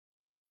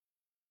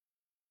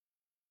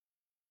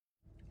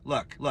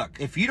Look.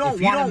 If you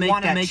don't want to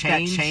make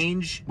that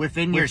change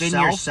within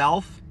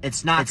yourself,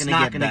 it's not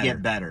going to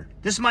get better.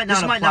 This might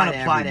not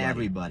apply to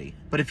everybody.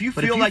 But if you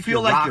feel like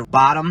you're rock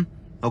bottom,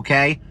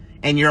 okay,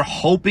 and you're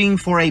hoping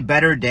for a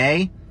better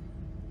day,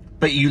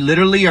 but you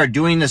literally are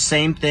doing the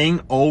same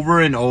thing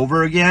over and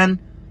over again,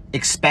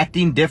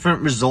 expecting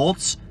different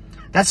results,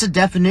 that's the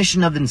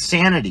definition of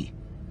insanity.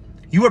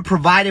 You are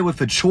provided with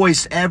a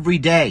choice every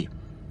day.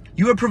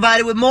 You are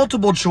provided with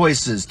multiple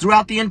choices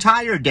throughout the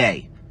entire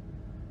day.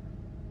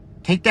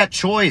 Take that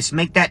choice,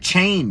 make that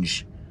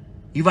change.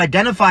 You've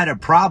identified a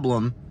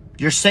problem.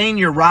 You're saying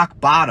you're rock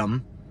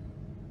bottom.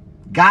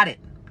 Got it.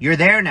 You're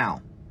there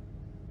now.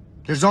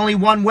 There's only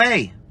one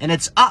way, and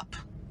it's up.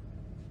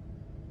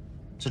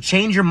 So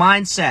change your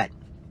mindset.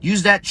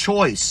 Use that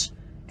choice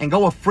and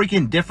go a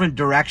freaking different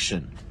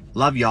direction.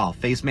 Love y'all.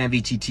 Faceman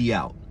VTT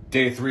out.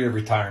 Day 3 of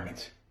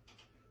retirement.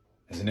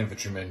 As an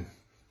infantryman,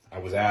 I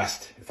was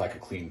asked if I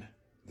could clean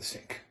the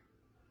sink.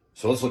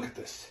 So let's look at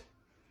this.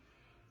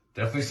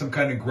 Definitely some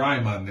kind of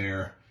grime on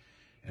there.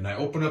 And I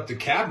open up the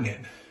cabinet.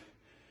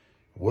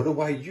 What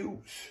do I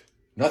use?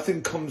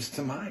 Nothing comes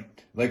to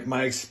mind. Like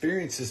my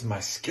experiences, my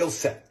skill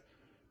set.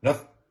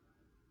 Nothing.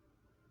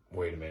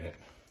 Wait a minute.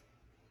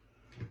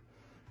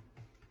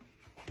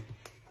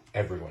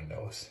 Everyone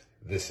knows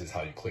this is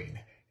how you clean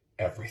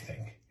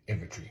everything.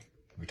 Infantry,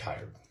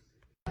 retired.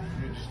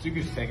 You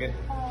can just take it.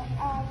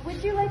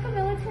 Would you like a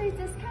military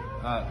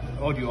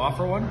discount? Do you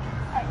offer one?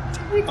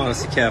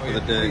 Honest cap of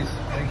the day. Please,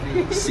 thank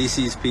you.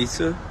 CC's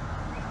Pizza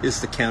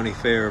is the county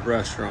fair of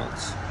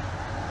restaurants.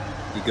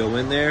 You go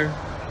in there,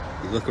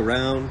 you look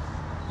around,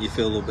 you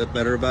feel a little bit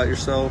better about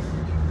yourself,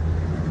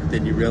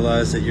 then you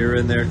realize that you're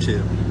in there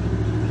too.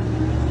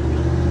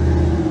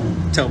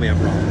 Tell me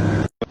I'm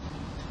wrong.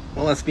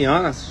 Well, let's be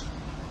honest.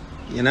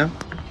 You know,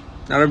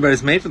 not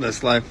everybody's made for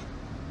this life.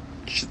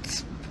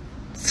 It's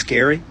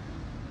scary.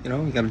 You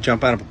know, you gotta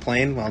jump out of a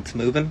plane while it's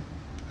moving.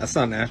 That's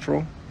not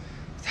natural.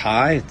 It's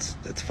high,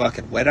 it's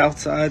fucking wet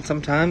outside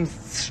sometimes,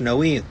 it's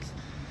snowy, it's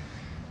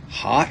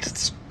hot,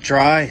 it's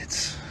dry,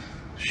 it's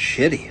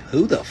shitty.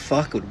 Who the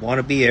fuck would want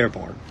to be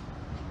airborne?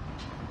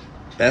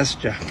 Best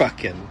job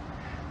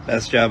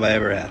I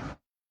ever had.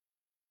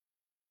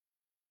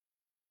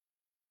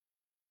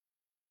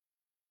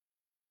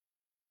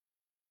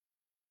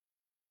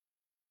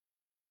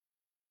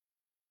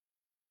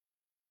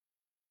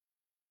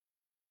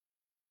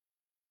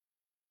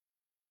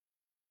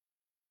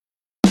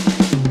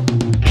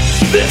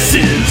 This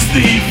is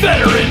the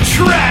Veteran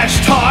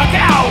Trash Talk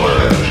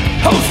Hour,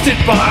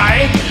 hosted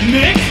by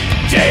Nick,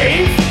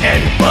 Dave,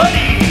 and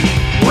Buddy.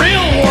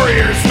 Real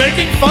warriors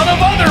making fun of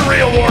other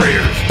real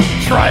warriors.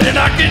 Try to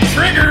not get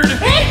triggered.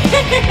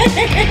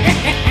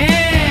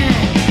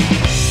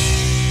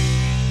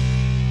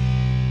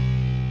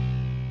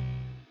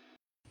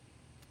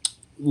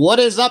 What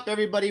is up,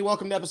 everybody?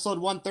 Welcome to episode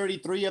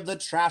 133 of the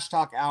Trash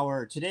Talk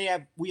Hour.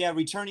 Today we have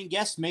returning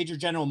guests Major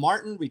General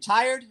Martin,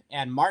 retired,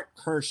 and Mark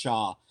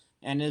Kershaw.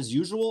 And as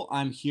usual,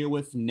 I'm here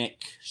with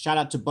Nick. Shout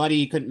out to Buddy.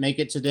 He couldn't make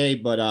it today,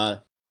 but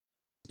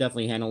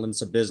definitely handling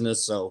some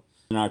business. So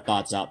our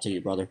thoughts out to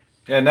you, brother.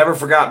 Yeah, never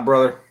forgotten,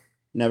 brother.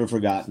 Never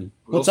forgotten.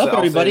 What's up,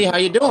 everybody? How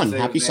you doing?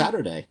 Happy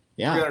Saturday.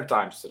 Yeah. 300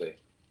 times today.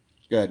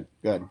 Good.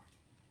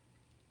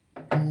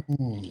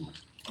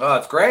 Oh,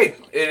 it's great.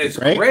 It is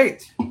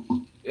great.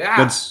 Yeah.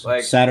 Good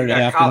Saturday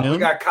afternoon. We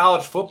got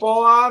college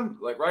football on.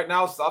 Like right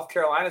now, South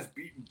Carolina's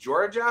beating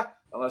Georgia,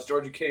 unless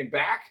Georgia came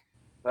back.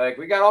 Like,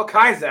 we got all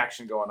kinds of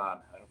action going on.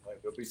 I don't know,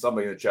 there'll be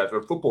somebody in the chat,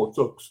 but football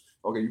sucks.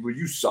 Okay, well,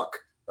 you suck.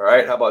 All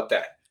right, how about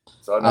that?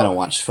 So I don't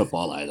watch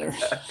football either.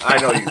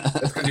 I know you.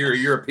 That's because you're a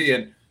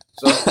European.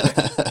 So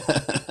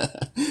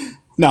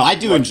no, I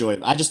do enjoy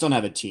it. I just don't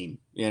have a team,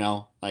 you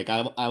know? Like,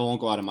 I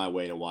won't go out of my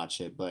way to watch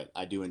it, but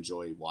I do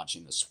enjoy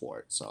watching the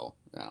sport. So,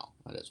 you know,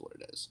 that is what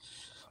it is.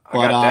 I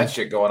got that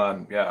shit going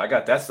on. Yeah, I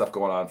got that stuff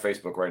going on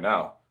Facebook right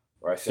now.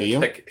 Where I said,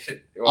 like,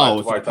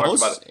 I talk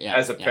about it.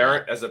 As a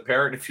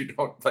parent, if you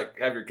don't like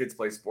have your kids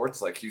play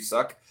sports, like you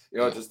suck, you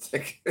know, just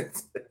like.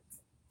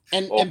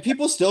 And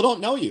people still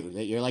don't know you,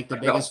 that you're like the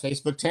biggest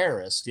Facebook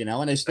terrorist, you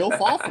know, and they still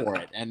fall for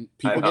it, and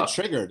people get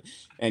triggered,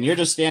 and you're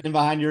just sitting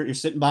behind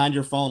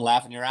your phone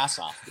laughing your ass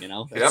off, you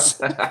know. Yep.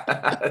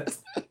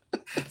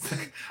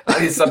 I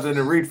need something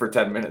to read for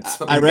 10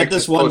 minutes. I read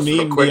this one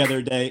meme the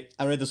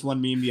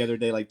other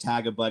day. Like,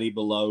 tag a buddy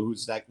below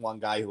who's that one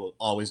guy who will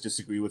always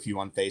disagree with you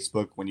on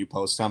Facebook when you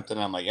post something.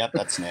 I'm like, yep,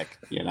 that's Nick,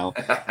 you know.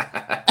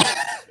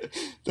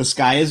 The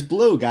sky is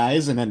blue,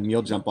 guys, and then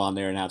you'll jump on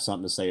there and have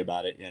something to say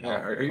about it, you know.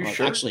 Yeah, are you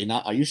sure? Actually,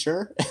 not. Are you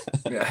sure?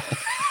 Yeah.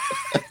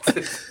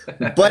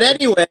 But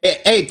anyway,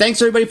 hey,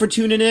 thanks everybody for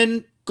tuning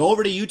in. Go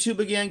over to YouTube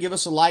again, give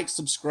us a like,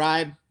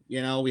 subscribe.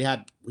 You know, we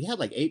had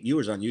like 8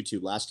 viewers on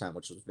YouTube last time,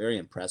 which was very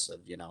impressive.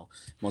 You know,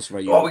 most of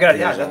our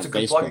that's a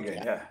good plug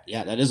again.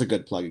 Yeah, that is a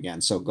good plug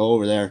again. So go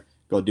over there,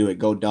 go do it.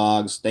 Go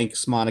Dogs.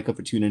 Thanks, Monica,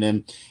 for tuning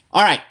in.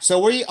 All right, so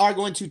we are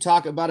going to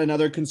talk about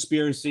another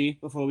conspiracy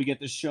before we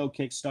get this show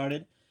kick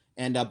started.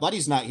 And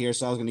Buddy's not here,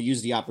 so I was going to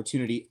use the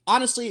opportunity.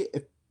 Honestly,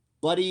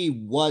 Buddy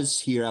was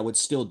here, I would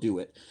still do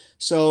it.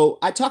 So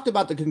I talked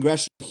about the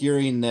congressional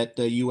hearing that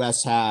the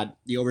U.S. had,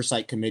 the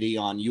Oversight Committee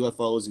on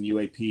UFOs and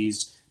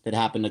UAPs that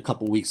happened a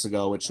couple weeks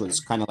ago, which was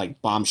kind of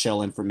like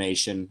bombshell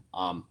information,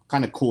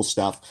 kind of cool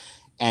stuff.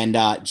 And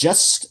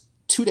just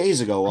 2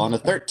 days ago, on the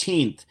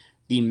 13th,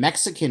 the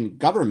Mexican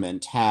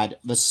government had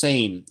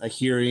a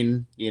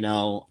hearing,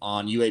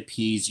 on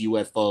UAPs,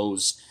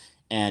 UFOs,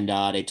 and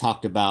they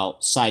talked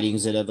about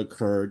sightings that have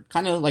occurred,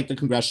 kind of like the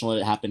congressional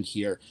that happened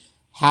here.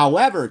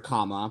 However,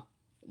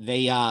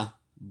 they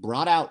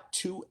brought out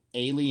 2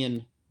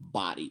 alien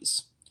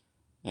bodies.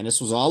 And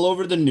this was all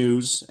over the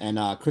news. And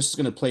Chris is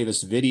going to play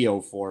this video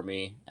for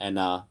me. And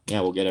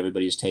we'll get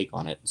everybody's take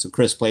on it. So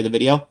Chris, play the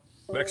video.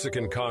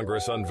 Mexican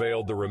Congress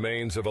unveiled the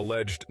remains of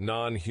alleged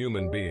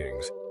non-human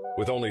beings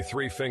with only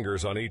 3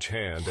 fingers on each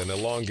hand and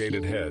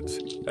elongated heads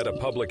at a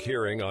public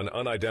hearing on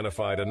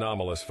unidentified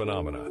anomalous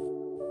phenomena.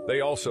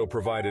 They also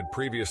provided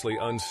previously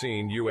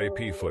unseen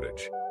UAP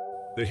footage.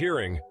 The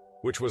hearing,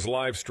 which was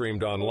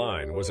live-streamed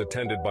online, was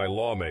attended by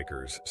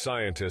lawmakers,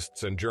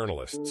 scientists, and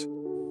journalists.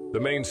 The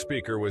main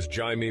speaker was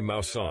Jaime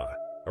Maussan,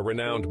 a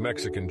renowned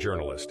Mexican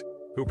journalist,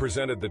 who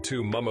presented the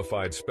 2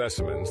 mummified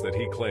specimens that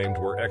he claimed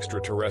were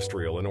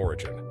extraterrestrial in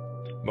origin.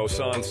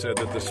 Maussan said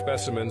that the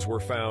specimens were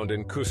found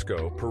in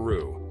Cusco,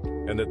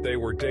 Peru, and that they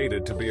were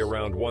dated to be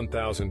around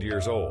 1,000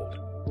 years old.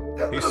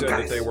 He said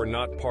that they were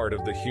not part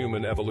of the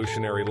human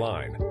evolutionary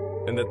line,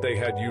 and that they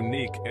had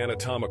unique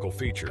anatomical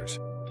features,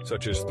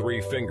 such as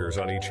 3 fingers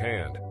on each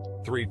hand,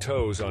 3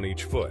 toes on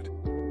each foot,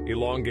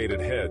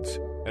 elongated heads,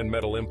 and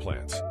metal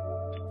implants.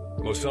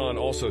 Maussan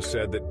also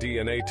said that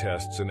DNA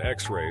tests and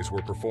X-rays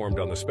were performed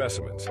on the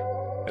specimens,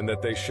 and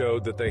that they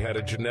showed that they had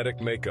a genetic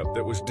makeup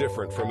that was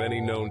different from any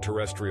known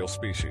terrestrial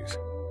species.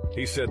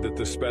 He said that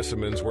the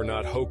specimens were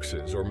not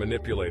hoaxes or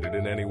manipulated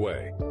in any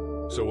way.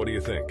 So what do you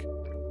think?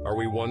 Are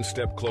we one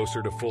step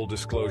closer to full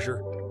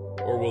disclosure?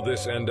 Or will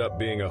this end up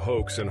being a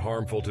hoax and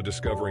harmful to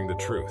discovering the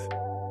truth?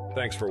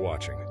 Thanks for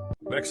watching.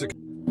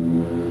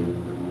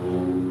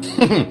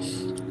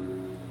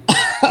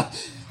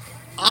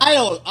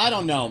 I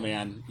don't know,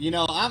 man.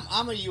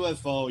 I'm a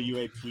UFO,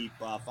 UAP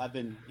buff. I've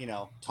been,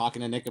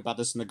 talking to Nick about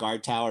this in the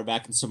guard tower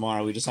back in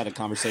Samara. We just had a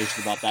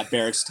conversation about that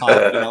barracks talk.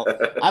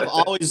 I've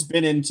always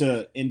been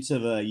into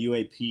the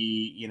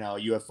UAP,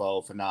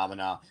 UFO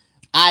phenomena.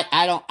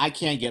 I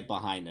can't get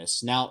behind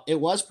this. Now, it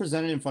was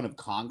presented in front of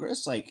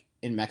Congress, like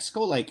in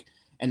Mexico,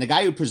 and the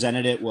guy who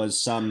presented it was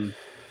some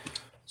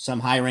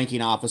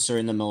high-ranking officer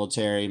in the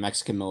military,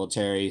 Mexican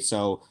military.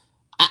 So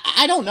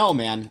I don't know,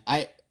 man.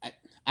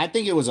 I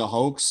think it was a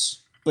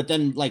hoax, but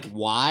then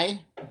why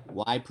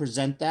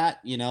present that?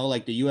 The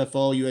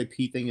UFO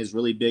UAP thing is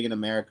really big in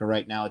America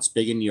right now. It's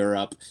big in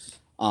Europe.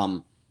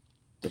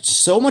 There's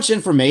so much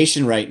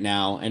information right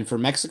now, and for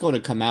Mexico to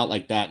come out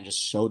like that and just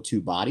show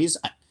 2 bodies,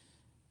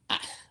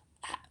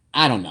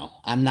 I don't know.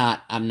 I'm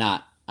not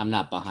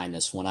behind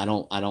this one. I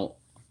don't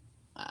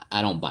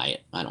buy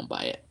it.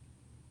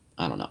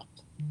 I don't know.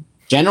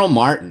 General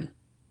Martin,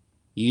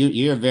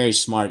 you're a very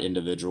smart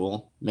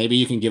individual. Maybe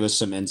you can give us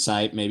some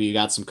insight. Maybe you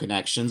got some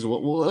connections.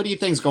 What do you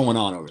think's going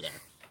on over there?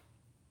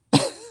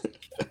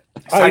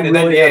 I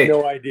really have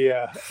no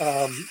idea.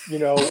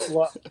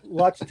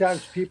 Lots of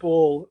times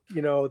people,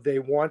 they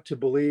want to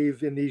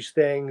believe in these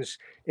things,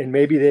 and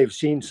maybe they've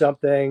seen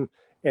something,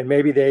 and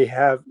maybe they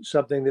have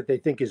something that they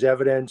think is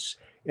evidence,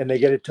 and they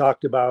get it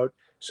talked about.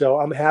 So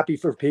I'm happy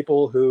for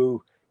people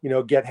who,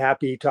 get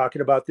happy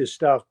talking about this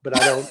stuff, but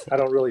I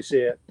don't really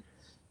see it.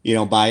 You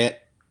don't buy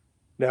it?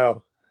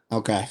 No.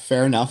 Okay,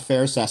 fair enough.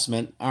 Fair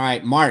assessment. All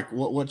right, Mark,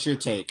 what's your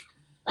take?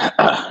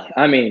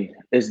 I mean,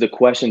 is the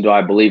question, do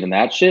I believe in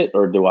that shit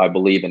or do I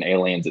believe in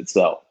aliens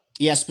itself?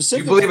 Yeah,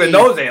 specifically. You believe in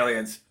those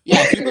aliens?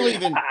 Yeah, if you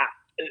believe in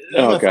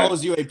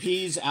UFOs,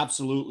 UAPs,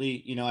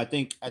 absolutely. I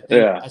think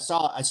I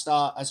saw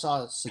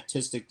a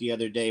statistic the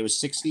other day. It was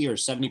 60 or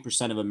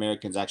 70% of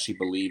Americans actually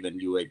believe in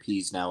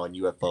UAPs now and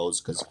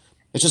UFOs because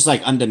it's just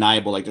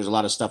undeniable. There's a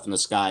lot of stuff in the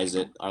skies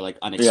that are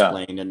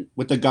unexplained, and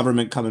with the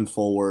government coming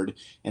forward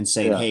and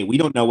saying, "Hey, we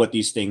don't know what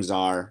these things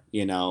are,"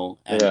 and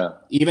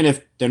even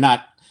if they're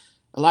not,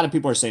 a lot of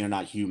people are saying they're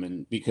not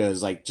human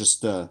because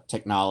just the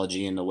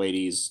technology and the way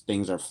these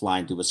things are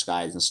flying through the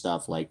skies and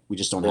stuff. We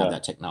just don't have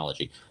that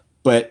technology.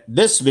 But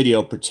this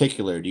video in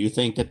particular, do you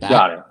think that?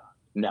 Got it.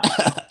 No.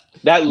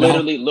 That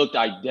literally looked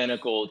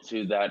identical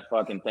to that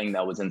fucking thing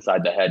that was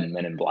inside the head in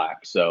Men in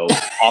Black. So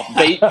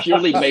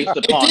purely based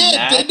upon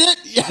that,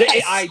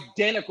 yes.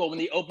 Identical when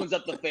he opens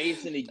up the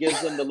face and he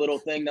gives them the little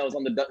thing that was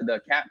on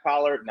the cat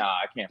collar. Nah,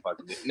 I can't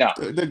fucking do it. No.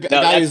 The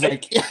guy is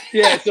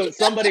yeah. So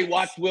somebody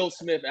watched Will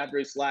Smith after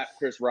he slapped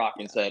Chris Rock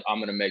and said, "I'm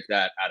gonna make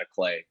that out of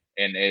clay,"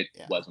 and it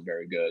wasn't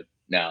very good.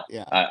 No,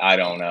 I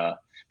don't.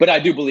 But I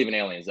do believe in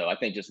aliens, though. I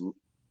think just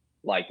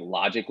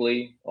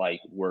logically,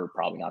 we're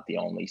probably not the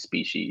only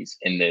species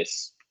in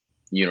this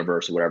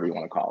universe or whatever you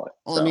want to call it.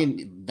 Well, so. I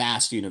mean,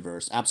 vast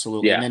universe,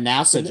 absolutely. Yeah. And then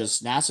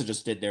NASA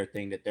just did their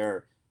thing that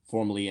they're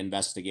formally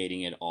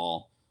investigating it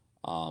all.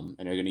 And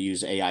they're going to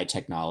use AI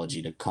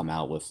technology to come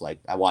out with, like,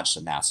 I watched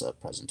a NASA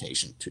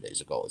presentation 2 days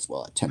ago as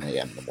well at 10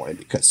 a.m. in the morning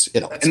because,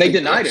 you know, and they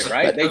denied it,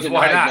 right? They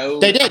denied no.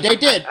 They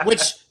did,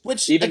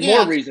 which even again,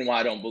 more reason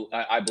why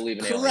I believe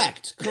in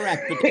aliens.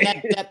 Correct. But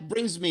that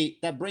brings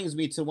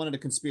me to one of the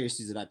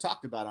conspiracies that I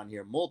talked about on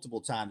here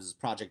multiple times is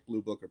Project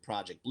Blue Book or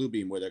Project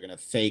Bluebeam, where they're going to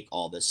fake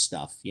all this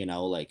stuff, you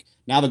know, like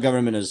now the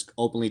government is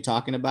openly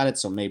talking about it.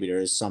 So maybe there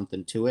is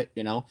something to it,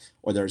 you know,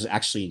 or there's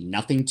actually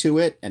nothing to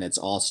it and it's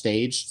all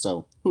staged.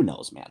 So who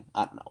knows, man?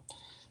 I don't know.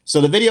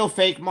 So the video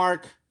fake,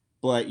 Mark,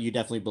 but you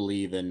definitely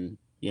believe in,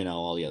 you know,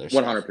 all the other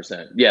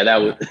 100%. Yeah, that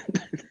was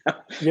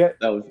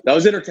that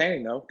was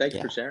entertaining though. Thanks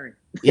for sharing.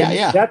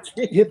 Yeah.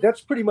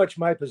 That's pretty much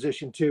my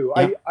position too.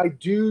 Yeah. I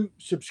do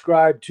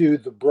subscribe to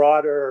the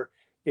broader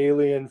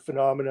alien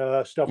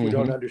phenomena, stuff we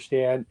don't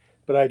understand,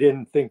 but I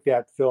didn't think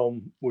that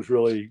film was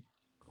really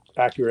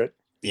accurate.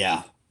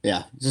 Yeah.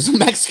 Just the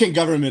Mexican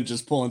government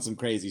just pulling some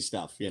crazy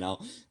stuff, you know.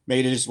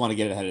 Maybe they just want to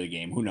get ahead of the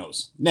game. Who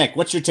knows? Nick,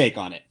 what's your take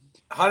on it?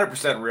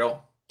 100%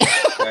 real.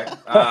 Okay.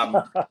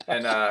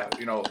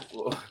 You know,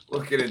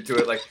 we'll get into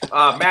it. Like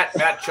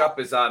Matt Chupp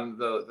is on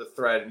the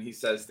thread, and he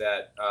says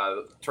that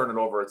turn it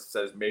over. It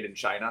says made in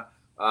China.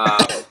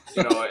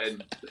 You know,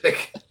 and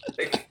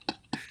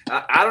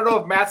I don't know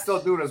if Matt's still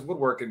doing his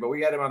woodworking, but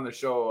we had him on the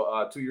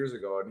show 2 years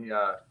ago, and he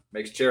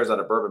makes chairs out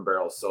of bourbon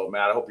barrels. So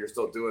Matt, I hope you're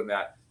still doing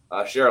that.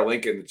 Share a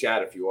link in the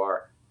chat if you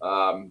are.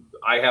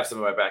 I have some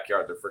in my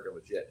backyard. They're freaking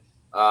legit.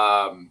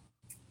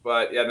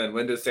 But yeah, and then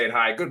Linda's saying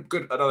hi.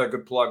 Good. Another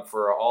good plug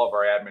for all of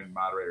our admin and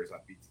moderators on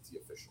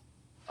BTT Official.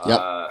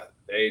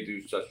 They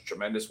do such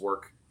tremendous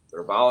work.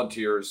 They're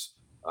volunteers.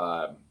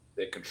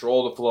 They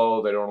control the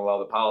flow. They don't allow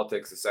the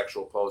politics, the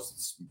sexual posts.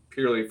 It's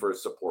purely for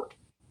support.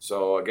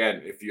 So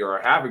again, if you are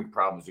having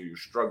problems or you're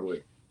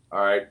struggling,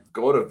 all right,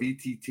 go to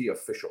VTT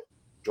Official.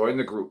 Join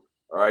the group.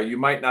 All right, you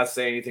might not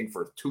say anything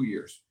for 2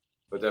 years,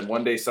 but then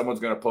one day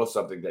someone's going to post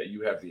something that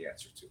you have the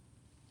answer to.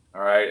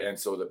 All right. And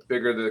so the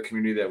bigger the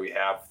community that we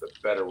have, the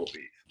better we'll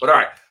be. But all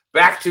right,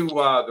 back to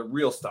the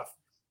real stuff.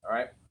 All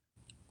right.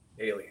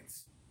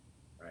 Aliens.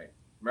 All right.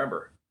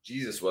 Remember,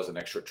 Jesus was an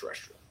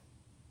extraterrestrial.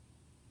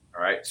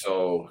 All right.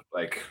 So,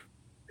 like,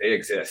 they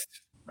exist.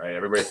 Right.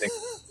 Everybody thinks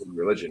it's a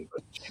religion,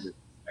 but Jesus is an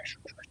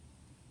extraterrestrial.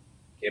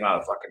 Came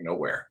out of fucking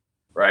nowhere.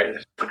 Right.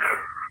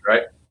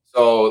 Right.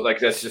 So, like,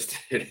 that's just,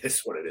 it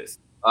is what it is.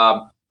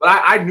 But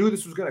I knew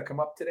this was going to come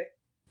up today.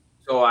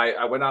 So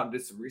I went out and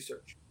did some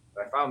research.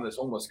 I found this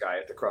homeless guy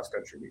at the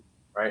cross-country meet,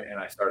 right? And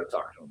I started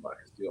talking to him about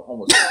his deal.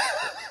 Homeless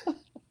guy.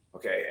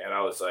 Okay. And I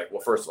was like, well,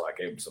 first of all, I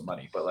gave him some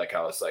money. But, like,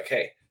 I was like,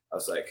 hey,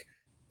 what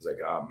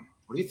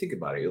do you think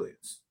about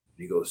aliens?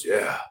 And he goes,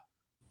 yeah.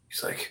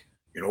 He's like,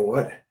 you know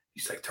what?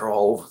 He's like, they're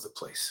all over the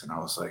place. And I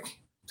was like,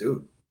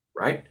 dude,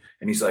 right?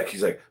 And he's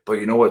like, but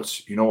you know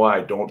why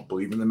I don't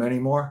believe in them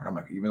anymore? And I'm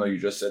like, even though you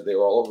just said they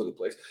were all over the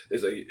place.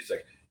 He's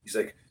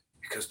like,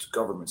 because the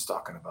government's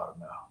talking about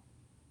them now.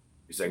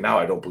 He's like, now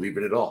I don't believe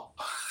it at all.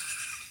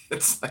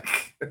 It's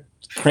like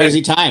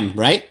crazy time,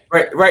 right?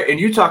 Right. And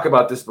you talk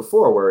about this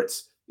before, where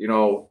it's, you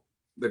know,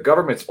 the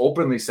government's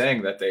openly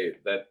saying that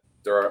there's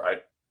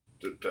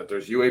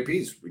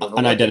UAPs,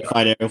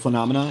 unidentified aerial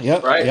phenomena.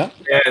 Yep. Right.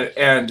 Yep.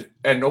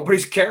 And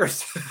nobody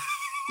cares.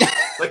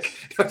 Like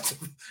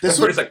this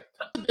would have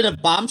been a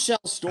bombshell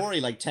story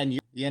like 10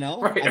 years, you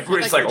know? Right.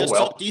 Everybody's like,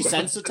 so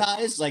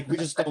desensitized, like we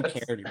just don't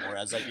care anymore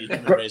as like the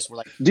human race. We're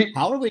like,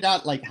 how are we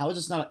not like? How is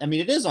this not? I mean,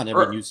 it is on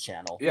every news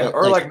channel. Yeah,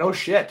 or like no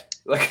shit.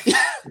 Like,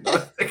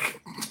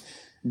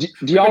 do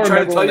y'all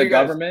remember when the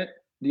government?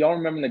 Do y'all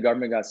remember when the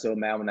government got so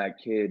mad when that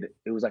kid?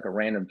 It was like a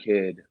random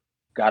kid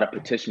got a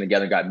petition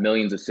together, got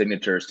millions of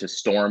signatures to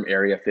storm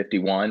Area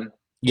 51.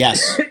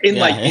 Yes.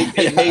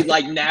 It made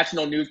like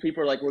national news.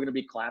 People are like, we're going to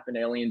be clapping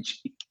alien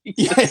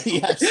cheeks.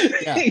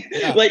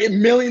 Yeah. Like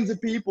millions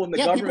of people in the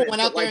government. People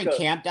went out there and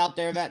camped out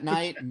there that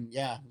night. And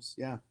yeah.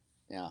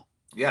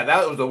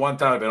 That was the one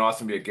time it'd been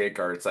awesome to be a gate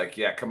guard. It's like,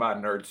 yeah, come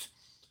on, nerds.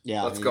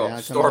 Yeah. Let's go.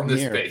 Storm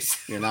this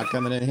space. You're not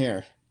coming in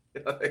here.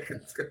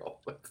 Let's go.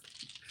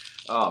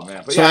 Oh,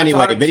 man. But so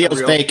anyway,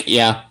 video's fake.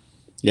 Yeah.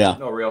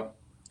 No, real.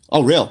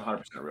 Oh, real.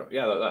 100% real.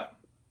 Yeah,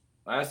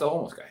 that's the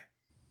homeless guy.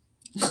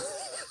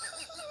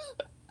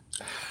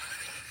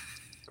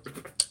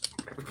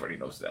 Everybody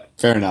knows that.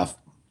 Fair enough.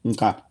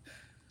 Okay.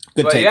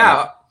 Good take.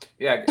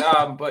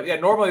 But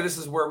normally this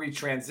is where we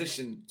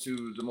transition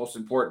to the most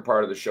important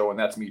part of the show, and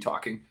that's me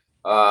talking.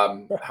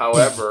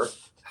 However,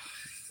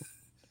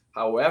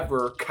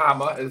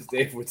 as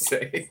Dave would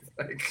say,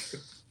 like,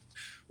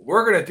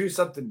 we're gonna do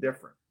something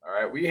different. All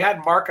right. We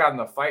had Mark on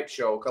the fight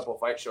show a couple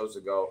fight shows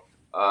ago,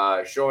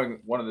 showing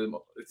one of the.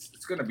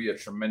 It's going to be a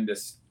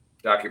tremendous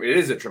document. It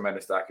is a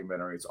tremendous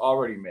documentary. It's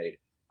already made,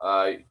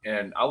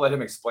 and I'll let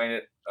him explain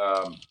it.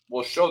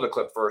 We'll show the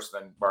clip first,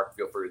 then Mark,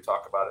 feel free to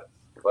talk about it.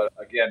 But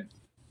again,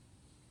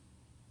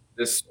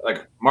 this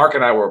like Mark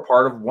and I were a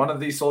part of one of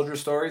these soldier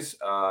stories,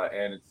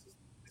 and it's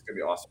going to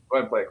be awesome. Go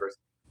ahead and play it, Chris.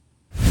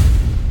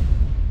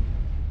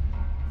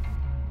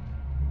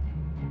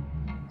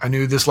 I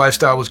knew this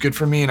lifestyle was good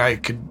for me, and I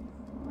could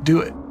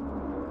do it.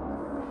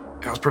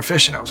 I was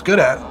proficient. I was good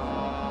at it.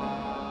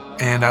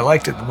 And I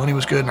liked it. The money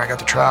was good, and I got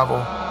to travel.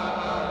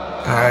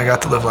 And I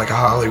got to live like a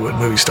Hollywood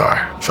movie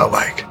star, felt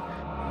like.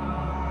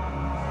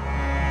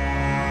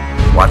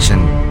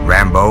 Watching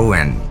Rambo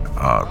and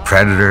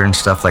Predator and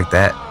stuff like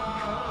that,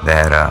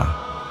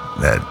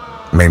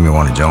 that made me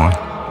want to join.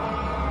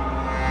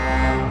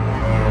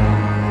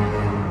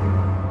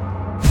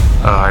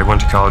 I went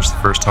to college the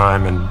first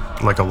time, and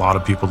like a lot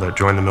of people that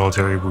joined the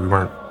military,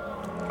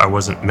 I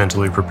wasn't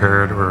mentally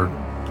prepared or,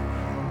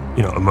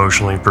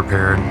 emotionally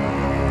prepared.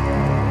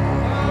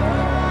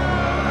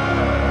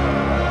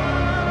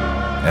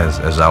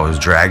 As I was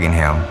dragging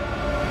him,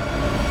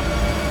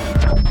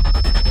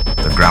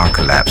 the ground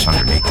collapsed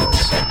underneath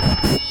us,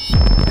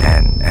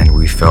 and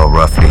we fell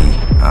roughly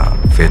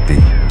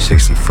 50,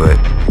 60 foot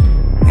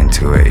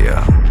into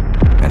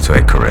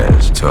a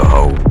caress, to a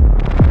hole.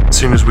 As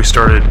soon as we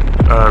started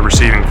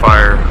receiving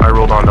fire, I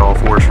rolled onto all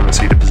fours from a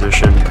seated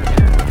position,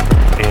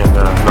 and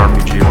an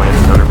RPG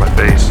landed under my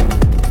face.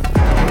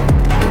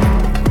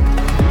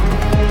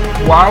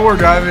 While we're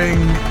driving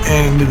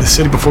into the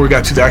city, before we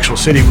got to the actual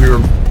city, we were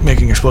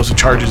making explosive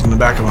charges in the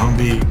back of a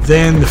Humvee.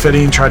 Then the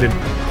Fedayeen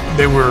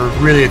they were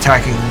really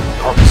attacking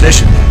our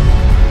position.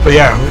 But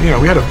yeah,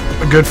 we had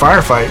a good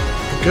firefight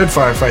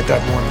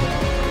that morning.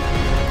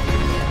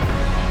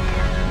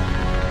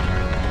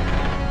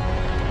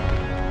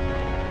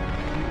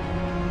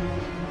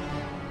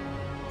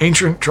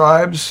 Ancient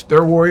tribes,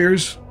 their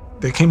warriors,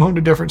 they came home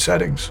to different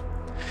settings.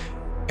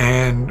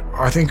 And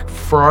I think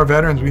for our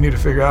veterans, we need to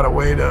figure out a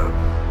way to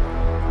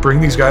bring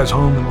these guys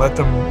home and let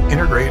them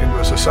integrate into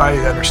a society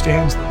that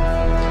understands them.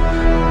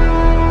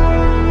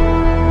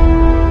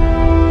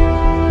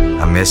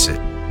 I miss it.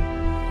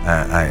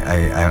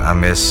 I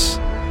miss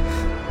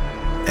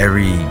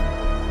every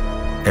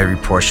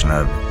portion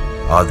of it.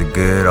 All the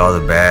good, all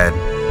the bad.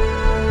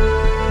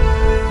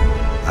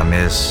 I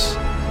miss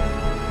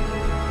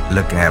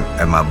looking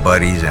at my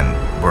buddies,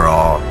 and we're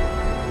all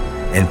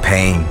in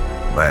pain,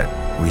 but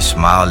we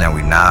smile and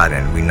we nod,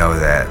 and we know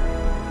that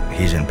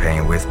he's in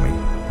pain with me.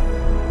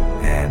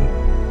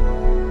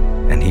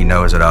 And he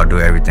knows that I'll do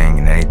everything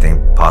and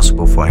anything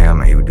possible for him,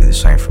 and he would do the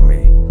same for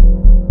me.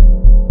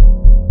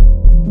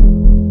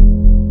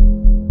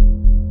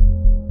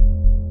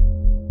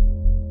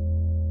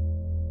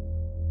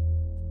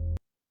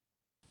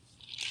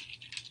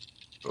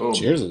 Boom.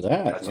 Cheers to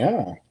that.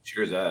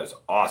 Cheers to that. That's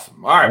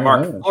awesome. All right,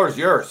 Mark, the floor is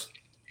yours.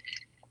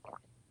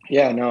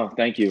 Yeah, no,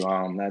 thank you.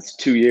 That's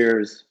 2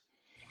 years.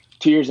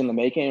 2 years in the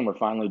making. We're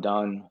finally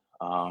done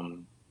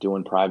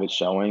doing private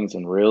showings,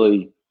 and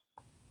really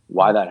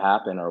why that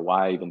happened or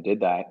why I even did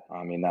that.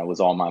 I mean, that was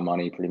all my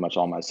money, pretty much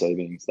all my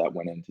savings that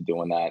went into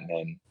doing that, and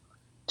then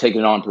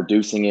taking it on,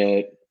 producing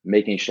it,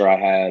 making sure I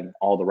had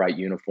all the right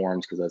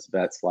uniforms, because us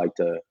vets like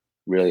to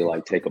really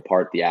take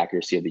apart the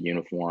accuracy of the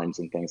uniforms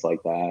and things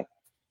like that.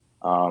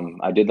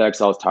 I did that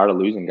because I was tired of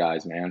losing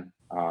guys, man.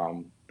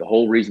 The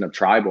whole reason of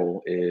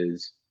tribal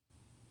is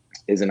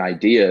an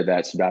idea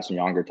that Sebastian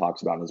Younger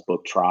talks about in his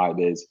book Tribe.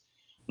 Is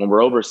when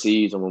we're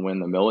overseas and we're in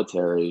the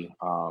military,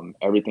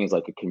 everything's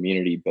like a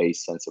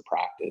community-based sense of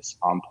practice.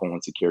 I'm pulling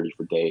security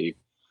for Dave.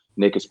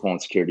 Nick is pulling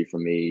security for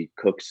me.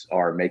 Cooks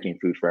are making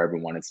food for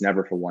everyone. It's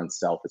never for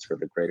oneself. It's for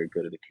the greater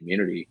good of the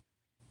community.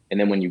 And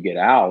then when you get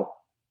out,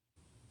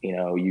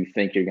 you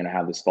think you're going to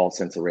have this false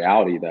sense of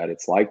reality that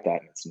it's like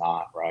that, and it's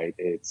not, right?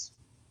 It's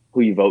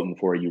who you voting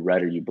for. Are you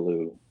red or you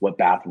blue? What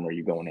bathroom are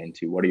you going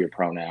into? What are your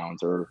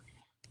pronouns? Or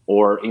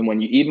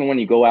when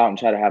you go out and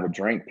try to have a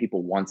drink,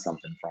 people want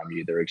something from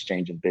you. They're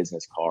exchanging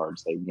business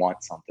cards. They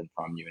want something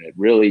from you. And it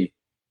really,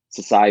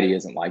 society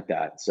isn't like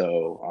that.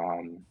 So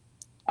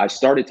I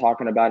started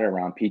talking about it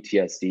around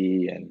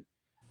PTSD and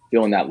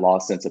feeling that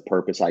lost sense of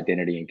purpose,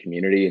 identity, and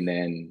community. And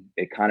then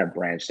it kind of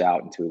branched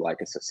out into like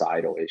a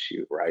societal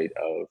issue, right?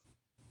 Of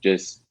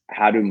just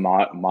how do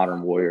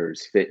modern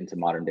warriors fit into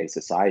modern day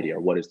society, or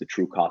what is the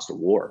true cost of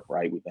war,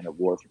 right? We've been at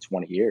war for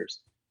 20 years.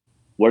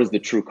 What is the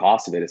true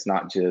cost of it? It's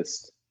not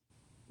just,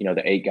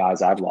 the 8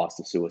 guys I've lost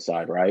to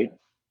suicide, right?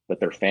 But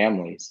their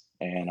families.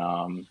 And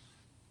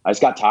I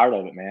just got tired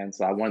of it, man.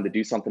 So I wanted to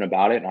do something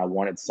about it, and I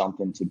wanted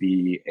something to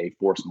be a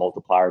force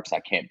multiplier, because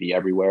I can't be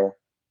everywhere.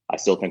 I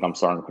still think I'm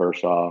Sergeant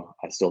Kershaw.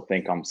 I still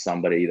think I'm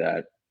somebody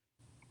that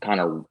kind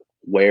of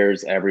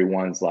wears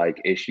everyone's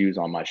issues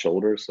on my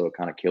shoulders. So it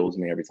kind of kills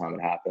me every time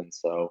it happens.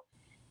 So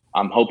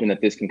I'm hoping that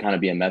this can kind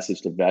of be a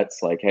message to vets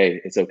hey,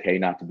 it's okay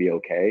not to be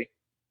okay,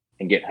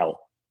 and get help.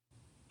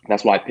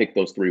 That's why I picked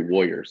those 3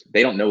 warriors.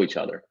 They don't know each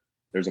other.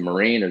 There's a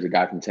Marine, there's a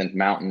guy from 10th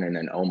Mountain, and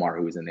then Omar,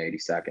 who was in the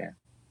 82nd.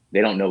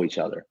 They don't know each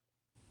other.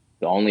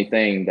 The only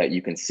thing that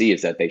you can see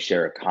is that they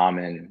share a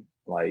common,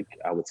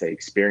 I would say,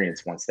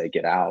 experience once they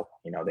get out.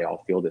 They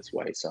all feel this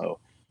way. So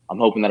I'm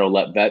hoping that it'll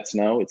let vets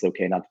know it's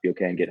okay not to be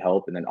okay and get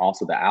help. And then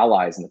also the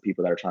allies and the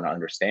people that are trying to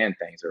understand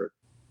things, or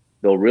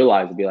they'll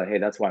realize and be like, hey,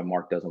 that's why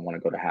Mark doesn't want to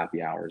go to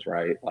happy hours,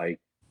 right?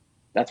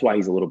 That's why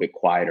he's a little bit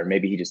quieter.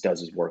 Maybe he just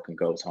does his work and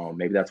goes home.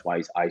 Maybe that's why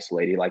he's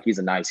isolated. He's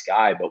a nice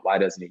guy, but why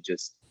doesn't he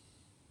just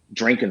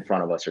drink in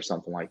front of us or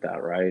something like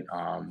that, right?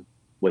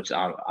 Which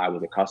I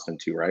was accustomed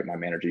to, right? My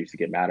manager used to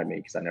get mad at me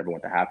because I never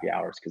went to happy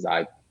hours, because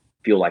I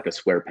feel like a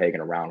square peg in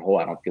a round hole.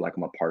 I don't feel like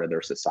I'm a part of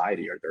their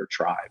society or their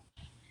tribe.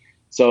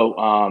 So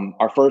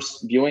our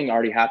first viewing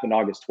already happened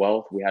August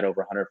 12th. We had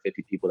over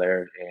 150 people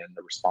there, and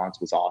the response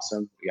was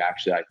awesome. We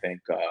actually, I think,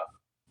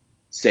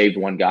 saved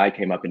one guy,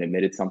 came up and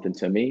admitted something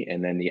to me,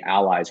 and then the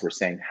allies were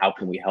saying, how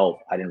can we help?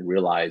 I didn't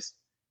realize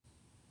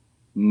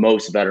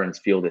most veterans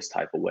feel this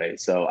type of way.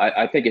 So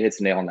I think it hits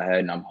the nail on the head,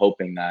 and I'm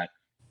hoping that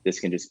this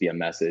can just be a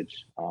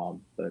message.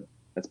 But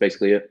that's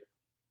basically it.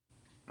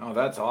 Oh,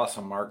 that's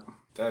awesome, Mark.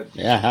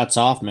 Yeah, hats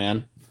off,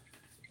 man.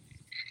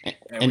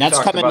 And that's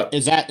coming.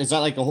 Is that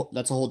like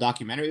that's a whole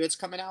documentary that's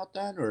coming out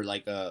then, or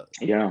like a?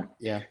 Yeah.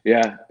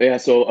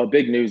 So a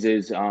big news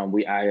is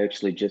I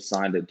actually just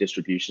signed a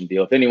distribution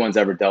deal. If anyone's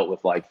ever dealt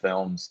with like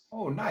films,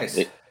 oh nice.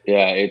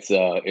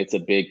 It's a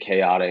big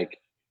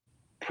chaotic,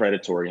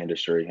 predatory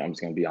industry. I'm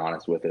just gonna be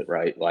honest with it,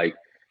 right? Like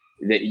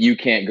that you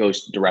can't go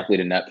directly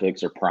to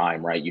Netflix or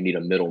Prime, right? You need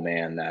a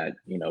middleman that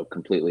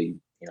completely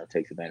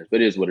takes advantage.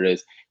 But it is what it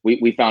is.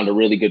 We found a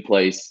really good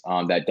place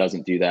that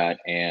doesn't do that,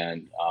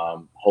 and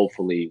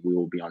hopefully we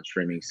will be on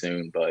streaming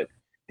soon. But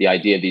the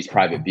idea of these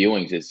private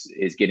viewings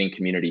is getting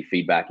community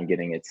feedback and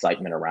getting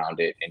excitement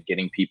around it, and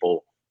getting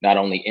people not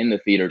only in the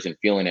theaters and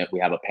feeling it. We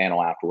have a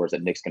panel afterwards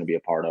that Nick's going to be a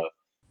part of,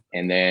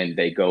 and then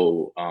they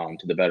go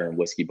to the Veteran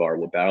Whiskey Bar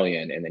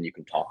Rebellion, and then you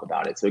can talk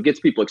about it. So it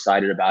gets people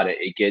excited about it.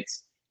 It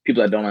gets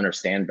people that don't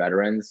understand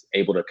veterans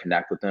able to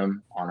connect with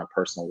them on a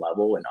personal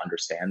level and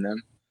understand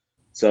them.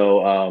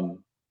 So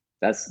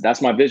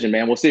that's my vision,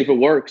 man. We'll see if it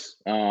works.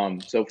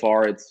 So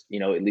far, it's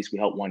at least we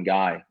helped one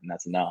guy, and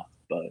that's enough.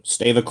 But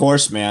stay the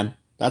course, man.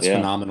 That's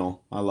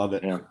phenomenal. I love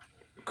it. Yeah.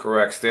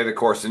 Correct. Stay the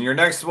course. And your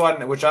next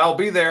one, which I'll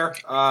be there,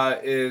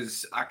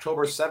 is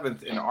October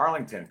 7th in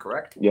Arlington,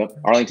 correct? Yep.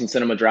 Arlington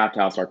Cinema Draft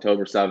House,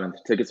 October 7th.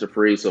 Tickets are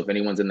free, so if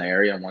anyone's in the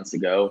area and wants to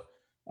go,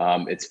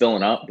 it's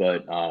filling up,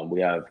 but we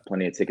have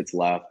plenty of tickets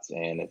left.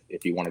 And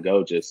if you want to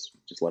go, just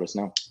let us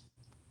know.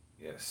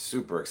 Yeah,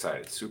 super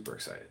excited. Super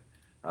excited.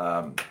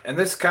 And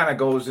this kind of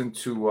goes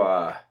into,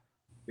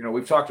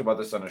 we've talked about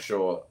this on the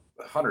show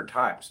 100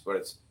 times, but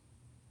it's,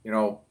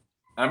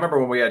 I remember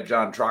when we had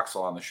John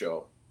Troxel on the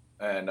show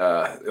and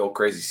the old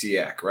crazy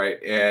SEAC,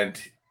 right? And,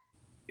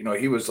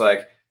 he was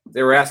like,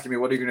 they were asking me,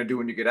 what are you going to do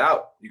when you get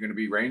out? You're going to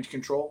be range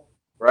control,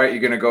 right?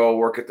 You're going to go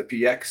work at the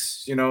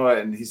PX,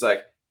 and he's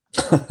like,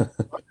 I'm going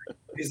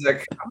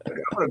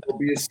to go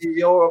be a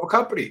CEO of a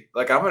company.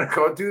 Like, I'm going to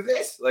go do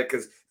this. Like,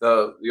 because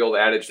the old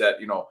adage that,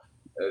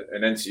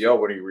 an NCO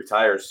when he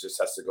retires just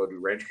has to go do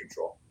range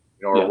control,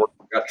 or work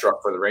a gut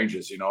truck for the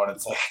ranges, and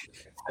it's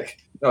like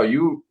no,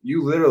 you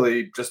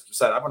literally just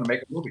said, I'm going to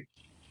make a movie.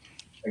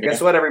 And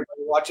guess what, everybody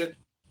watching?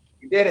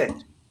 He did it.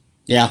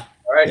 Yeah.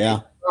 All right. Yeah.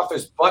 He put off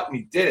his butt and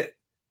he did it.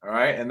 All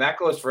right. And that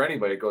goes for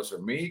anybody. It goes for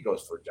me, it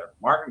goes for Gregg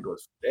Martin,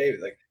 goes for Dave.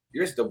 Like,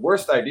 here's the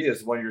worst idea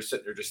is when you're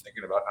sitting there just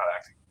thinking about not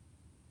acting.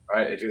 All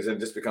right. It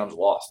just becomes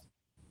lost.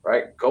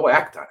 Right. Go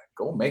act on it.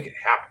 Go make it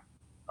happen.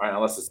 All right.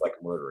 Unless it's like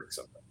murdering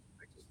something.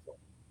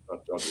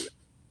 Don't do that.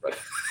 But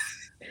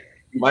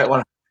you might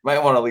want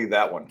to leave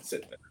that one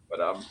sitting there. But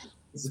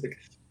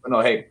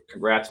no, hey,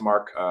 congrats,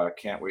 Mark.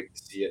 Can't wait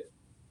to see it.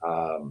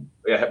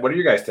 What are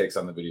your guys' takes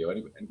on the video?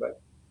 Anybody?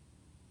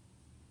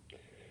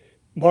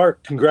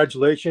 Mark,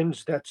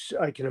 congratulations.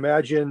 I can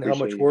imagine Appreciate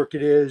how much you. work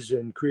it is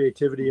and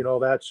creativity and all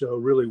that. So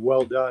really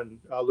well done.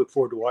 I look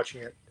forward to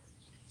watching it.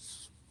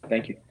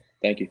 Thank you.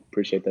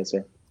 Appreciate that,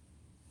 sir.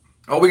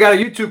 Oh, we got a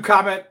YouTube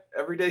comment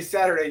every day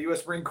Saturday.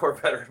 U.S. Marine Corps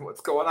veteran.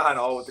 What's going on?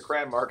 All with the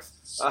crayon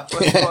marks. What's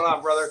going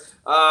on, brother?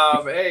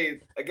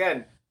 Hey,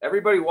 again,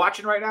 everybody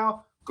watching right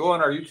now, go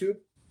on our YouTube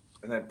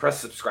and then press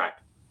subscribe.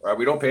 All right,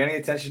 we don't pay any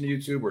attention to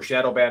YouTube. We're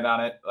shadow banned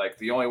on it. Like,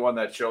 the only one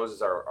that shows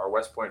is our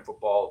West Point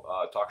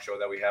football talk show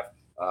that we have,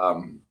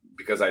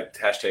 because I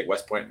hashtag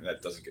West Point and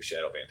that doesn't get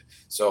shadow banned.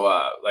 So,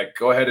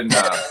 go ahead and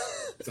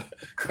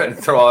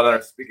throw all that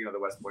out. Speaking of the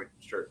West Point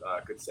shirt,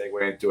 good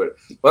segue into it.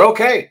 But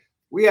okay.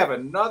 We have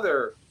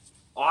another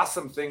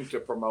awesome thing to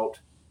promote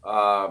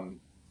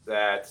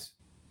that,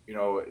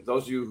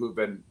 those of you who've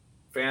been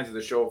fans of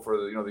the show for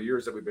the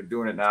years that we've been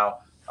doing it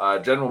now,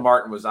 General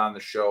Martin was on the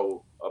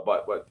show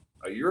about,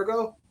 a year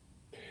ago?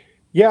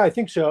 Yeah, I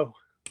think so.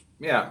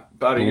 Yeah,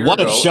 about a year ago.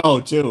 What a show,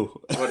 too.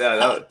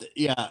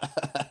 Yeah.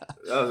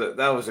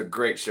 That was a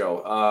great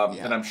show.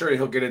 And I'm sure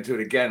he'll get into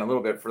it again a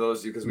little bit for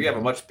those of you, because we have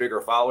a much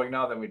bigger following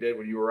now than we did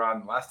when you were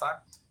on last time.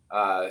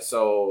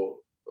 So,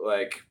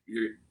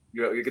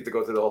 you get to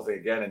go through the whole thing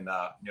again and,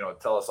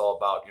 tell us all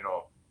about,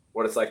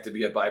 what it's like to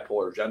be a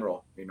bipolar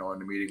general, in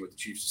the meeting with the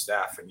chiefs of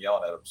staff and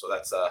yelling at them. So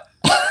that's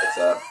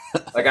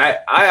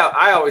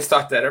I always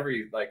thought that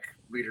every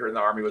leader in the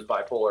Army was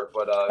bipolar,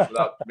 but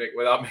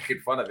without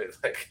making fun of it.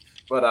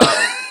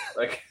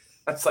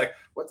 That's like,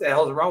 what the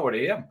hell is wrong with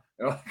him?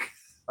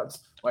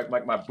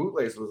 My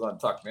bootlace was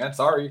untucked, man.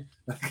 Sorry.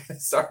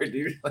 Sorry,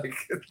 dude.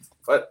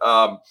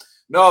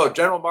 No,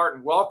 General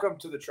Martin, welcome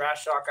to the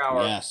Trash Talk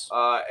Hour. Yes.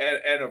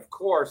 And of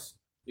course,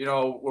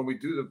 when we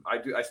do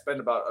I spend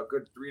about a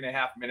good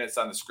 3.5 minutes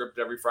on the script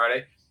every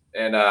Friday,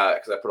 and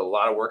because I put a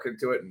lot of work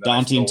into it. And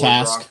daunting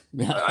task.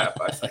 I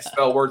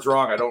spell words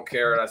wrong. I don't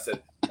care. And I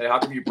said, hey, how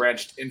come you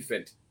branched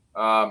infant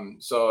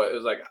So it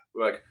was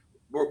like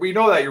we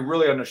know that you're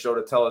really on the show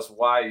to tell us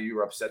why you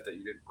were upset that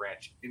you didn't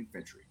branch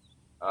infantry,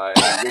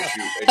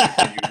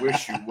 and you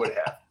wish you would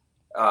have.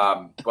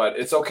 But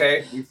it's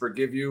okay. We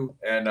forgive you,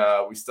 and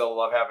we still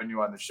love having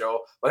you on the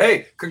show. But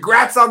hey,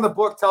 congrats on the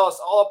book. Tell us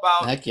all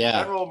about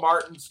General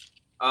Martin's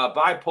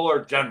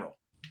Bipolar General.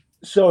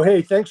 So,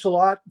 hey, thanks a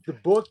lot. The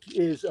book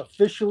is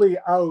officially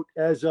out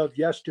as of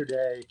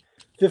yesterday,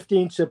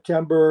 15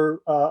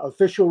 September,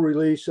 official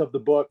release of the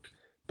book,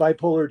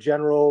 Bipolar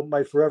General,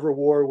 My Forever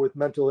War with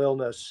Mental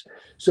Illness.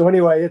 So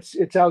anyway,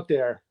 it's out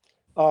there.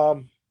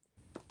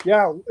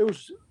 Yeah, it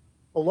was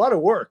a lot of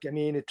work. I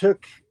mean, it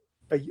took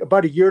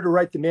about a year to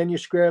write the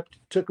manuscript.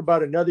 It took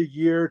about another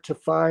year to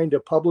find a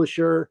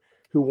publisher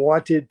who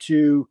wanted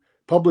to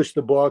publish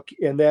the book.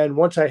 And then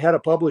once I had a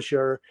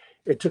publisher,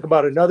 it took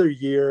about another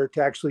year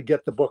to actually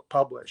get the book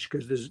published,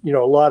 because there's, a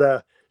lot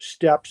of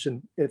steps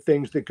and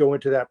things that go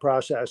into that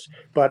process.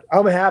 But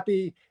I'm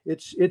happy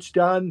it's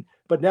done.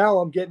 But now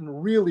I'm getting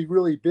really,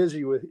 really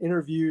busy with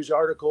interviews,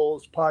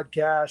 articles,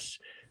 podcasts,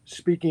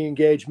 speaking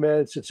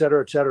engagements, et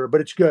cetera, et cetera. But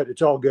it's good.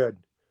 It's all good.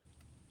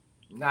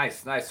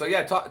 Nice. So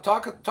yeah,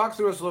 talk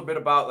through us a little bit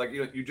about, like,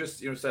 you just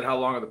said how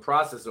long of the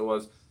process it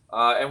was,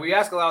 and we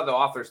ask a lot of the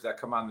authors that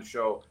come on the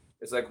show.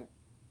 It's like,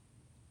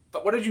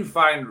 what did you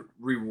find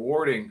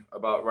rewarding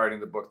about writing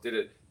the book?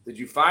 Did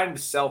you find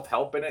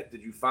self-help in it?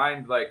 Did you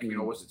find, like,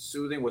 was it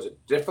soothing? Was it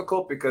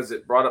difficult because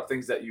it brought up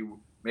things that you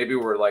maybe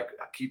were like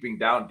keeping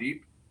down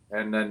deep,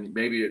 and then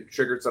maybe it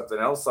triggered something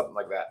else, something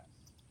like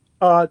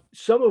that?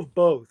 Some of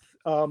both.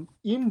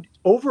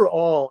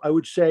 Overall, I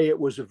would say it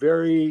was a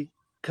very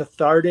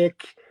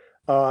cathartic,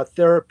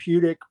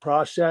 therapeutic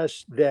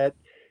process that,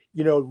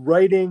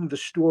 writing the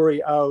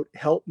story out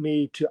helped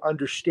me to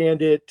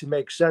understand it, to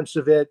make sense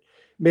of it,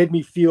 made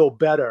me feel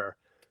better.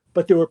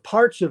 But there were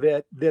parts of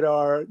it that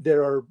are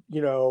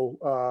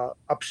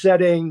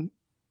upsetting,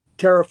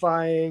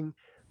 terrifying,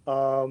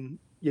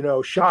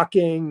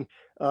 shocking,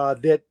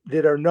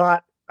 that are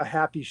not a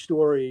happy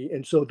story.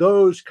 And so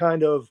those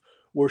kind of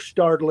were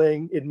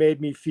startling. It made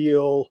me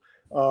feel,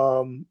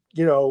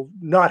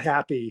 not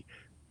happy,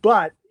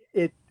 but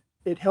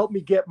it helped me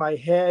get my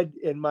head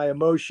and my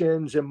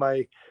emotions and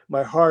my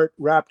heart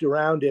wrapped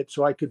around it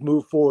so I could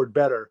move forward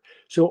better.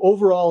 So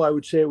overall, I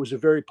would say it was a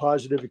very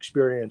positive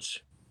experience.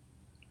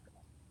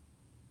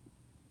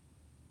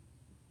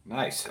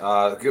 Nice.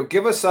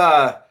 Give us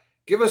a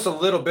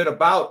little bit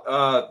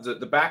about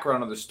the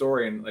background of the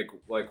story, and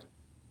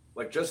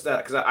like just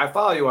that, because I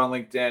follow you on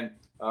LinkedIn.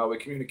 We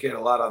communicate a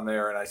lot on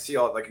there, and I see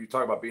all, like, you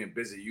talk about being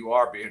busy. You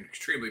are being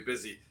extremely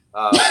busy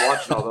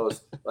watching all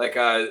those.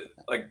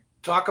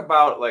 Talk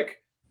about like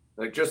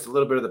just a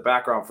little bit of the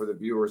background for the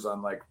viewers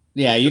on, like.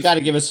 Yeah, you got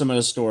to give us some of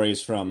the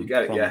stories from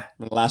the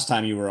last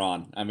time you were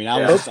on. I mean, I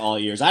was just all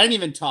ears. I didn't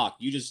even talk.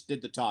 You just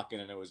did the talking,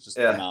 and it was just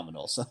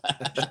phenomenal. So,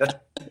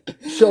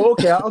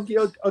 okay, I'll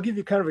give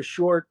you kind of a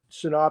short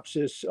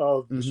synopsis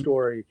of the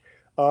story.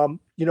 I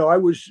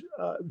was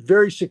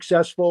very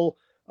successful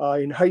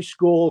in high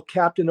school,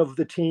 captain of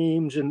the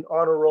teams and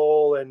honor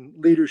roll and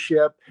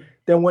leadership.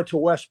 Then went to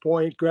West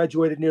Point,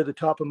 graduated near the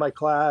top of my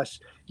class.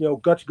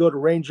 Got to go to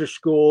Ranger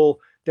School.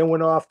 Then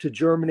went off to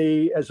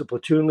Germany as a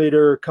platoon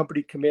leader,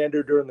 company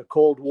commander during the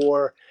Cold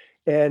War.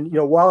 And,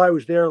 while I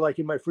was there, like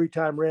in my free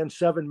time, ran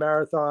 7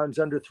 marathons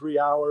under 3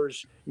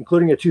 hours,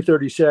 including a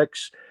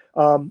 236.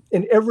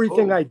 And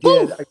everything I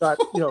did, I got,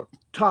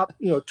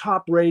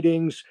 top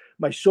ratings.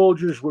 My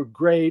soldiers were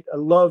great. I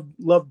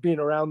loved being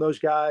around those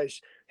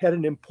guys. Had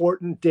an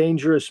important,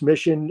 dangerous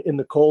mission in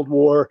the Cold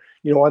War,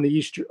 on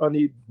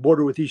the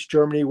border with East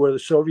Germany, where the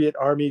Soviet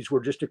armies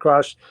were just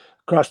across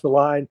the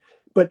line.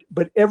 But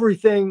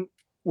everything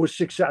was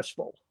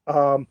successful.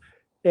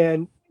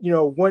 And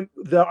when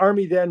the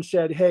Army then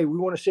said, hey, we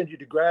want to send you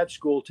to grad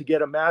school to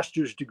get a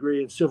master's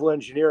degree in civil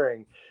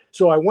engineering.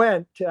 So I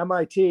went to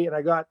MIT and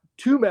I got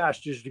 2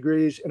 master's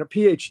degrees and a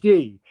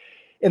PhD.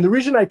 And the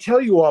reason I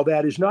tell you all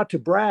that is not to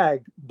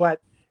brag,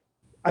 but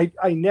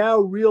I now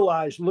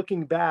realize,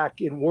 looking back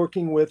and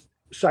working with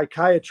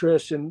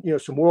psychiatrists and,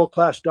 some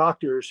world-class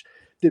doctors,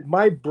 that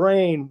my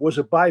brain was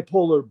a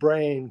bipolar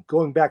brain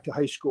going back to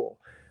high school.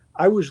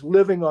 I was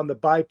living on the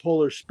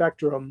bipolar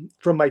spectrum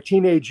from my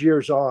teenage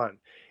years on.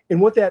 And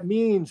what that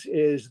means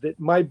is that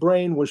my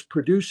brain was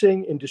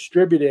producing and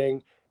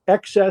distributing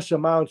excess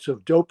amounts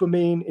of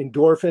dopamine,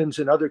 endorphins,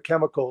 and other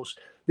chemicals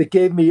that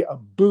gave me a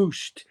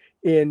boost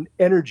in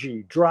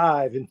energy,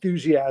 drive,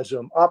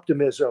 enthusiasm,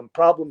 optimism,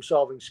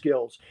 problem-solving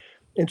skills.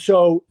 And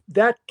so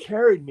that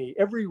carried me.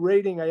 Every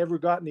rating I ever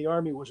got in the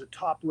Army was a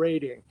top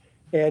rating.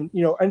 And,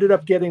 ended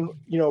up getting,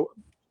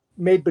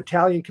 made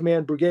battalion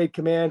command, brigade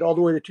command, all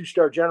the way to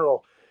 2-star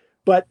general.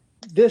 But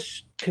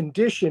this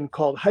condition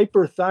called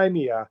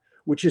hyperthymia,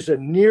 which is a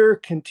near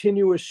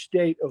continuous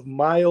state of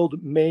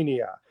mild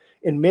mania.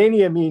 And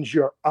mania means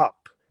you're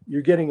up,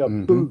 you're getting a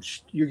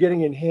boost, you're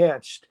getting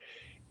enhanced.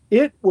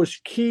 It was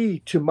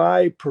key to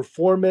my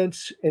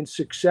performance and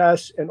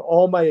success and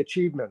all my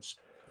achievements.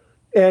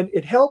 And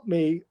it helped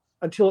me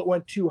until it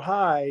went too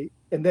high,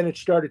 and then it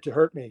started to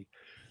hurt me.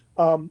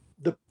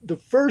 The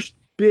first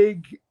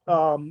big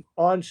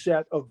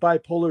onset of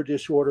bipolar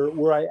disorder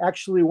where I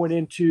actually went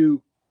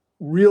into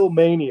real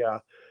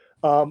mania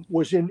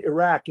was in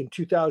Iraq in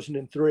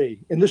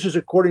 2003. And this is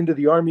according to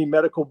the Army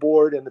Medical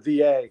Board and the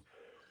VA.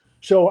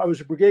 So I was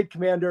a brigade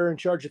commander in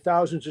charge of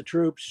thousands of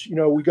troops. You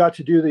know, we got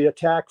to do the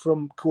attack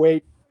from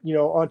Kuwait, you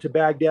know, onto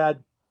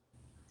Baghdad.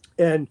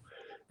 And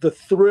the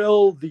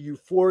thrill, the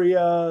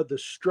euphoria, the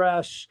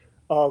stress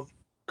of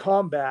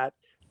combat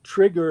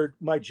triggered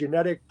my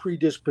genetic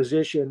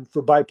predisposition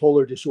for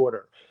bipolar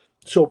disorder.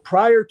 So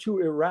prior to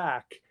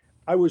Iraq,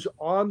 I was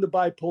on the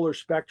bipolar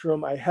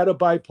spectrum. I had a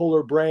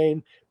bipolar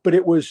brain, but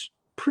it was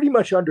pretty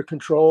much under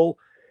control.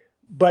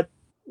 But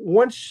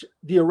once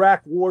the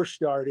Iraq war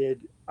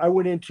started, I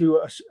went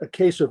into a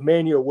case of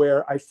mania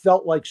where I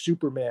felt like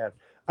Superman.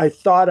 I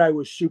thought I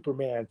was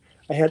Superman.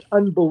 I had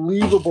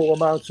unbelievable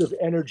amounts of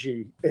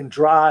energy and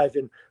drive,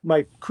 and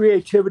my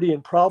creativity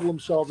and problem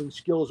solving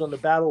skills on the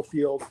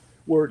battlefield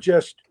were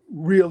just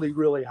really,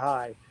 really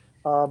high.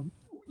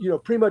 You know,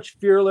 pretty much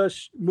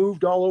fearless,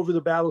 moved all over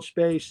the battle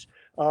space,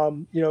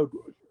 you know,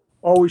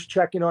 always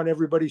checking on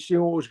everybody,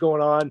 seeing what was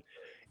going on.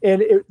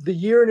 And the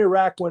year in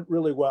Iraq went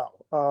really well.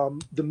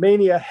 The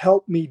mania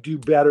helped me do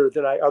better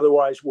than I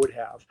otherwise would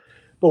have.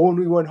 But when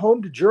we went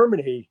home to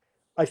Germany,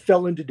 I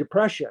fell into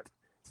depression.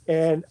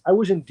 And I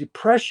was in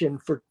depression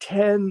for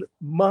 10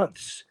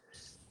 months.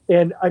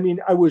 And I mean,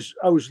 I was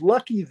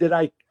lucky that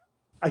I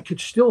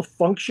could still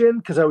function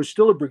because I was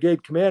still a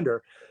brigade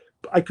commander.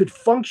 I could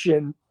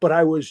function, but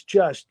I was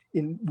just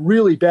in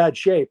really bad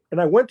shape.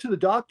 And I went to the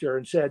doctor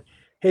and said,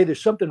 hey,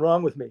 there's something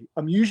wrong with me.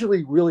 I'm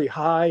usually really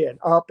high and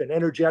up and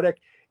energetic.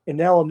 And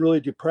now I'm really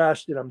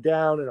depressed and I'm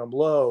down and I'm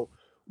low.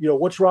 You know,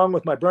 what's wrong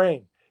with my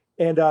brain?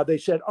 And they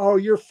said, oh,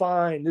 you're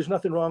fine. There's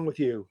nothing wrong with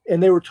you.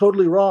 And they were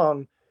totally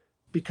wrong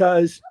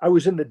because I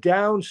was in the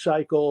down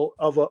cycle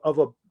of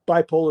a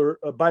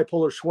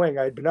bipolar swing.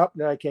 I had been up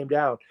and then I came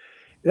down.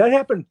 That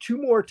happened 2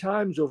 more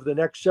times over the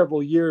next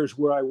several years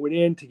where I went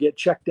in to get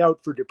checked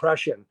out for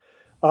depression.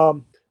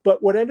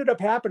 But what ended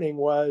up happening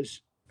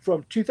was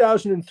from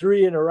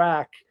 2003 in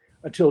Iraq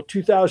until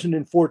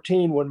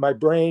 2014, when my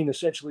brain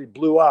essentially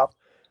blew up,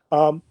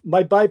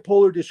 my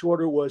bipolar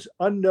disorder was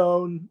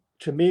unknown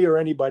to me or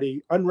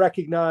anybody,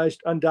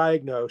 unrecognized,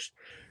 undiagnosed.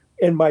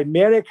 And my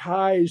manic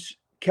highs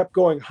kept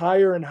going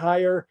higher and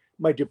higher.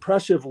 My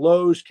depressive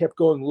lows kept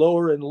going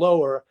lower and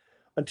lower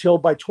until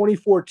by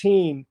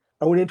 2014,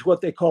 I went into what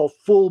they call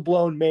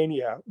full-blown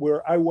mania,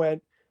 where I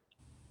went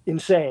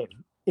insane,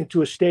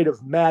 into a state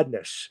of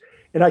madness.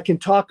 And I can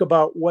talk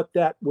about what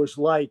that was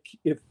like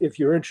if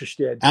you're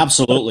interested.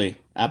 Absolutely.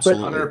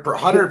 Absolutely.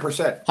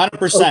 100%.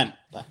 100%.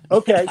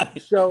 Okay.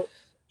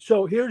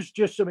 So here's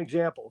just some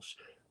examples.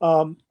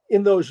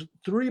 In those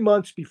 3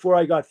 months before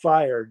I got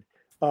fired,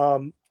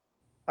 I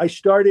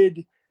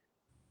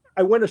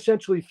went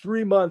essentially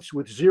 3 months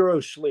with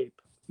zero sleep,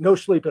 no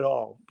sleep at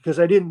all, because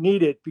I didn't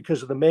need it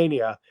because of the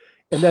mania.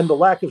 And then the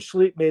lack of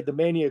sleep made the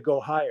mania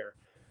go higher.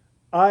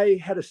 I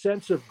had a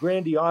sense of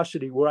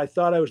grandiosity where I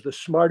thought I was the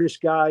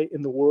smartest guy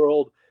in the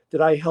world,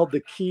 that I held the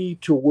key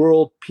to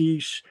world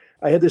peace.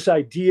 I had this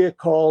idea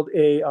called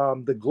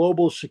the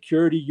Global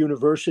Security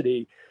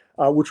University,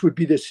 which would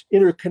be this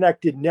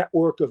interconnected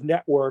network of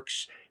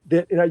networks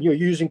that, you know,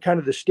 using kind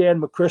of the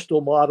Stan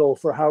McChrystal model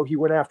for how he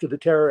went after the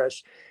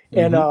terrorists.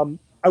 Mm-hmm. And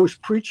I was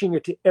preaching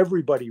it to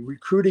everybody,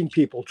 recruiting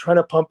people, trying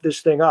to pump this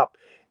thing up.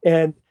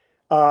 And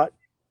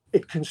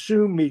it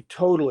consumed me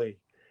totally.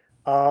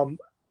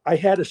 I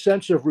had a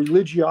sense of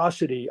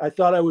religiosity. I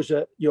thought I was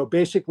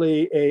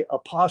basically a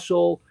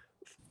apostle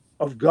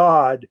of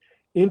God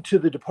into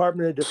the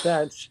Department of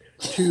Defense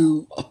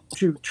to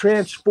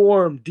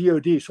transform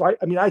DOD. So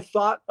I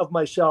thought of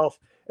myself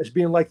as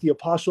being like the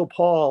Apostle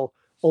Paul,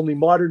 only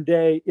modern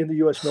day in the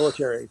U.S.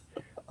 military.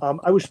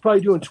 I was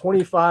probably doing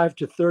 25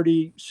 to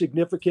 30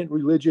 significant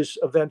religious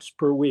events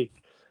per week.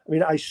 I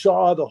mean, I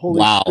saw the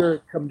Holy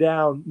Spirit come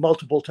down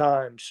multiple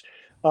times.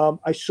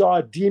 I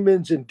saw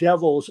demons and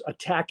devils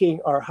attacking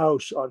our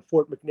house on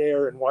Fort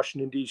McNair in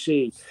Washington,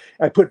 D.C.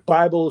 I put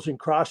Bibles and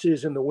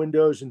crosses in the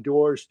windows and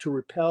doors to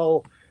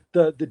repel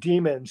the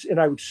demons.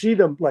 And I would see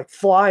them like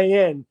fly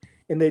in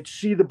and they'd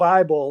see the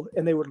Bible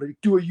and they would like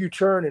do a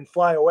U-turn and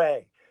fly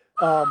away.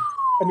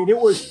 It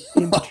was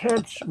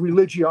intense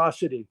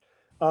religiosity,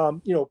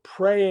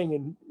 praying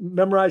and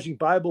memorizing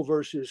Bible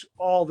verses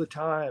all the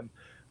time.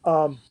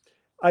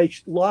 I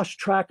lost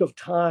track of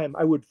time.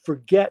 I would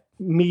forget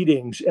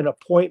meetings and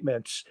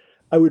appointments.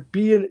 I would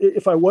be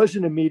if I was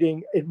in a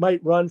meeting, it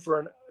might run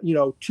for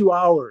 2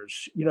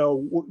 hours,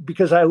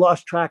 because I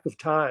lost track of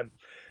time.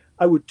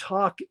 I would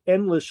talk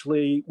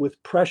endlessly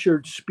with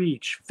pressured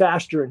speech,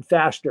 faster and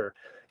faster.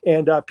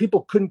 And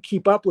people couldn't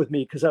keep up with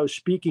me because I was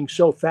speaking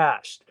so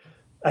fast.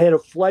 I had a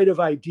flight of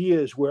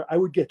ideas where I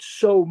would get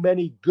so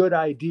many good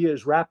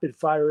ideas rapid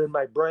fire in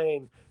my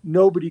brain.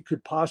 Nobody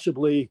could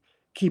possibly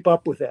keep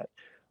up with it.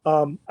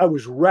 I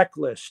was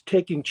reckless,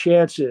 taking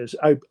chances.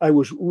 I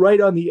was right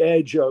on the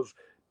edge of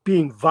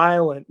being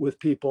violent with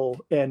people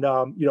and,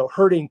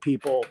 hurting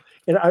people.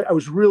 And I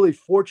was really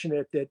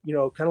fortunate that,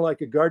 kind of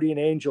like a guardian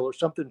angel or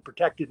something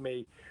protected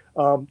me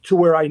to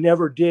where I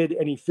never did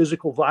any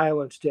physical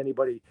violence to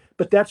anybody.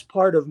 But that's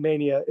part of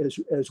mania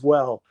as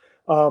well.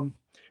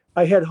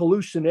 I had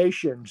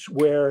hallucinations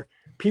where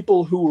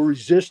people who were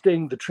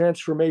resisting the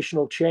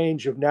transformational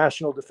change of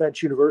National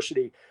Defense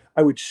University,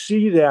 I would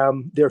see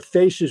them, their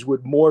faces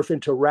would morph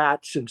into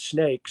rats and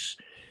snakes.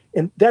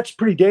 And that's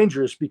pretty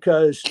dangerous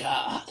because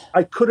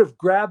I could have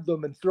grabbed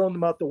them and thrown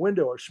them out the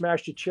window or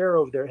smashed a chair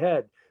over their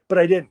head, but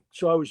I didn't.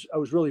 So I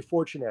was really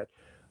fortunate.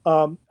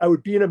 I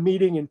would be in a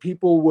meeting and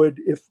people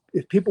would,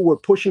 if people were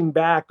pushing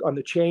back on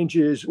the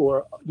changes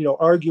or,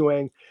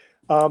 arguing,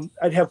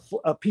 I'd have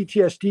a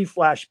PTSD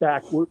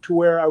flashback to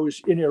where I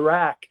was in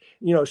Iraq,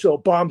 so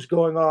bombs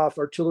going off,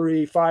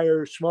 artillery,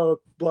 fire,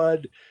 smoke,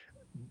 blood,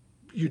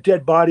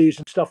 dead bodies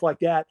and stuff like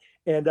that.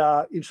 And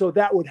so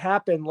that would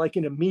happen like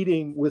in a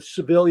meeting with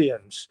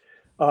civilians,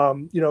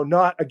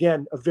 not,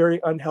 again, a very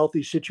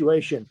unhealthy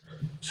situation.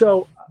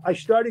 So I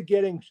started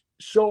getting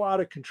so out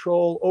of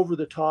control, over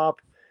the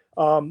top,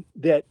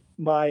 that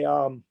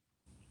my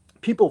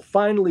people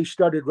finally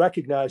started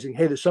recognizing,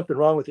 hey, there's something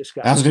wrong with this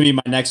guy. That was going to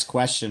be my next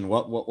question.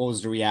 What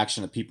was the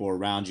reaction of people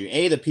around you?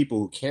 The people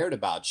who cared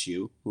about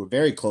you, who were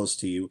very close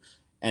to you,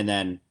 and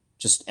then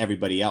just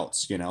everybody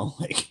else,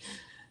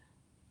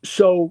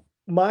 So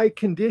my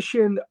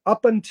condition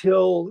up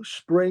until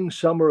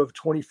summer of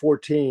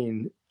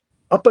 2014,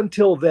 up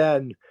until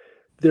then,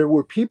 there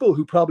were people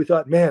who probably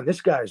thought, man, this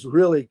guy's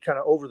really kind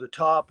of over the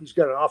top. He's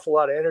got an awful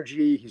lot of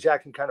energy. He's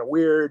acting kind of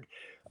weird.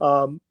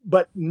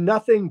 But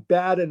nothing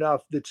bad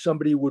enough that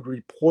somebody would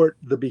report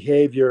the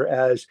behavior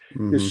as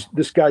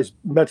this guy's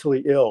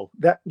mentally ill.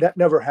 That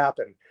never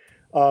happened.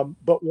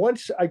 But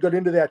once I got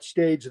into that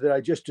stage that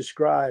I just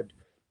described,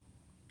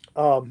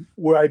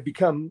 where I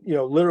become,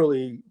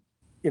 literally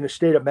in a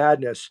state of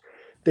madness,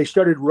 they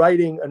started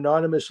writing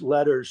anonymous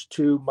letters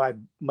to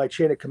my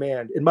chain of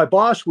command. And my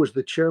boss was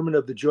the chairman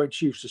of the Joint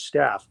Chiefs of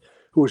Staff,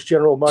 who was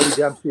General Marty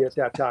Dempsey at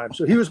that time.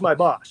 So he was my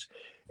boss.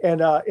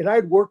 And I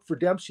had worked for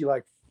Dempsey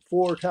like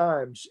 4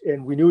 times,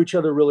 and we knew each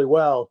other really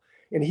well.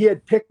 And he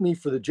had picked me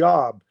for the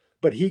job,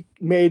 but he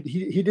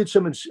did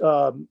some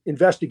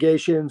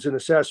investigations and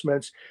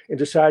assessments and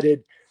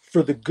decided,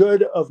 for the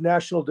good of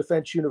National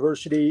Defense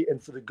University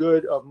and for the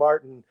good of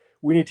Martin,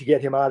 we need to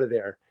get him out of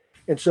there.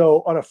 And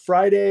so on a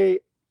Friday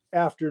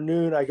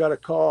afternoon, I got a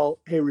call,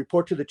 hey,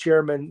 report to the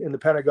chairman in the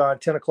Pentagon,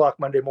 10 o'clock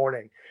Monday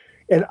morning.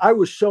 And I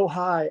was so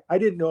high, I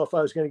didn't know if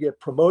I was going to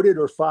get promoted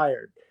or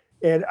fired.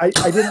 And I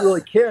didn't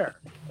really care.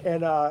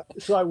 And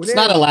so I went It's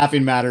not a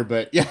laughing matter,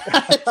 but yeah.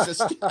 That's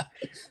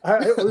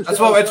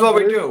what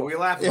we do. We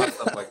laugh about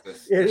stuff like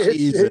this.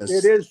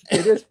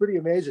 It is pretty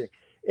amazing.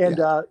 And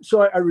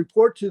so I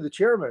report to the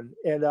chairman,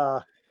 and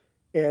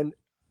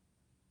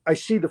I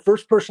see the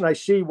first person I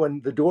see when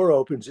the door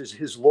opens is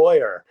his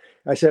lawyer.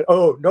 I said,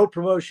 "Oh, no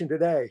promotion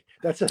today.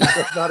 That's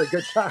not a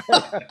good sign."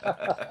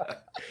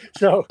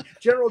 So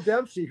General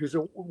Dempsey, who's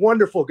a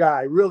wonderful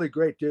guy, really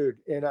great dude,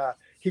 and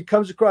he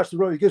comes across the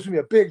room. He gives me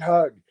a big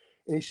hug,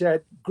 and he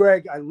said,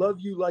 "Gregg, I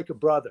love you like a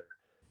brother.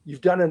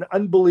 You've done an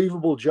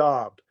unbelievable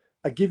job.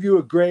 I give you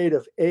a grade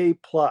of A+,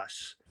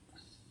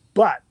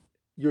 but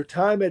your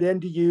time at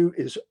NDU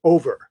is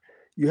over.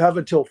 You have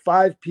until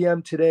 5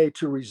 p.m. today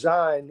to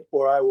resign,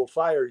 or I will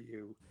fire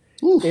you.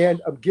 Oof.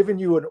 And I'm giving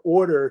you an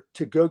order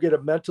to go get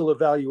a mental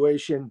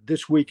evaluation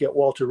this week at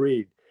Walter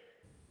Reed."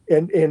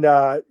 And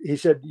he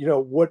said,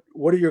 what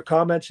are your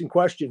comments and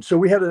questions? So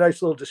we had a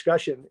nice little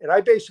discussion. And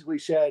I basically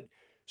said,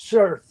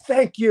 "Sir,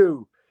 thank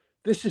you.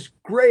 This is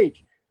great.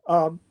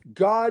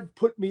 God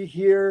put me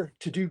here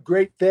to do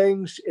great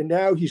things, and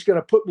now he's going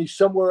to put me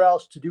somewhere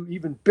else to do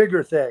even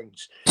bigger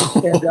things."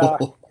 And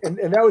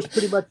that was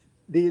pretty much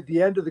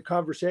the end of the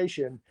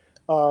conversation.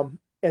 And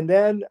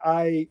then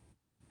I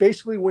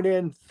basically went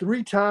in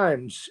 3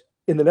 times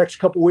in the next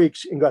couple of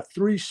weeks and got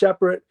 3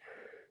 separate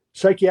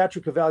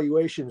psychiatric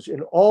evaluations,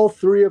 and all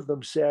 3 of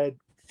them said,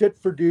 "Fit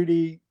for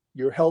duty,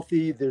 you're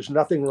healthy, there's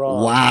nothing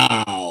wrong."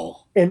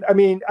 Wow. And I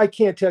mean, I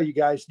can't tell you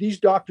guys, these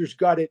doctors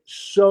got it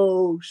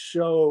so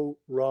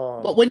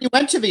wrong. But when you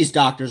went to these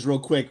doctors, real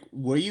quick,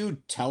 were you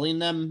telling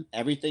them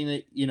everything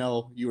that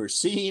you were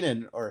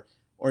seeing, or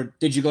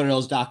did you go to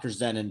those doctors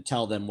then and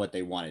tell them what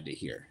they wanted to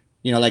hear?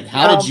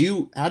 How did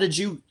you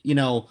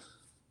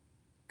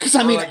because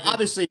I mean,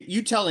 obviously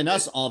you telling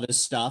us all this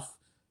stuff,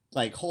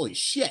 like, holy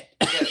shit.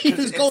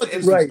 Just go with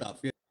this stuff.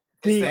 Yeah.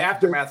 The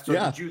aftermath. So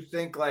did you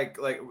think like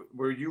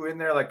were you in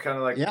there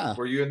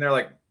were you in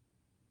there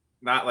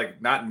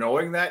not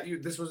knowing that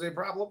this was a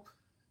problem?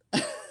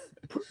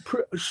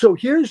 So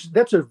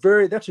that's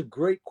a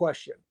great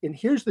question. And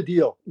here's the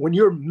deal. When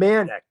you're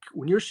manic,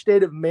 when you're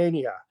state of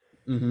mania,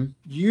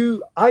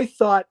 I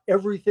thought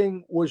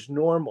everything was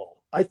normal.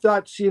 I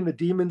thought seeing the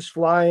demons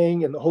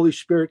flying and the Holy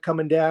Spirit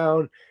coming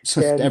down,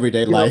 and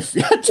everyday life,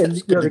 and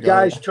the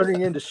guys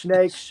turning into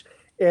snakes,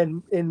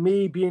 and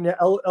me being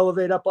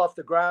elevated up off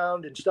the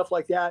ground and stuff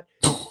like that.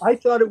 I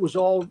thought it was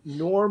all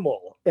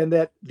normal, and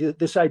that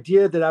this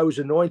idea that I was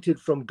anointed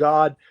from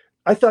God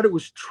I thought it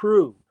was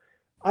true.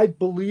 I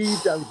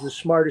believed I was the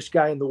smartest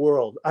guy in the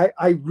world.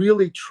 I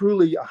really,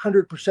 truly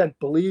 100%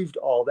 believed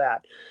all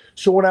that.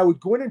 So when I would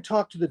go in and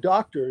talk to the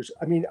doctors,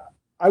 I mean,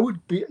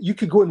 you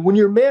could go in, when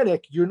you're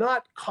manic, you're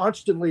not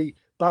constantly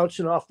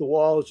bouncing off the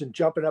walls and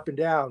jumping up and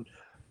down.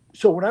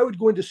 So when I would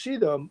go in to see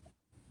them,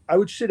 I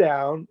would sit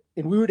down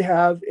and we would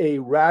have a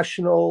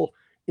rational,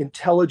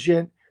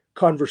 intelligent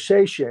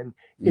conversation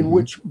in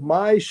which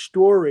my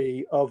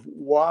story of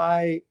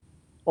why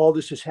all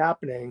this is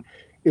happening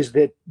is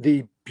that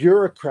the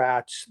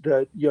bureaucrats,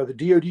 the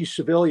DoD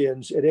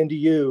civilians at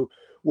NDU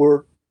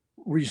were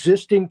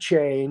resisting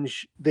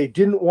change. They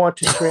didn't want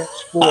to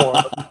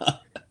transform.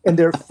 And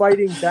they're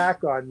fighting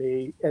back on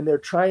me, and they're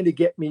trying to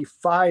get me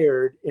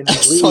fired and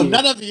leave. So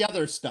none of the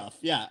other stuff,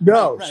 yeah.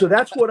 No, right. So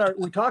that's what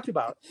we talked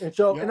about, and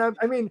so and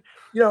I mean,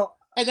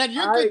 and then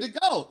you're good to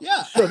go,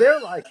 yeah. So they're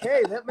like,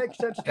 hey, that makes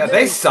sense to me.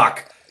 They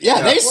suck.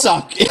 Yeah, they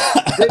suck. Yeah.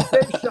 They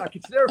suck.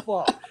 It's their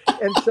fault.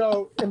 And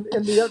so, and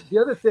the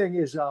other thing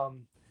is,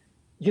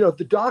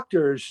 the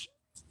doctors,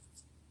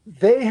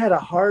 they had a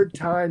hard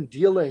time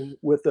dealing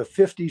with a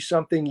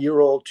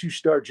 50-something-year-old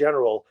 2-star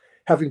general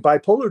having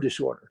bipolar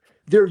disorder.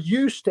 They're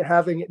used to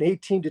having an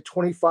 18 to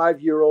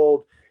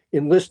 25-year-old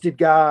enlisted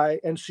guy,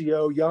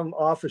 NCO, young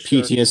officer.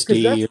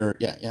 PTSD,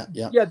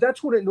 Yeah,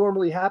 that's what it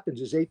normally happens,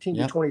 is 18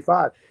 to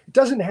 25. It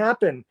doesn't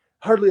happen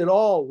hardly at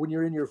all when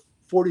you're in your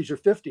 40s or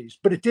 50s,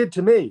 but it did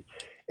to me.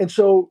 And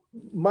so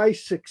my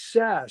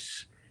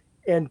success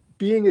and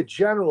being a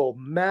general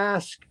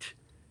masked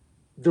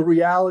the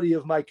reality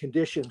of my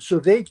condition. So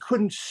they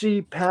couldn't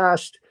see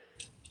past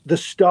the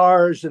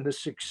stars and the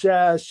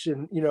success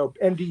and,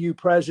 NDU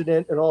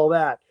president and all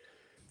that.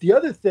 The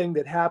other thing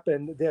that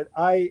happened that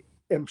I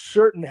am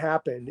certain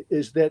happened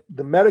is that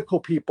the medical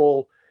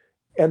people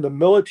and the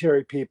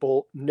military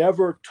people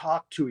never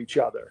talked to each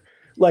other.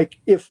 Like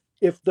if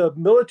the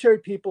military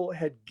people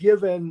had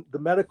given the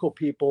medical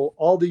people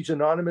all these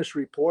anonymous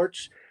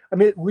reports, I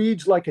mean, it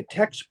reads like a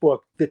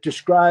textbook that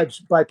describes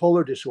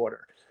bipolar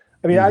disorder.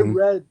 I mean, I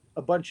read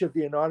a bunch of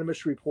the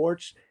anonymous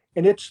reports,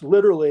 and it's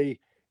literally,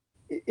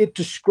 it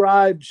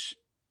describes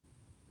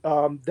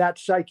that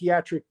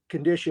psychiatric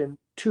condition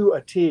to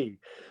a T.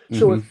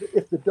 So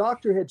if the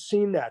doctor had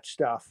seen that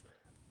stuff,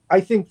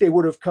 I think they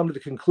would have come to the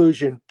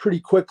conclusion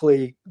pretty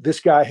quickly, this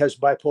guy has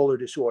bipolar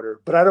disorder,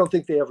 but I don't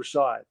think they ever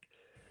saw it.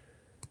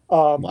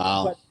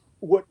 Wow.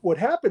 But what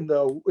happened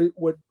though,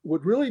 what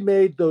really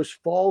made those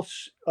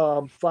false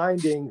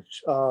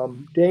findings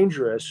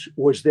dangerous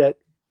was that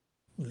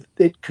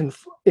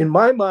in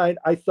my mind,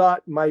 I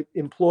thought my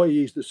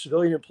employees, the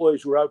civilian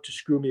employees, were out to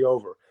screw me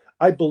over.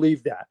 I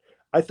believed that.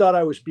 I thought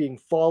I was being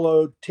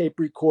followed, tape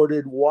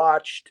recorded,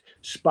 watched,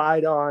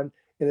 spied on,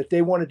 and that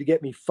they wanted to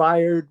get me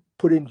fired,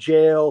 put in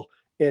jail,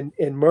 and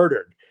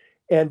murdered.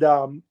 And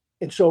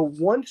so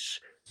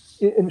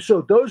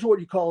those are what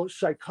you call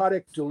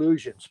psychotic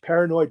delusions,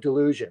 paranoid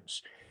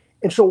delusions.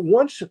 And so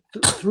once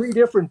 3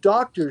 different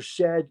doctors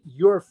said,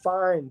 you're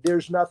fine,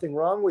 there's nothing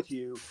wrong with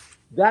you,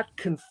 that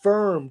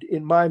confirmed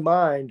in my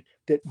mind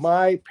that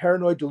my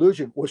paranoid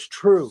delusion was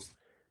true,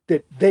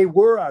 that they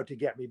were out to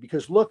get me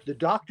because look, the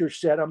doctor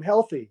said I'm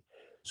healthy.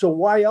 So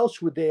why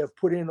else would they have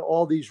put in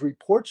all these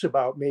reports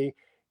about me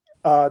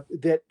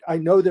that I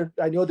know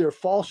they're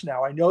false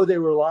now. I know they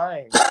were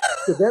lying.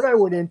 So then I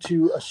went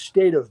into a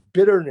state of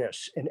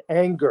bitterness and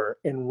anger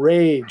and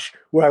rage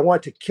where I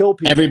want to kill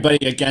people.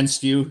 Everybody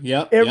against you.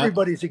 Yep.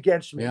 Everybody's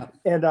against me. Yep.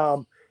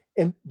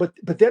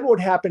 But then what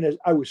happened is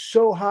I was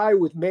so high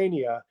with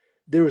mania,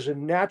 there was a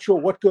natural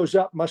what goes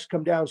up must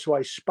come down. So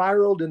I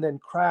spiraled and then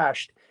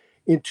crashed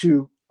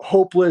into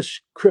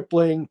hopeless,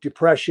 crippling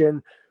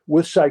depression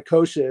with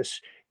psychosis.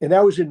 And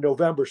that was in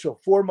November. So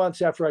 4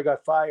 months after I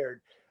got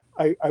fired,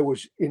 I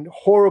was in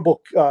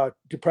horrible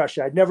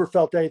depression. I'd never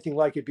felt anything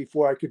like it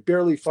before. I could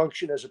barely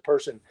function as a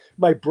person.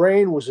 My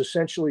brain was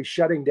essentially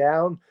shutting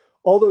down.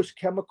 All those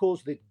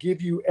chemicals that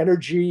give you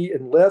energy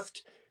and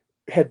lift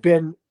had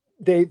been,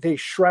 they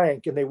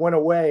shrank and they went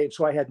away. And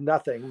so I had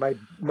nothing.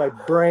 My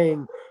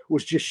brain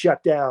was just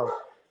shut down.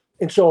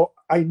 And so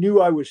I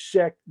knew I was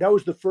sick. That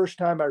was the first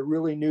time I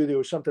really knew there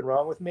was something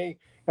wrong with me.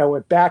 And I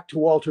went back to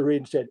Walter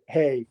Reed and said,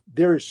 hey,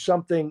 there is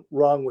something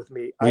wrong with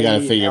me. We got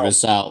to figure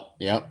this out.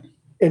 Yep.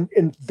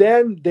 And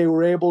then they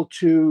were able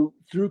to,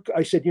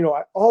 I said,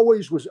 I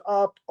always was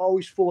up,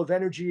 always full of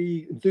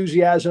energy,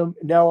 enthusiasm.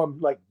 Now I'm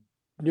like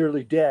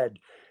nearly dead.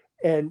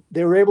 And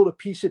they were able to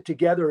piece it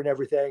together and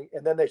everything.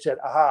 And then they said,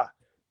 aha,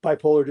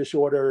 bipolar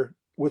disorder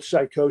with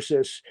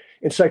psychosis.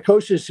 And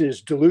psychosis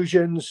is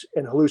delusions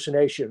and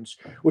hallucinations,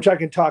 which I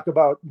can talk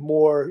about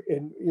more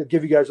and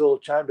give you guys a little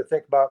time to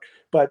think about.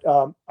 But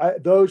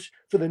those,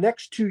 for the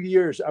next 2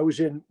 years, I was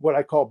in what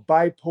I call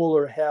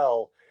bipolar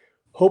hell.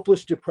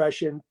 Hopeless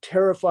depression,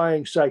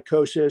 terrifying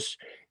psychosis,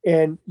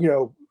 and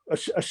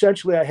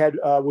essentially I had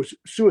was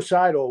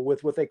suicidal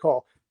with what they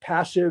call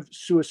passive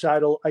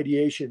suicidal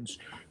ideations,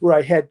 where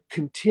I had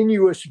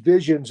continuous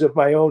visions of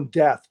my own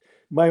death,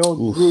 my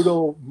own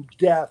brutal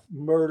death,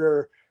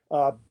 murder,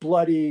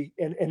 bloody,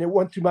 and it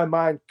went through my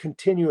mind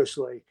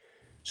continuously.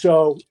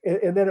 So,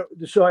 and then,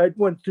 so I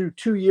went through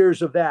 2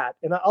 years of that,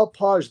 and I'll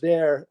pause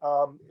there.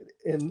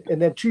 And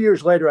then 2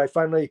 years later, I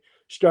finally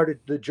started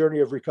the journey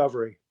of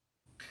recovery.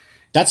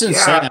 That's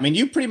insane. I mean,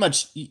 you pretty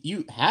much,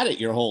 you had it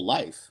your whole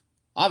life,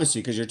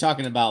 obviously, because you're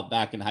talking about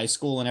back in high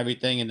school and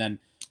everything. And then,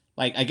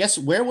 like, I guess,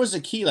 where was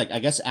the key? Like, I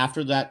guess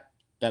after that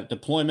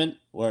deployment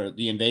or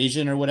the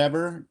invasion or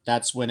whatever,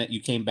 that's when you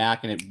came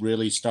back and it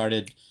really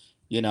started,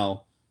 you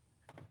know,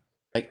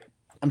 like,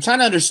 I'm trying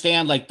to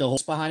understand, like, the whole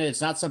behind it. It's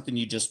not something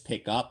you just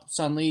pick up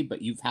suddenly,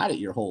 but you've had it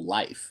your whole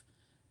life.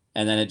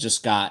 And then it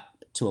just got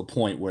to a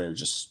point where it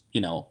just,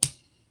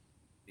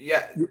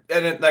 Yeah.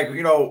 And it, like,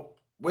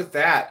 with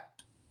that,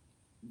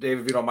 Dave,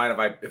 if you don't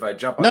mind if I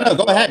jump on No,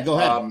 go ahead. Go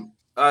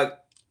ahead.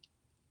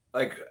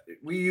 Like,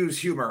 we use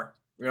humor,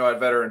 at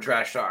Veteran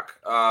Trash Talk.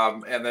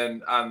 And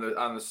then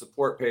on the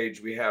support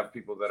page, we have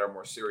people that are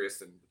more serious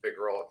than Big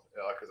Earl,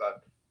 because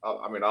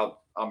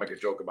I'll make a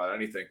joke about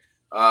anything.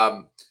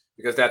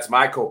 Because that's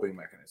my coping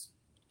mechanism,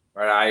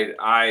 right?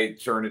 I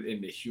turn it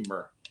into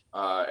humor,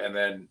 and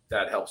then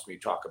that helps me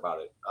talk about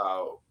it.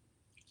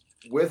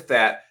 With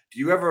that, do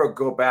you ever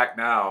go back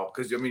now?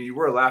 Because you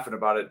were laughing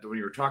about it when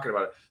you were talking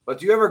about it, but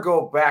do you ever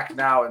go back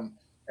now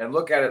and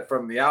look at it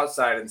from the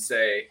outside and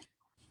say,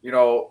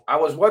 I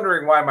was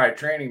wondering why my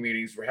training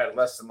meetings had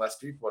less and less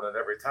people in it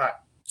every time.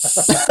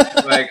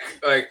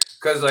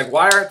 Because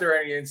why aren't there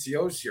any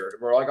NCOs here?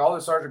 We're like, all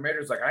the sergeant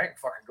majors, like, I ain't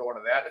fucking going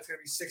to that. It's gonna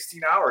be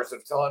 16 hours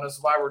of telling us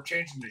why we're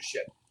changing this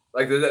shit.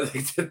 Like, did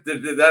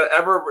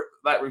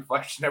that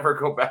reflection ever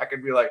go back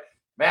and be like,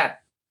 man,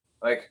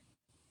 like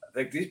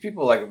these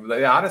people,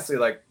 they honestly,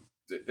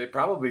 they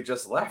probably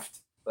just left.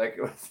 Like,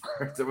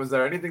 was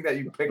there anything that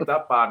you picked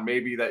up on,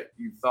 maybe that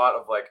you thought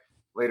of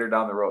later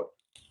down the road?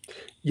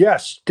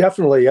 Yes,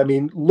 definitely. I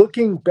mean,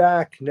 looking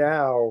back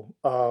now,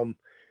 the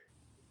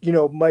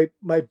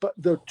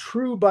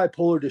true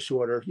bipolar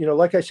disorder,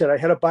 like I said, I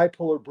had a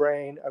bipolar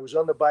brain. I was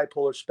on the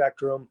bipolar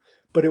spectrum,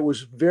 but it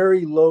was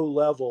very low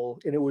level,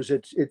 and it was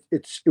at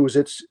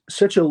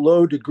such a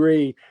low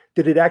degree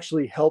that it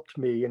actually helped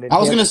me. And I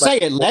was going to say,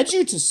 it led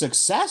you to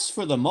success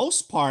for the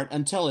most part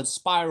until it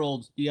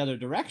spiraled the other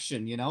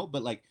direction,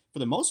 but for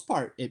the most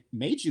part, it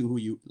made you who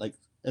you,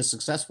 as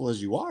successful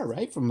as you are,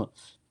 right? From a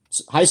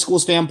high school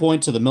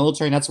standpoint to the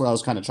military. And that's what I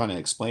was kind of trying to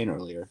explain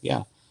earlier.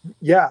 Yeah.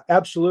 Yeah,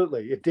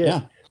 absolutely. It did.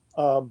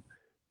 Yeah.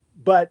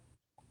 But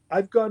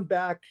I've gone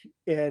back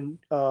and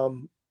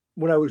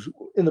when I was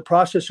in the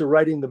process of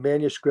writing the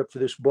manuscript for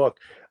this book,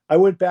 I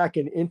went back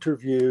and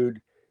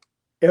interviewed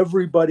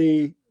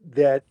everybody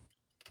that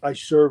I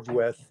served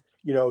with,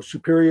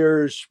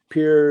 superiors,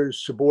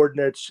 peers,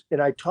 subordinates, and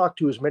I talked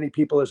to as many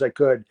people as I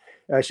could.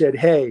 And I said,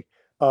 hey,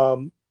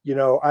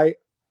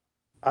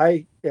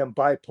 I am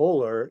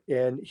bipolar,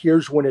 and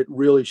here's when it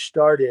really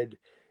started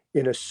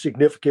in a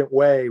significant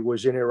way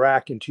was in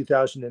Iraq in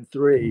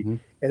 2003. Mm-hmm.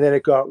 And then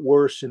it got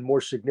worse and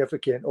more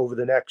significant over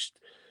the next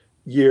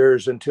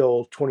years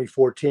until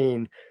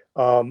 2014.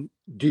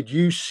 Did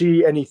you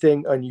see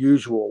anything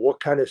unusual? What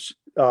kind of,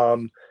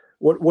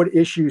 what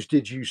issues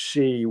did you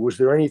see? Was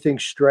there anything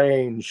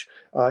strange?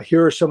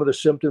 Here are some of the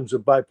symptoms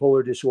of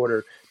bipolar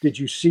disorder. Did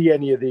you see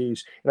any of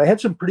these? And I had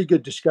some pretty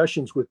good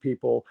discussions with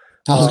people.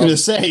 I was going to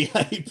say,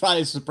 you're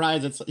probably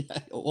surprised. It's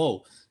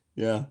whoa.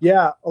 Yeah.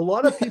 Yeah. A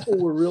lot of the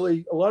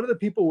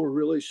people were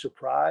really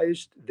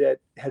surprised that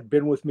had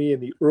been with me in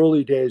the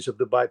early days of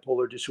the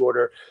bipolar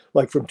disorder,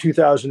 like from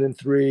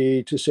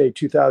 2003 to say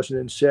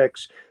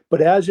 2006.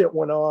 But as it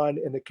went on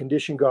and the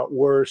condition got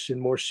worse and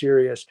more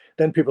serious,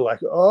 then people were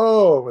like,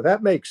 oh,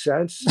 that makes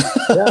sense.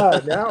 Yeah.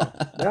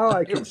 Now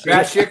I can see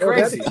it.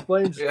 Crazy.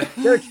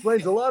 That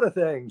explains a lot of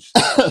things.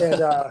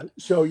 And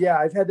so, yeah,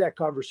 I've had that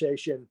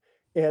conversation,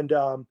 and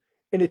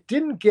it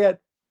didn't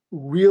get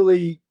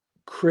really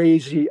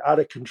crazy out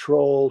of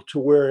control to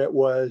where it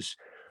was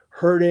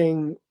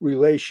hurting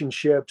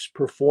relationships,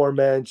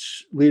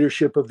 performance,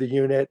 leadership of the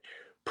unit,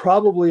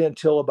 probably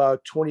until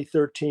about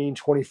 2013,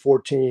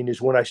 2014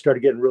 is when I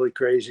started getting really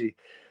crazy.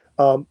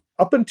 Up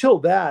until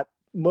that,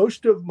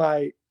 most of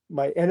my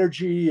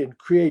energy and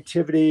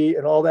creativity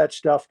and all that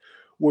stuff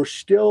were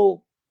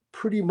still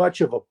pretty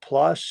much of a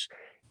plus.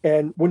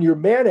 And when you're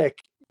manic,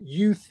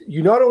 you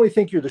not only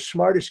think you're the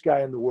smartest guy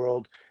in the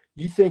world,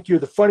 you think you're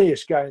the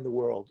funniest guy in the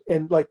world.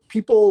 And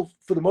people,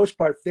 for the most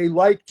part, they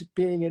liked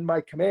being in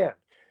my command.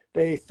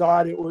 They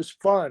thought it was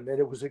fun and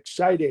it was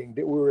exciting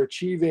that we were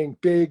achieving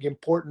big,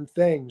 important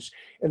things.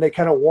 And they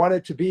kind of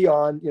wanted to be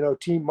on,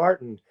 Team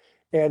Martin.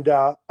 And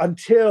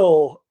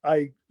until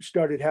I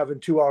started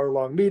having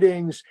 2-hour-long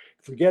meetings,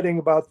 forgetting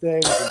about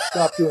things and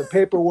stopped doing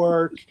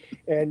paperwork.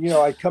 And,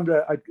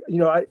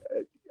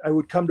 I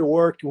would come to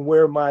work and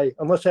wear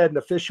unless I had an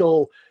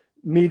official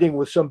meeting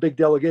with some big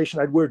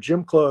delegation, I'd wear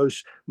gym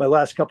clothes my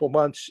last couple of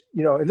months,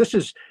 and this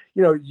is,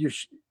 you're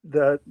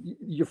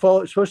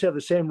supposed to have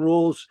the same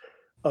rules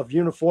of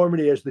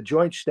uniformity as the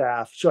joint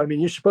staff. So,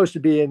 you're supposed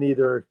to be in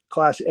either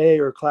class A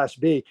or class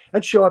B.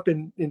 I'd show up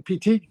in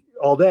PT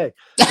all day.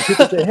 And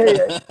people say,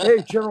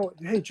 hey,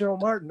 General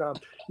Martin,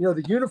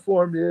 the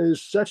uniform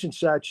is such and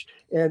such.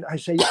 And I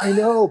say, I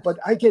know, but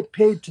I get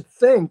paid to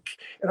think,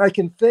 and I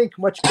can think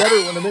much better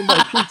when I'm in my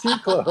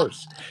PT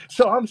clothes.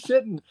 So I'm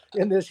sitting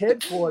in this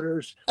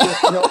headquarters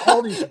with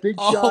all these big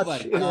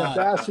shots and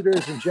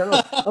ambassadors and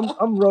generals.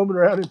 I'm roaming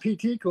around in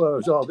PT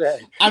clothes all day.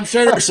 I'm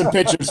sure there's some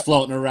pictures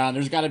floating around.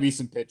 There's got to be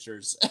some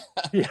pictures.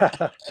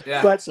 Yeah.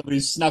 But somebody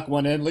snuck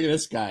one in. Look at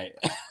this guy.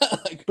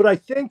 But I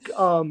think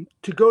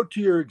to go to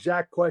your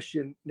exact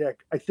question, Nick,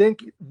 I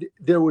think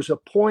there was a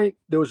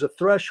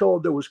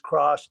threshold that was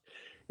crossed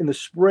in the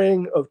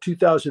spring of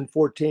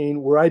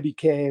 2014 where I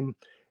became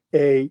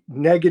a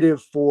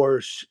negative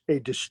force, a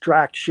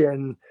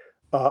distraction,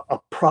 a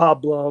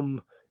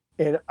problem.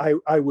 And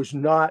I was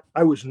not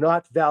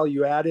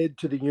value added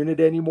to the unit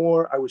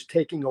anymore. I was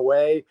taking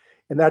away.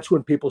 And that's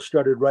when people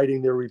started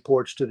writing their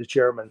reports to the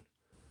chairman.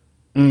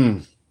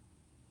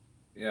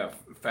 Yeah,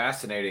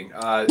 fascinating.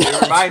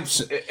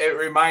 It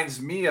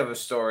reminds me of a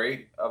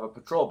story of a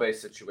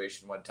patrol-based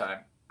situation one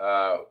time.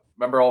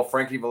 Remember old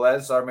Frankie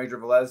Velez, Sergeant Major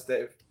Velez,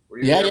 Dave? Were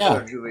you there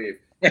or did you leave?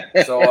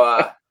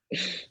 So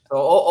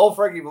old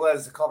Frankie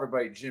Velez called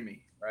everybody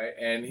Jimmy, right?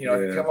 And he'd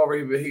come over,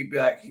 he'd be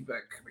like,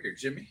 come here,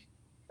 Jimmy,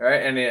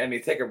 right? And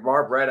he'd take a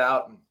bar bread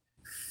out and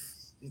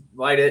he'd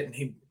light it, and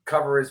he'd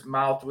cover his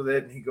mouth with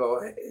it, and he'd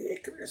go, hey,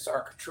 come here,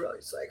 Sergeant Cottrell.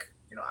 He's like,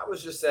 I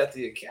was just at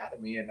the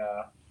academy, and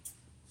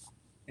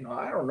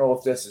I don't know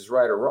if this is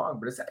right or wrong,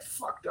 but is that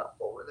fucked up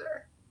over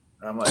there?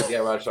 And I'm like, yeah,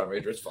 Roger Sergeant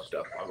Major, it's fucked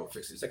up. I'll go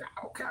fix it. He's like,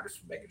 okay, I'm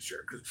just making sure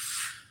because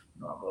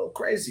I'm a little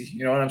crazy,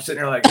 and I'm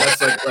sitting there like,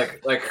 that's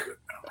like,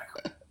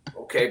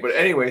 okay. But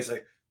anyways,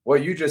 like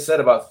what you just said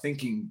about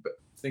thinking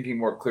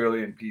more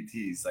clearly in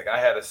PTs, like I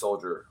had a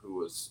soldier who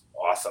was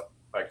awesome,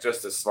 like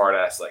just a smart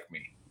ass like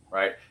me,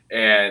 right?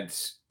 And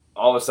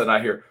all of a sudden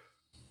I hear,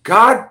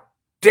 God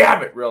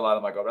damn it, real loud.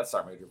 I'm like, oh, that's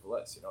Sergeant Major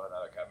Velez, and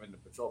I'm in the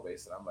patrol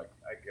base, and I'm like,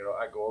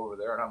 I go over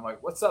there, and I'm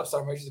like, what's up,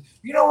 Sergeant Major?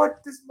 You know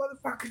what this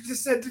motherfucker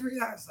just said to me?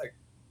 I was like,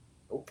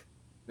 nope,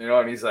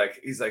 and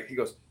he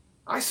goes,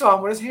 I saw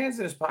him with his hands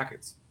in his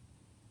pockets,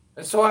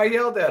 and so I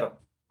yelled at him,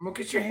 I'm gonna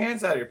get your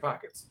hands out of your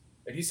pockets.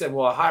 And he said,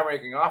 well, a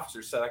high-ranking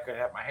officer said I could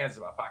have my hands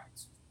in my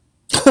pockets.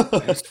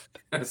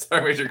 And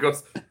Sergeant Major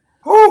goes,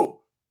 who?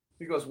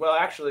 He goes, well,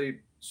 actually,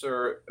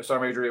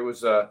 Sergeant Major, it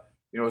was a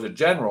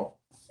general,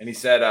 and he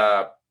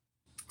said,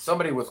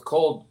 somebody with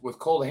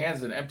cold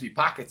hands and empty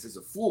pockets is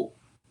a fool.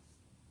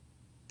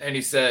 And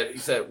he said,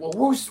 well,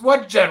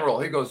 what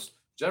general? He goes,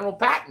 General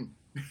Patton.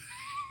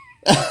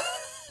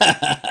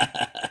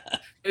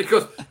 He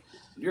goes,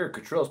 you're a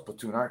Cottrell's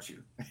platoon, aren't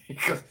you? He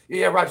goes,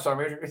 yeah, Roger,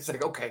 Sergeant Major. It's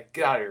like, okay,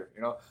 get out of here,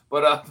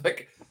 But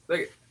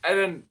and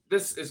then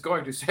this is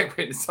going to segue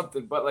into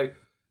something, but like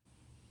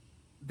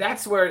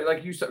that's where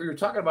like you were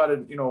talking about it,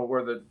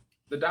 where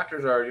the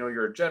doctors are,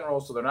 you're a general,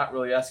 so they're not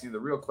really asking you the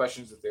real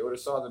questions. If they would have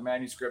saw the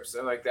manuscripts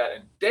and like that.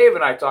 And Dave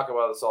and I talk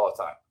about this all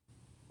the time.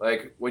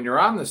 Like when you're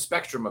on the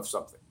spectrum of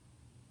something,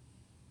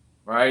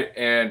 right?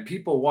 And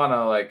people want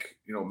to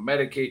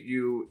medicate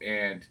you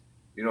and,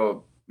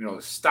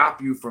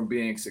 stop you from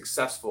being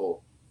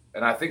successful.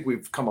 And I think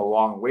we've come a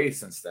long way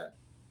since then,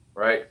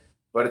 right?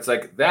 But it's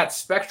like that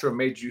spectrum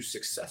made you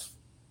successful,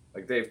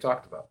 like Dave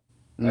talked about,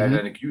 and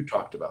I think you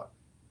talked about,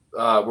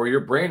 where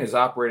your brain is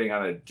operating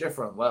on a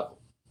different level.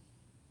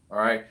 All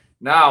right.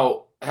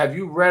 Now, have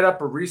you read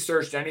up or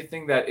researched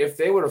anything that if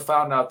they would have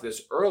found out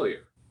this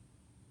earlier,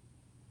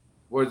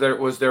 was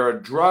there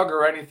a drug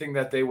or anything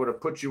that they would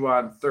have put you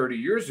on 30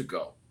 years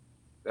ago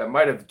that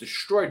might have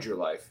destroyed your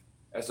life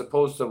as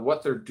opposed to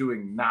what they're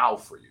doing now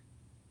for you?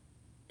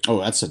 Oh,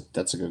 that's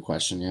a good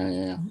question.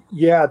 Yeah.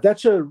 Yeah,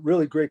 that's a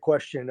really great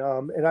question.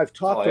 And I've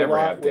talked a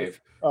lot with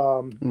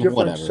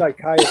different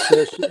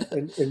psychiatrists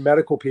and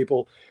medical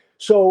people.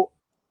 So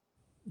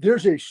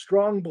there's a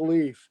strong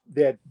belief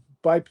that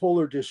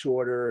bipolar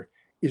disorder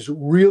is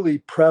really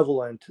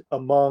prevalent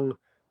among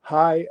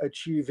high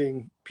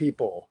achieving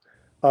people,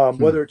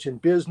 whether it's in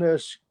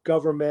business,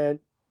 government,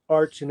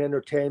 arts and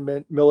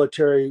entertainment,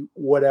 military,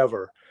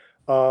 whatever.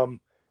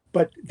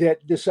 But that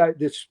this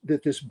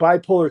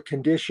bipolar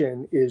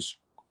condition is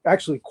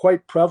actually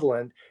quite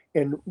prevalent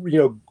and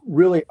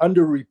really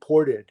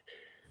underreported.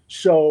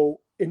 So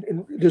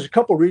and there's a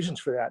couple of reasons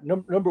for that.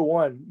 Number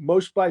one,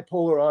 most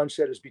bipolar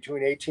onset is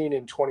between 18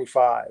 and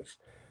 25.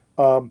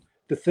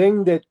 The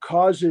thing that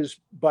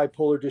causes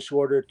bipolar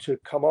disorder to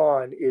come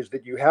on is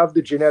that you have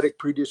the genetic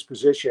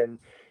predisposition,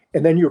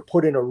 and then you're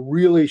put in a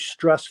really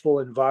stressful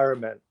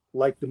environment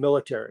like the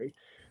military.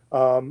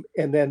 And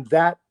then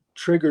that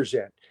triggers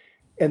it.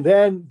 And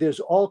then there's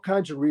all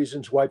kinds of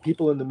reasons why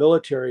people in the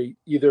military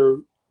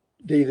either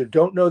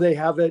don't know they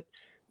have it,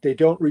 they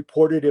don't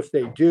report it if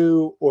they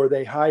do, or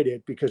they hide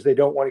it because they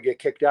don't want to get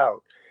kicked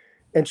out.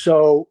 And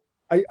so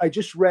I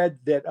just read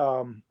that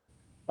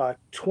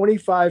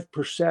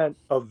 25%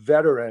 of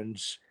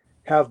veterans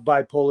have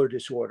bipolar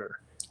disorder.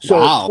 So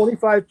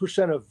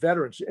 25% of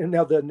veterans, and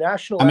now the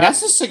national.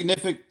 That's a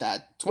significant.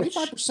 That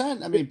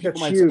 25%. I mean, people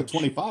might say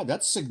 25.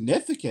 That's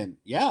significant.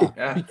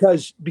 Yeah.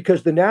 Because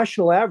the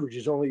national average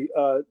is only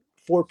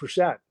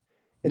 4%,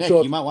 And Nick,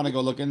 so you might want to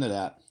go look into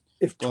that.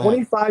 If Go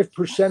ahead.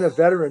 25% of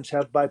veterans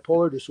have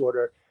bipolar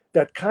disorder,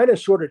 that kind of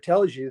sort of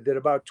tells you that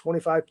about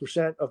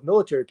 25% of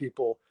military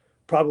people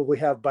probably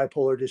have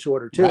bipolar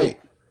disorder too. Right.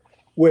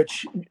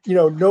 Which, you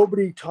know,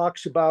 nobody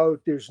talks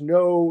about. There's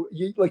no,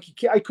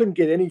 I couldn't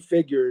get any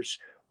figures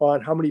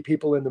on how many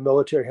people in the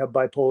military have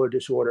bipolar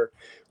disorder.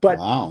 But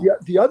Wow.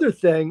 the other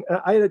thing,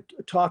 I had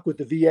a talk with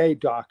the VA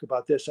doc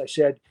about this. I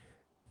said,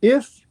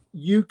 if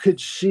you could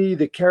see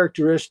the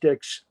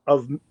characteristics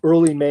of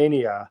early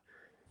mania,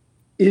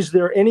 is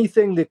there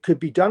anything that could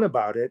be done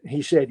about it?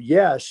 He said,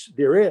 yes,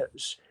 there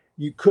is.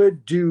 You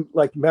could do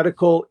like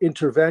medical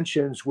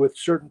interventions with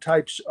certain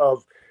types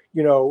of,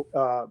 you know,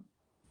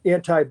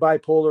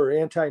 anti-bipolar,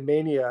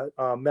 anti-mania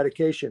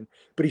medication.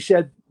 But he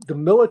said the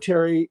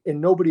military and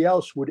nobody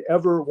else would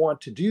ever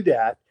want to do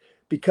that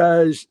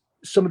because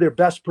some of their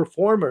best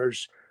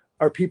performers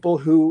are people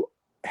who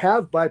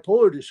have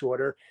bipolar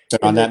disorder. So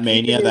on that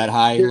mania, that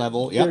high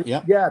level.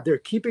 Yep. Yeah, they're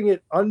keeping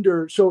it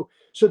under. So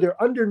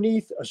they're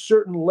underneath a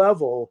certain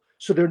level.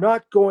 So they're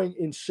not going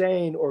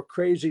insane or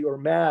crazy or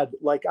mad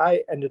like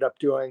I ended up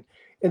doing.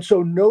 And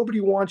so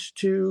nobody wants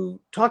to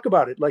talk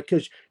about it. Like,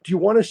 because do you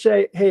want to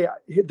say, hey,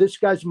 this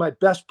guy's my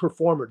best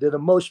performer. They're the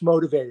most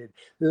motivated.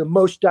 They're the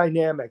most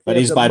dynamic. But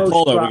he's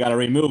bipolar. We got to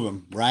remove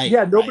him. Right.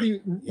 Yeah. Nobody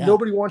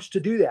wants to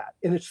do that.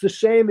 And it's the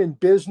same in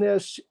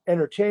business,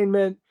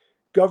 entertainment,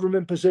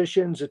 government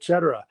positions,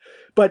 etc.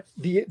 But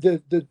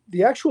the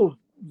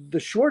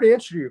short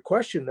answer to your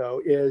question, though,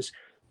 is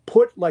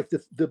put like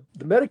the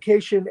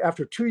medication.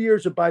 After 2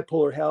 years of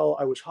bipolar hell,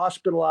 I was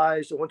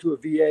hospitalized. I went to a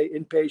VA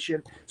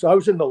inpatient. So I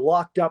was in the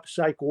locked up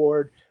psych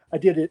ward. I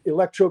did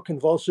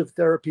electroconvulsive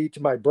therapy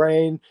to my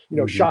brain,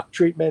 shock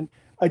treatment.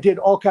 I did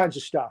all kinds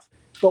of stuff.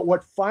 But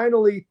what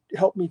finally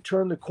helped me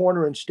turn the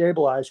corner and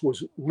stabilize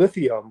was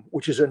lithium,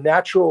 which is a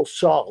natural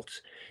salt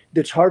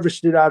that's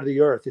harvested out of the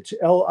earth. It's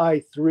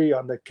Li3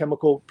 on the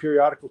chemical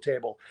periodical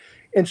table.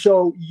 And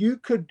so you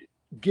could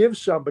give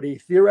somebody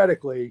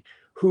theoretically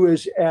who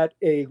is at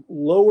a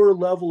lower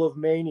level of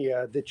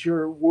mania that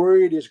you're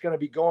worried is going to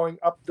be going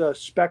up the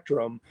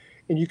spectrum,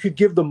 and you could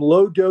give them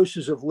low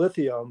doses of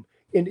lithium.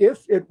 And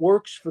if it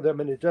works for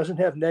them and it doesn't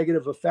have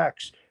negative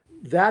effects,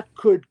 that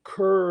could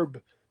curb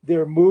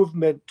their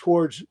movement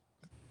towards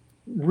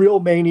real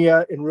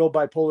mania and real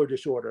bipolar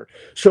disorder.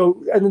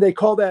 So, and they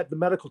call that, the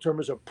medical term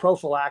is a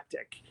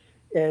prophylactic.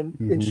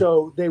 And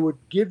so they would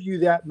give you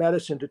that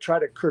medicine to try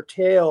to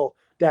curtail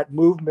that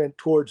movement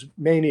towards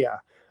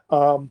mania.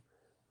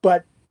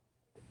 But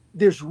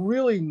there's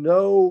really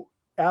no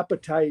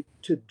appetite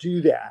to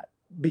do that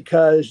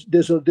because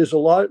there's a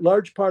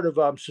large part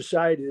of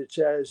society that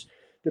says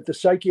that the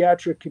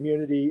psychiatric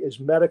community is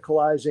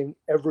medicalizing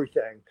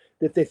everything,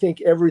 that they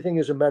think everything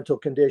is a mental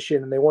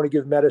condition and they want to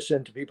give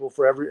medicine to people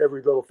for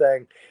every little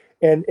thing.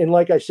 And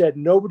like I said,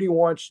 nobody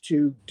wants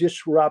to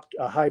disrupt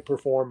a high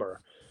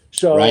performer.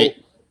 So right.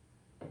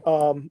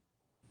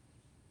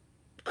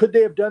 Could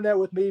they have done that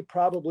with me?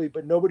 Probably,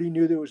 but nobody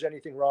knew there was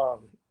anything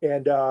wrong.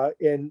 And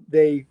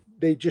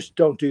they just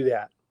don't do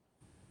that.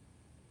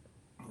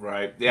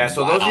 Right. Yeah.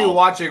 So those of you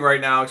watching right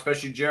now,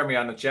 especially Jeremy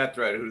on the chat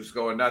thread, who's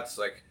going nuts,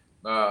 like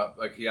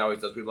he always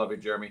does. We love you,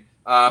 Jeremy.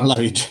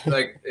 Love you.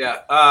 Like,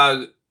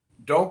 yeah.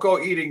 Don't go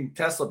eating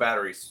Tesla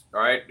batteries. All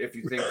right. If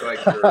you think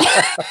like you're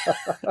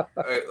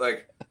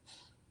like,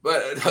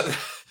 but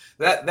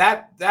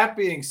that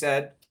being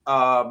said,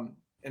 and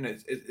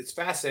it's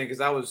fascinating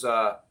because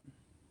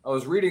I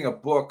was reading a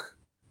book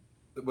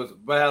that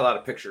had a lot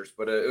of pictures,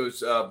 but it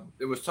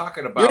was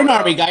talking about. You're an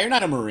Army guy. You're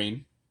not a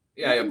Marine.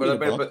 Yeah,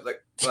 but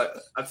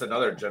that's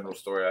another general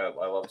story I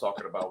love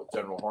talking about with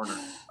General Horner.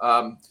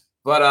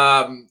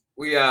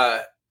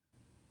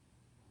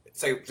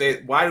 It's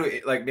like why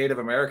do like Native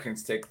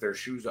Americans take their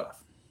shoes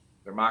off,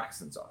 their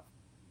moccasins off?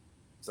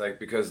 It's like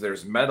because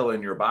there's metal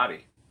in your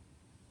body.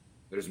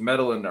 There's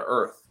metal in the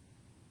earth,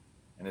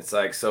 and it's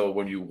like so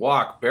when you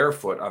walk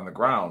barefoot on the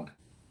ground,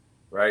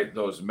 right?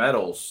 Those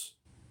metals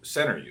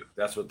center you.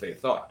 That's what they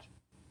thought,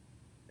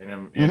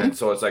 and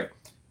so it's like.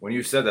 When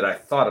you said that, I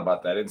thought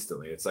about that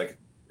instantly. It's like,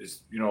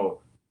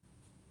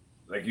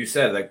 like you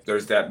said, like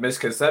there's that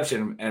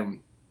misconception.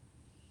 And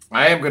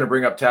I am going to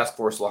bring up Task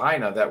Force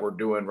Lahaina that we're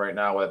doing right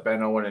now that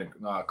Ben Owen and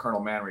Colonel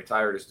Mann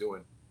retired is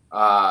doing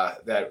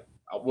that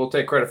we'll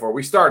take credit for.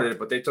 We started it,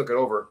 but they took it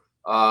over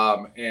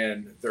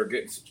and they're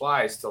getting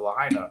supplies to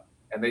Lahaina.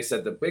 And they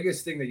said the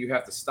biggest thing that you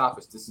have to stop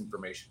is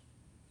disinformation.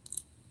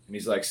 And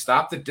he's like,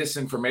 stop the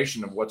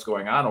disinformation of what's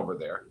going on over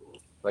there,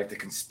 like the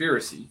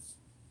conspiracy.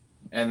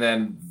 And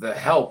then the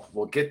help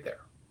will get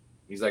there.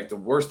 He's like, the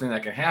worst thing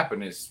that can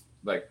happen is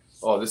like,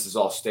 oh, this is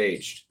all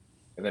staged.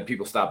 And then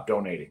people stop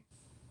donating,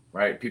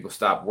 right? People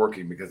stop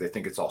working because they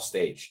think it's all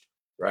staged,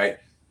 right?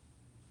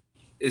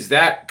 Is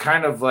that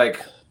kind of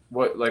like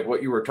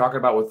what you were talking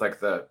about with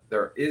like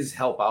there is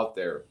help out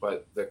there,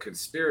 but the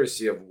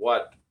conspiracy of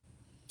what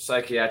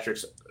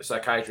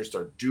psychiatrists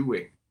are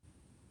doing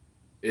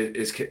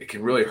it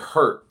can really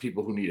hurt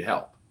people who need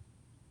help.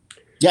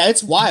 Yeah,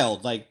 it's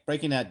wild. Like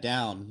breaking that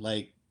down,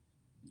 like,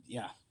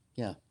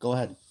 yeah. Go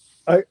ahead.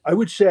 I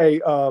would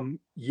say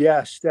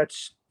yes,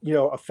 that's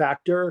a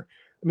factor.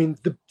 I mean,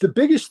 the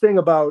biggest thing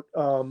about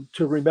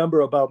to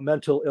remember about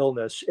mental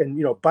illness, and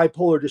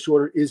bipolar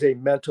disorder is a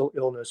mental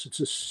illness. It's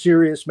a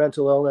serious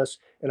mental illness,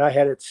 and I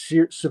had it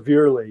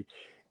severely.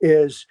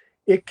 Is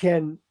it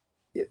can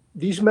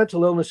these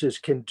mental illnesses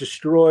can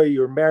destroy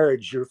your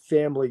marriage, your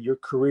family, your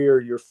career,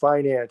 your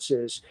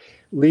finances,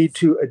 lead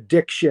to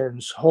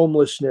addictions,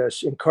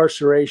 homelessness,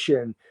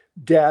 incarceration,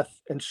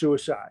 death, and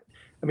suicide.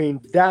 I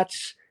mean,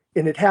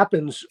 and it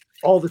happens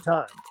all the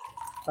time.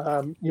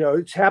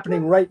 It's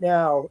happening right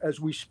now as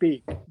we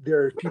speak.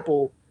 There are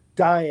people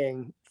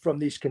dying from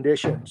these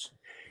conditions.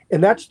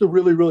 And that's the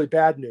really, really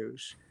bad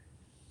news.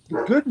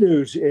 The good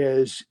news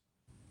is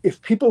if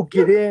people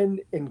get in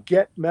and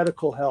get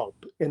medical help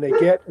and they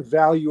get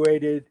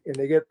evaluated and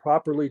they get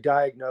properly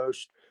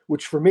diagnosed,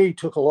 which for me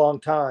took a long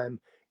time,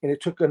 and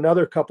it took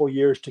another couple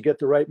years to get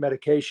the right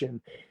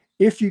medication.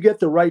 If you get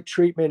the right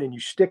treatment and you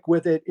stick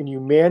with it and you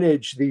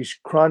manage these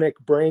chronic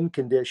brain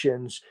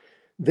conditions,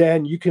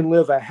 then you can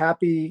live a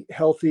happy,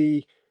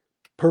 healthy,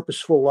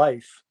 purposeful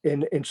life.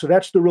 And so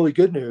that's the really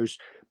good news.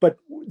 But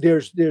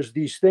there's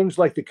these things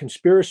like the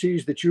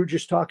conspiracies that you were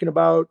just talking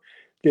about.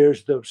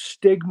 There's the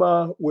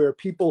stigma where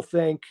people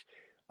think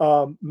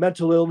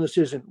mental illness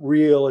isn't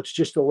real. It's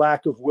just a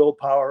lack of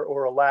willpower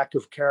or a lack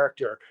of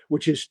character,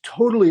 which is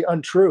totally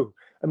untrue.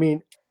 I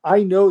mean,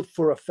 I know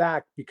for a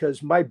fact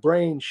because my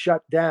brain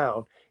shut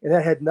down, and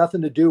that had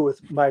nothing to do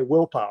with my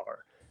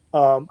willpower.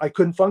 I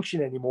couldn't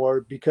function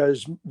anymore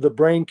because the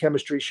brain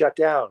chemistry shut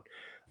down.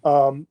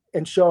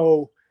 And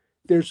so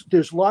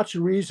there's lots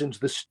of reasons.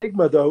 The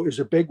stigma, though, is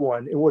a big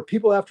one. And what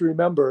people have to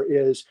remember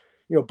is,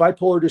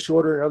 bipolar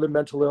disorder and other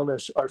mental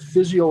illness are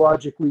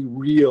physiologically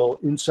real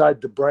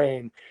inside the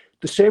brain,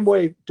 the same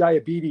way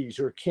diabetes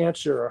or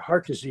cancer or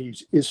heart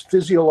disease is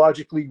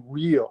physiologically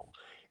real.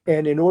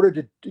 And in order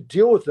to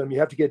deal with them, you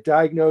have to get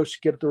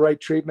diagnosed, get the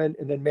right treatment,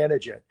 and then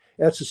manage it.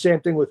 And that's the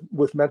same thing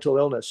with mental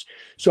illness.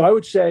 So I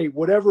would say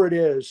whatever it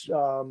is,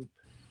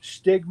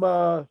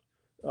 stigma,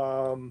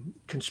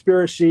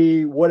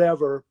 conspiracy,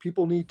 whatever,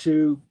 people need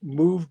to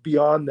move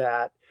beyond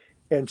that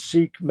and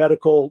seek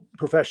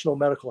professional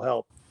medical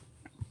help.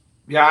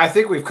 Yeah, I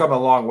think we've come a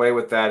long way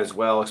with that as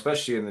well,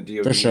 especially in the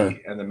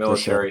DoD and the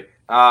military.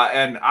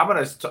 And I'm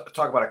going to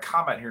talk about a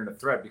comment here in the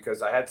thread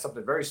because I had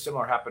something very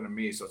similar happen to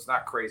me, so it's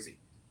not crazy.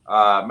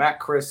 Matt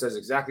Chris says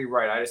exactly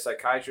right. I had a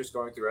psychiatrist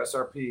going through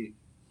SRP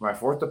for my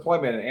 4th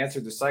deployment and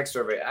answered the psych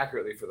survey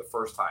accurately for the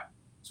first time.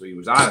 So he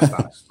was honest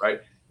on us, right?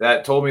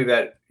 That told me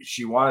that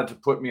she wanted to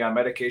put me on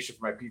medication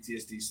for my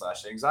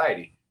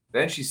PTSD/anxiety.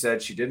 Then she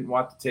said she didn't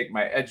want to take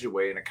my edge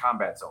away in a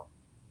combat zone,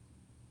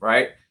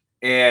 right?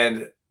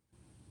 And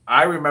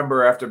I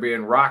remember after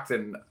being rocked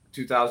in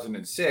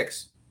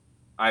 2006,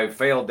 I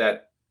failed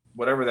that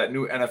whatever that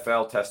new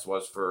NFL test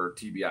was for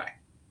TBI,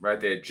 right?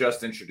 They had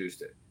just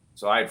introduced it.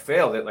 So I had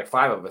failed it, like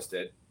 5 of us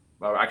did.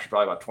 Well, actually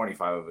probably about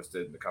 25 of us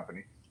did in the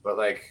company. But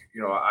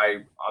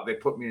they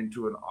put me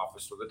into an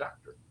office with a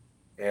doctor.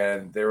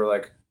 And they were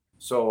like,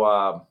 so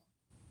are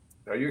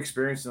you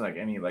experiencing like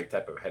any like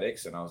type of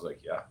headaches? And I was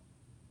like, yeah.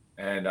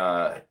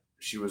 And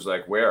she was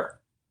like, where?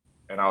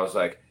 And I was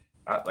like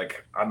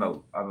on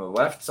the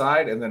left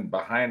side and then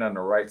behind on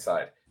the right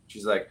side.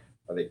 She's like,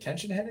 are they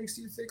tension headaches,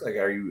 do you think?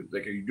 Are you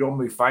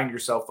normally find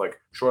yourself like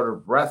short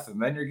of breath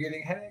and then you're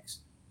getting headaches?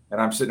 And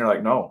I'm sitting there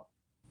like, no.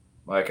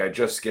 I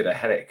just get a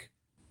headache.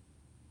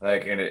 I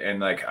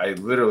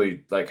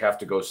literally have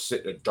to go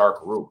sit in a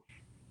dark room.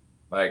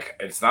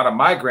 It's not a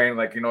migraine,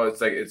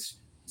 it's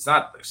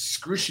not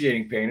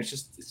excruciating pain. It's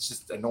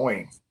just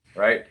annoying,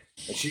 right?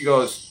 And she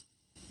goes,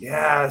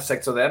 yeah, it's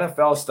so the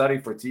NFL study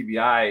for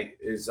TBI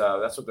is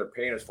that's what they're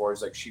paying us for.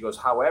 Is she goes,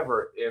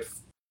 however,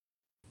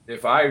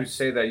 if I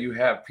say that you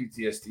have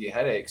PTSD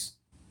headaches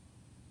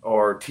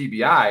or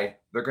TBI,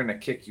 they're going to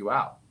kick you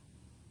out.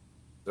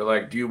 They're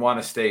like, do you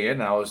want to stay in?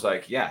 And I was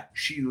like, yeah.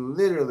 She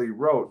literally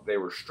wrote they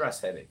were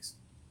stress headaches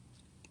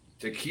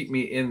to keep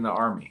me in the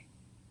Army.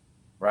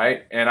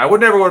 Right. And I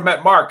would never have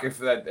met Mark if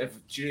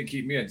she didn't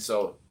keep me in.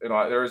 So,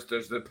 there's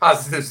the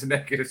positives and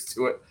negatives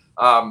to it.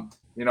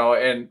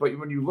 But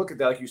when you look at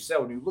that, like you said,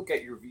 when you look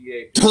at your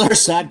VA, those are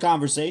sad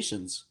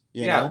conversations.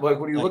 When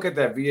you look at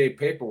that VA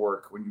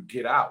paperwork, when you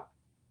get out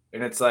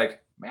and it's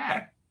like,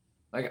 man,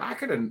 I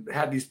could have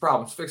had these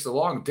problems fixed a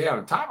long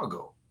damn time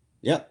ago.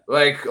 Yep.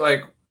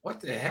 What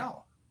the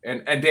hell?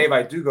 And Dave,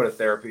 I do go to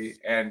therapy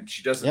and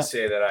she doesn't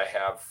say that I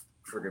have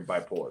freaking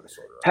bipolar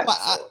disorder.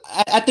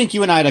 I think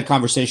you and I had a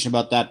conversation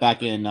about that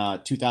back in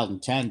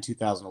 2010,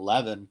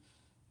 2011.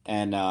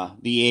 And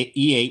the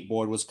E8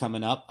 board was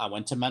coming up. I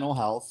went to mental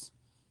health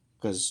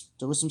because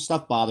there was some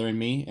stuff bothering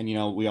me. And,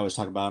 we always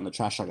talk about in the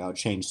trash talk how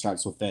change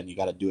starts within. You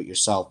got to do it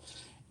yourself.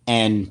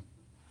 And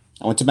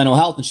I went to mental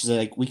health and she's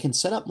like, we can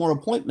set up more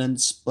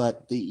appointments,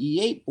 but the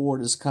E8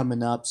 board is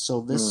coming up. So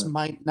this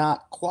might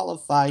not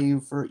qualify you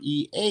for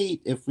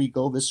E8 if we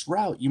go this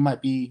route. You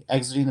might be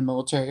exiting the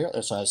military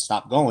earlier. So I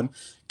stopped going,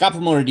 got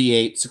promoted to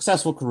E8,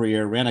 successful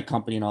career, ran a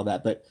company and all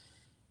that. But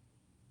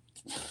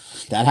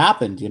that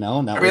happened,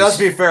 And that let's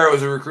be fair. It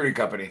was a recruiting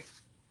company.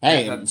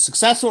 Hey,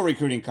 successful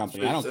recruiting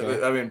company. I don't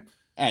care. I mean,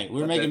 hey,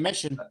 we were making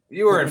mission.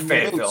 You were in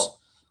Fayetteville.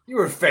 You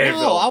were in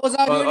Fayetteville. No, I was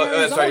out here in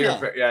Arizona.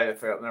 That's right. Yeah,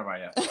 Fayetteville. Never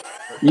mind.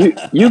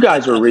 Yeah. You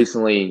guys were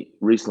recently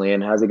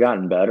in. Has it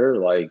gotten better?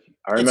 Like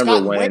I remember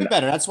it's when way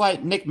better. That's why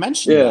Nick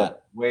mentioned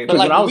that. Way but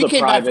better. like when we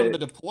came back from the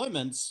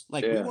deployments,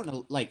 like we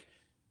weren't like,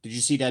 did you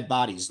see dead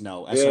bodies?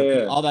 No.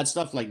 SOP, all that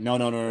stuff. Like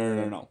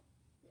no.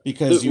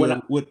 Because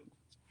you would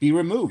be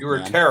removed. You were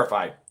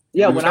terrified.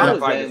 Yeah, when I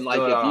was in,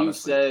 like, if you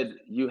said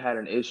you had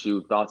an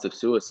issue, thoughts of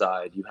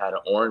suicide, you had an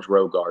orange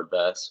row guard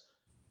vest,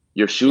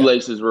 your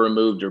shoelaces were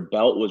removed, your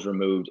belt was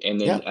removed,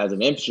 and then as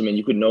an infantryman,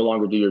 you could no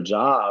longer do your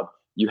job.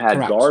 You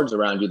had guards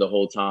around you the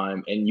whole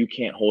time, and you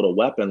can't hold a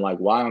weapon. Like,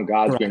 why on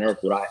God's green earth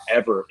would I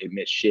ever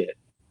admit shit,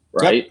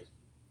 right? Yep.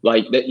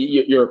 Like that,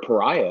 you're a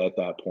pariah at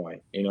that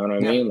point. You know what I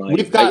mean? Like,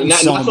 we've gotten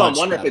so much I'm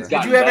wondering if it's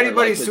Did you have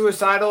anybody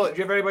suicidal? Did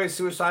you have anybody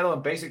suicidal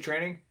in basic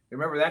training?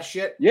 Remember that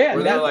shit? Yeah.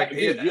 Where they're like,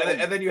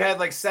 and then you had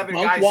like 7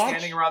 guys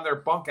standing around their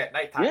bunk at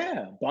nighttime.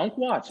 Yeah, bunk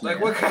watch. Like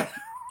what kind?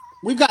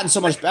 We've gotten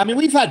so much. I mean,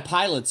 we've had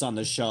pilots on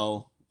the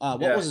show. What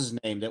was his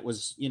name? That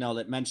was,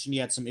 that mentioned he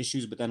had some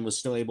issues, but then was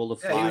still able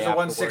to fly. Yeah, he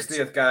was the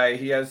 160th guy.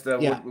 He has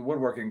the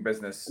woodworking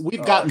business.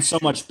 We've gotten so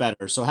much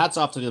better. So hats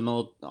off to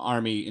the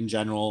Army in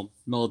general,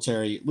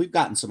 military. We've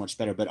gotten so much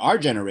better, but our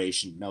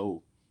generation,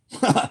 no.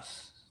 Well,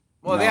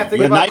 yeah,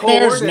 think about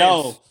nightmares,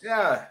 no.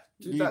 Yeah.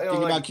 You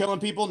think about killing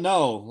people?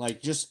 No.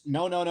 Like, just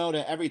no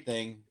to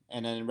everything.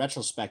 And then in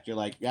retrospect, you're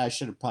like, I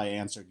should have probably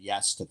answered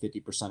yes to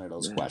 50% of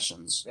those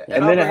questions. Yeah.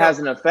 And then it has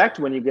an effect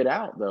when you get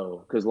out,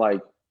 though, because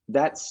like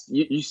that's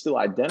you still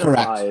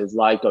identify as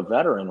like a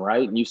veteran,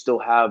 right? And you still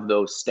have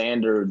those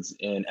standards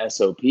and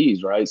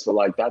SOPs, right? So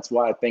like that's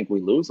why I think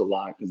we lose a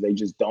lot, because they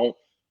just don't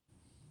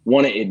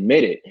want to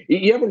admit it.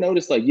 You ever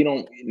notice like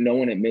no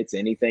one admits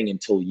anything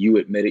until you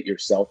admit it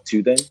yourself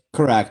to them?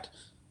 Correct.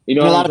 You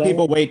know, a lot of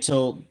people wait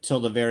till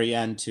the very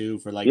end too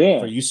for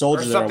for you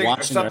soldiers that are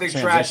watching something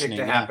tragic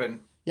to happen.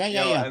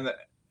 Yeah. And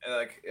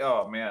like,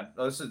 oh man,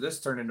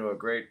 this turned into a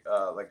great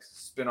like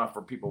spin-off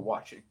for people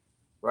watching,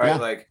 right? Yeah.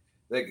 Like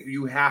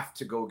you have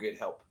to go get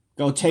help.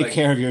 Go take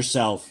care of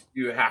yourself.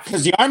 You have to,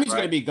 because the Army's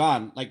going to be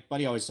gone. Like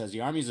Buddy always says,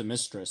 the Army's a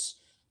mistress.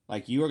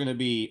 Like you are going to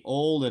be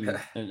old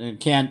and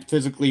can't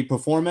physically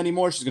perform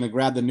anymore. She's going to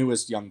grab the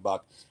newest young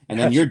buck, and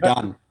then you're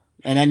done.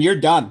 And then you're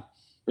done.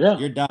 Yeah,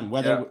 you're done.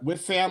 Whether with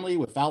family,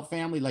 without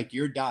family, like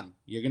you're done.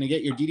 You're gonna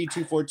get your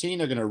DD-214.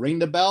 They're gonna ring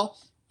the bell,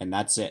 and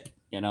that's it.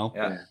 Yeah.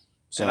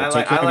 So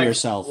take care of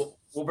yourself.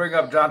 We'll bring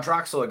up John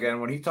Troxel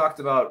again when he talked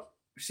about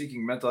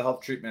seeking mental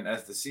health treatment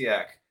as the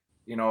SEAC.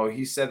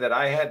 He said that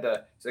I had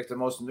to. It's like the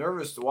most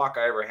nervous walk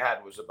I ever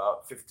had was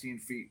about 15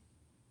 feet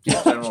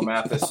from General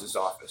Mathis's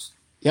office.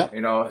 Yep.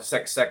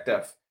 Sec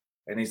Def,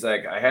 and he's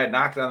like, I had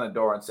knocked on the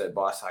door and said,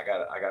 "Boss, I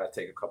gotta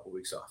take a couple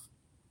weeks off."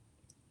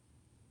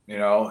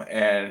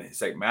 And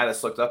it's like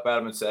Mattis looked up at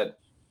him and said,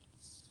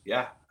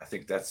 "Yeah, I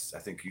think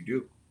you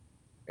do."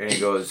 And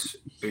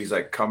he's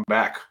like, "Come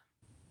back.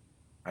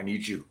 I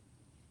need you."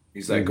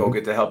 He's like, "Go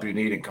get the help you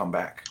need and come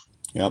back."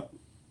 Yep.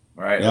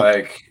 Right. Yep.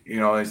 Like,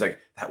 he's like,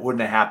 that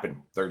wouldn't have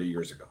happened 30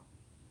 years ago.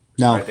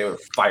 No. Right? They would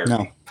have fired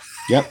me.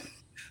 Yep.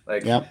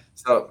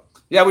 So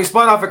yeah, we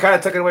spun off and kind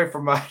of took it away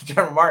from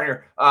General Martin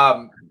here.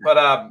 But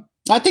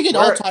I think it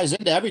all ties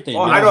into everything.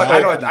 Well, I know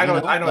it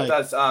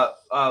does.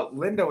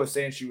 Linda was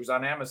saying she was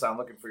on Amazon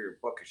looking for your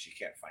book and she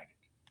can't find it.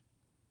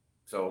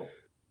 So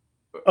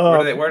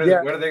where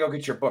do they go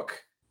get your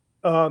book?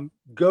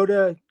 Go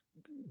to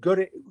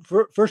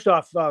first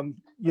off, the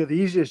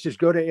easiest is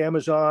go to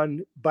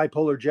Amazon,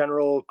 Bipolar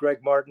General,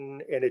 Gregg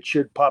Martin, and it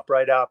should pop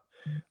right up.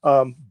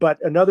 But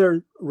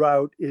another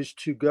route is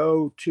to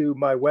go to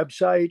my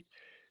website,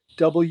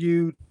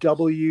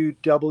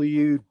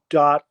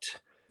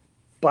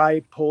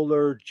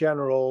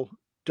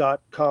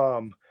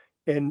 www.bipolargeneral.com.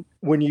 And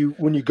when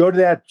you go to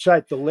that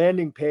site, the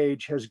landing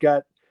page has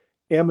got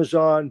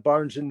Amazon,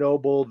 Barnes and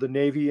Noble, the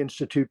Navy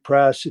Institute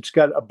Press. It's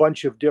got a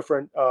bunch of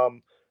different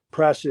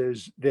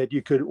presses that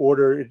you could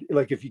order.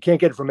 Like if you can't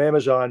get it from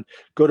Amazon,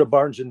 go to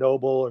Barnes and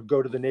Noble or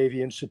go to the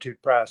Navy Institute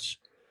Press.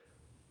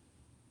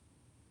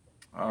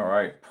 All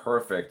right,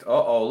 perfect.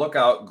 Uh-oh, look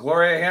out.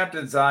 Gloria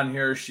Hampton's on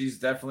here. She's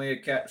definitely a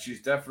cat.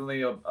 She's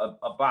definitely a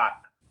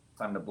bot.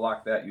 Time to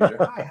block that user.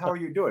 Hi, how are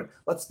you doing?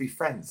 Let's be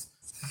friends.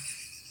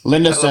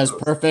 Linda says,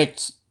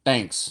 perfect,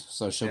 thanks.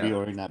 So she'll be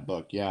ordering that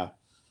book. Yeah.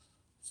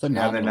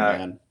 Phenomenal,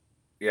 man.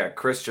 Yeah,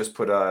 Chris just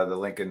put the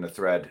link in the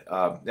thread.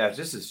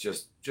 This is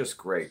just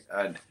great.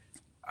 And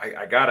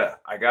I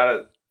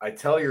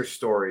tell your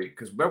story,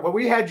 because when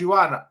we had you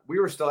on, we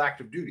were still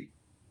active duty.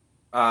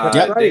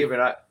 Dave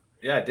and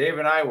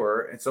I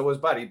were, and so was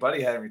Buddy.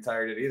 Buddy hadn't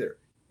retired yet either.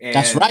 And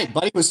that's right.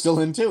 Buddy was still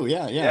in too.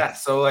 Yeah.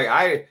 So like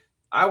I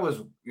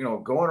was,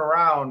 going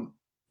around,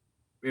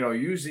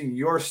 using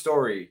your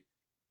story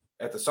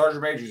at the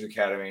Sergeant Major's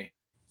Academy.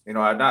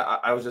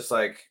 I was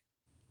like,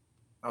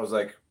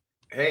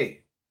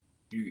 hey,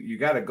 you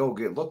got to go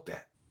get looked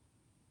at.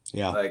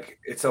 Yeah. Like,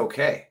 it's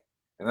okay.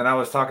 And then I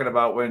was talking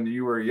about when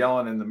you were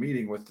yelling in the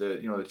meeting with the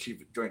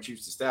Joint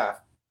Chiefs of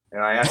Staff.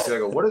 And I asked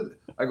you,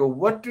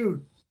 what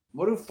do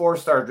what do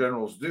 4-star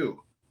generals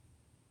do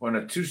when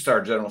a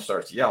 2-star general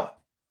starts yelling?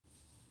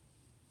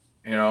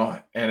 You know,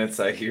 and it's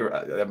like here.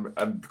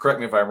 I'm correct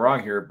me if I'm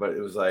wrong here, but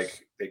it was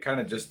like they kind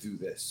of just do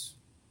this.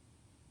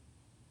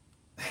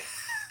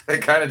 They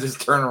kind of just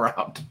turn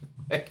around.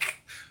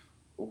 Like,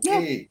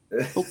 okay,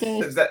 okay.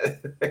 Is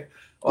that?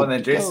 Oh, and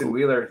then Jason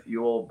Wheeler,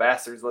 you old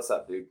bastards, what's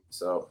up, dude?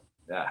 So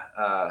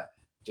yeah,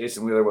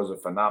 Jason Wheeler was a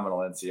phenomenal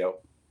NCO.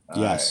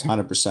 Yes,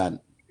 100%.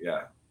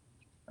 Yeah,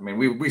 I mean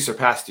we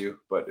surpassed you,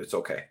 but it's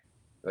okay.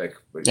 Like,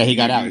 yeah, he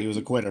got out. He was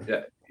a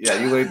quitter. Yeah,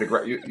 you laid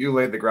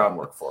the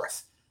groundwork for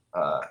us.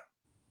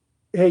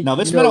 Hey, no,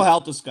 this mental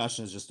health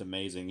discussion is just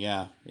amazing.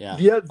 Yeah. The I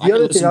can other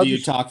listen thing to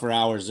you talk for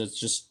hours. It's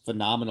just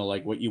phenomenal,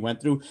 like what you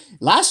went through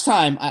last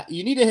time.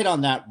 You need to hit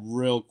on that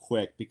real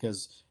quick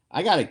because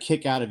I got a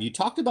kick out of you.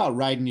 Talked about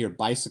riding your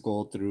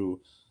bicycle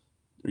through,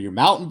 or your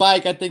mountain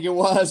bike, I think it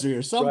was,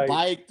 or some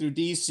bike through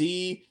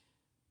DC,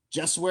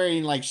 just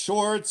wearing like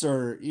shorts,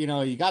 or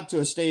you got to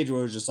a stage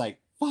where it was just like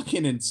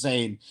fucking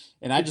insane.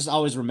 And I just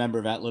always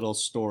remember that little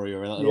story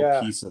or that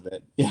little piece of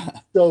it. Yeah.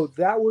 So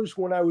that was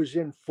when I was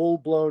in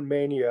full-blown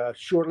mania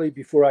shortly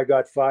before I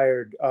got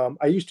fired.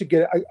 I used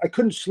to I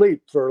couldn't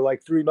sleep for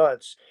like 3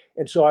 months.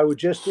 And so I would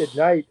just at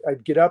night,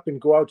 I'd get up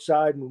and go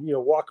outside and,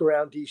 walk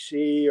around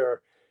DC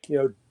or,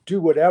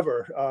 do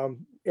whatever.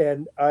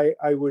 And I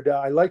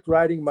liked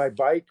riding my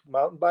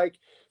mountain bike.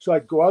 So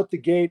I'd go out the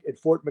gate at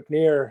Fort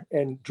McNair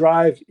and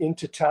drive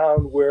into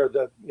town where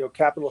the,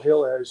 Capitol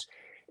Hill is.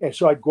 And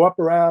so I'd go up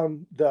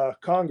around the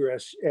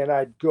Congress and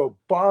I'd go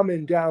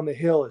bombing down the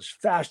hill as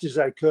fast as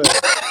I could,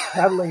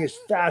 paddling as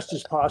fast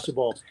as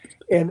possible.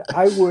 And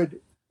I would,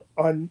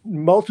 on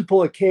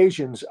multiple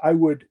occasions, I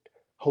would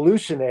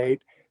hallucinate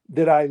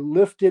that I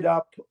lifted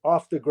up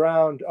off the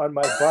ground on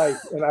my bike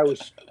and I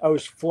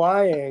was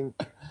flying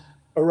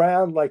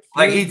around like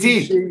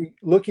E.T.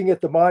 looking at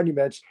the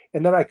monuments,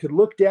 and then I could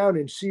look down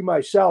and see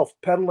myself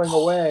pedaling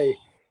away,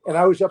 and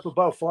I was up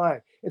above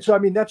flying. And so, I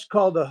mean, that's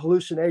called a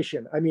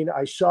hallucination. I mean,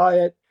 I saw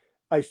it,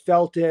 I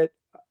felt it,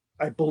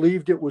 I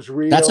believed it was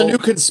real. That's a new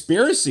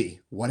conspiracy.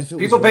 What if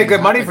people pay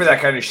good money for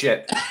that kind of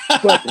shit?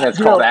 But that's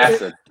called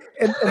acid.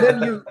 And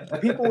then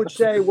people would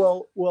say,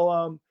 well,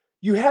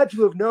 you had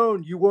to have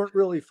known you weren't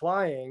really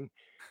flying.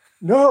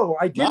 No,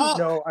 I didn't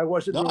know I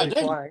wasn't really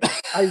flying.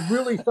 I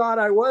really thought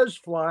I was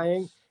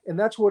flying. And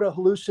that's what a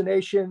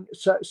hallucination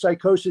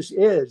psychosis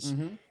is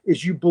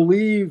you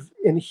believe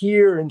and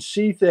hear and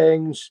see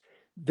things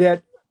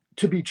that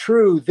to be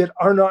true that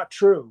are not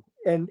true.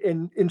 And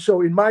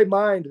so in my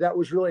mind, that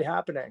was really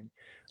happening.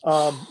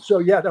 So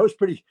yeah, that was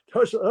pretty.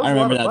 I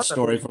remember that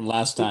story from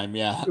last time.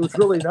 Yeah, it was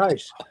really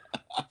nice.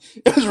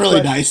 It was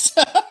really nice.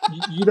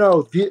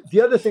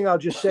 The other thing I'll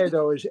just say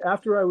though is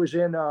after I was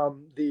in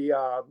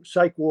the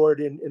psych ward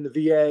in the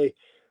VA,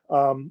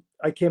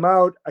 I came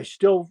out. I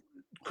still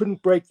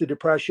couldn't break the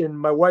depression.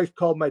 My wife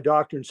called my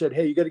doctor and said,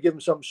 "Hey, you got to give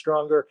him something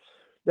stronger."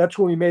 That's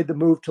when we made the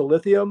move to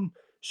lithium.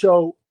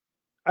 So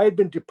I had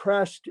been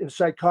depressed and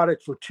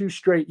psychotic for 2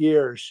 straight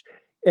years,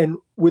 and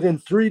within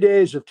 3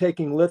 days of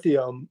taking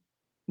lithium,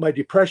 my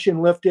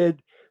depression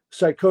lifted,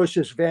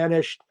 psychosis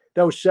vanished.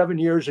 That was 7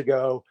 years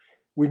ago.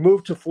 We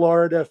moved to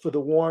Florida for the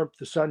warmth,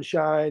 the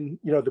sunshine,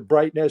 the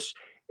brightness.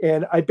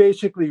 And I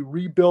basically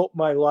rebuilt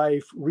my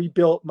life,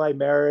 rebuilt my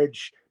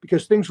marriage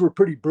because things were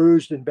pretty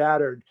bruised and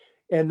battered.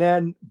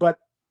 But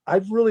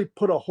I've really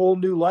put a whole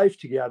new life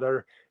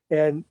together.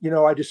 And,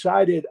 I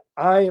decided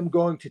I am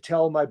going to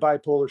tell my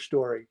bipolar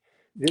story.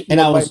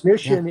 My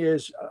mission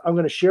is I'm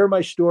going to share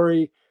my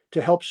story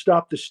to help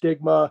stop the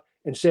stigma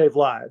and save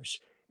lives.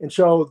 And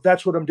so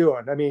that's what I'm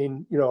doing. I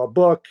mean, a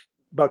book,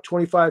 about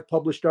 25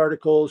 published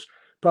articles,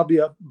 probably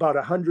about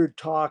 100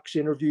 talks,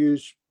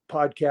 interviews,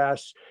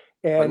 podcasts,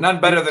 and but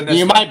none better than this.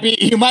 You might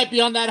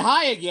be on that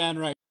high again,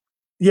 right?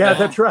 Yeah,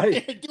 that's right.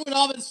 You're doing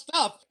all this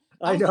stuff.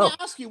 I was know. going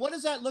to ask you, what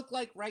does that look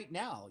like right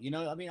now?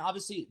 I mean,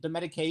 obviously the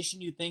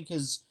medication you think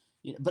is,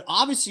 but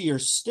obviously you're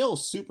still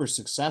super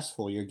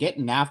successful. You're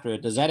getting after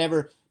it.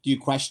 Do you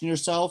question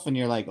yourself and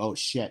you're like, oh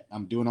shit,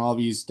 I'm doing all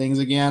these things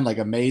again, like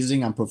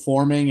amazing, I'm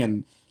performing,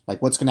 and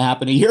like what's going to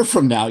happen a year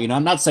from now?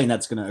 I'm not saying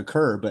that's going to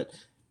occur, but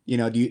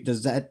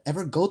does that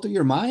ever go through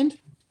your mind?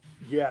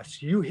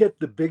 Yes, you hit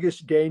the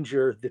biggest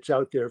danger that's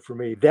out there for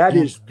me. That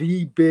is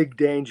the big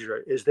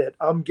danger, is that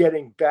I'm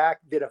getting back,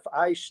 that if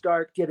I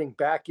start getting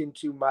back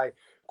into my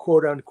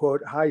quote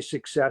unquote high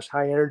success,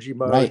 high energy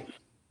mode,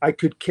 I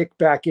could kick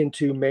back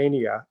into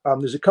mania.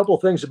 There's a couple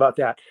of things about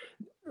that.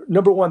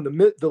 Number one,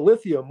 the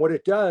lithium, what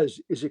it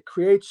does is it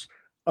creates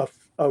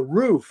a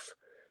roof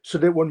so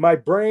that when my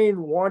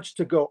brain wants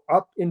to go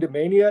up into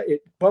mania,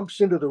 it bumps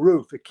into the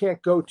roof. It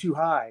can't go too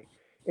high.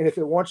 And if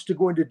it wants to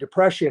go into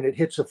depression, it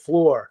hits a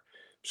floor.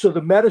 So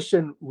the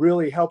medicine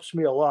really helps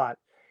me a lot.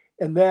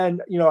 And then,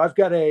 I've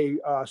got a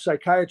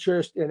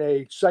psychiatrist and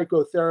a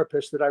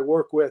psychotherapist that I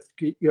work with,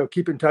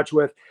 keep in touch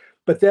with.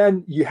 But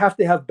then you have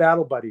to have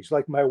battle buddies.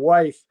 Like my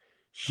wife,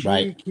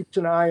 she keeps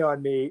an eye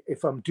on me.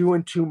 If I'm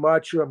doing too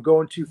much or I'm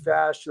going too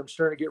fast or I'm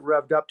starting to get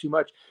revved up too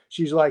much,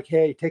 she's like,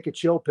 hey, take a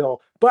chill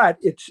pill. But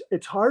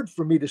it's hard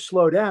for me to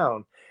slow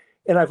down.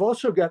 And I've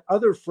also got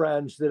other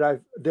friends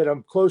that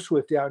I'm close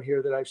with down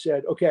here that I've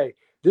said, okay,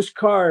 this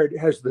card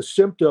has the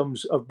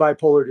symptoms of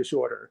bipolar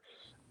disorder.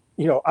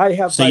 I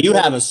have. So you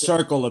have a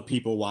circle of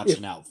people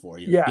watching out for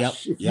you.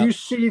 Yes. If you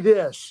see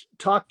this,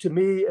 talk to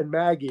me and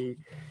Maggie,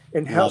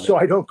 and so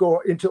I don't go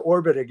into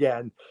orbit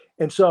again.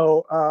 And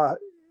so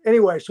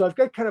anyway, so I've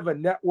got kind of a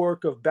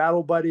network of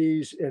battle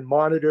buddies and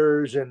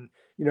monitors and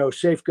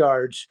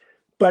safeguards.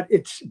 But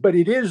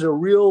it is a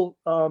real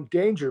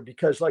danger,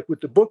 because like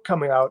with the book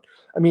coming out,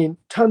 I mean,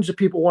 tons of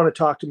people want to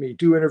talk to me,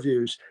 do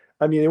interviews.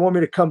 I mean, they want me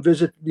to come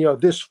visit,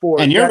 this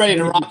for. And you're ready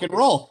to rock and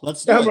roll.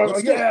 Let's do it.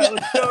 Let's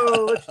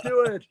go. Let's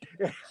do it.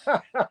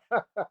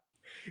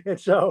 And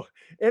so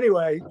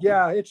anyway,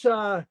 it's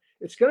going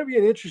to be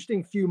an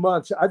interesting few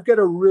months. I've got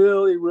to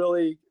really,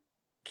 really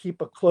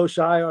keep a close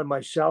eye on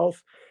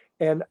myself.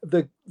 And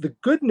the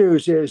good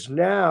news is,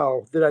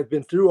 now that I've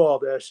been through all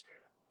this,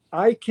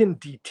 I can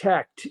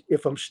detect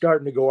if I'm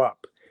starting to go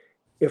up,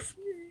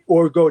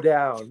 or go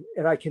down,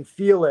 and I can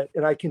feel it,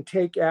 and I can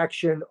take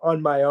action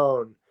on my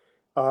own.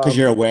 Because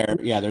you're aware.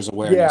 Yeah, there's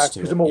awareness to it.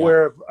 Yeah, because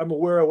I'm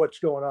aware of what's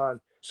going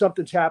on.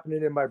 Something's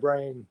happening in my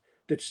brain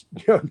that's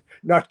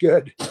not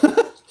good.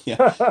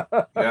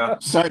 Yeah.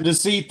 Starting to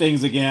see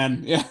things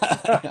again. Yeah.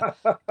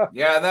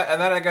 Yeah,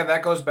 and then again,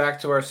 that goes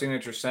back to our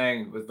signature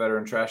saying with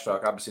Veteran Trash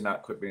Talk. Obviously,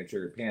 not quit being a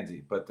triggered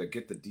pansy, but to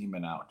get the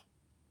demon out,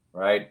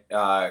 right?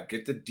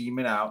 Get the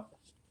demon out,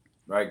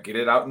 right? Get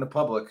it out in the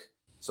public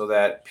so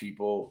that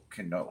people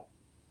can know,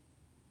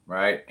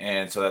 right?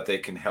 And so that they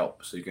can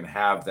help, so you can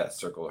have that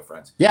circle of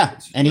friends. Yeah,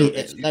 and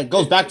that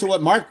goes back to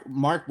what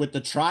Mark with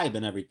the tribe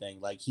and everything.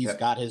 Like, he's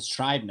got his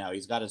tribe now.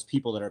 He's got his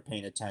people that are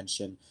paying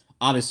attention.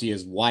 Obviously,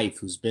 his wife,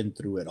 who's been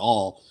through it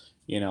all,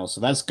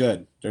 so that's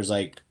good. There's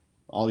like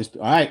all these.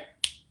 All right.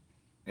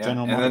 Yeah.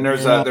 And then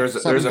there's a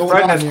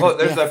friend that's close.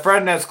 There's a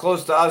friend that's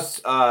close to us,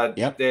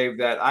 Dave,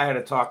 that I had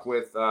a talk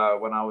with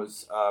when I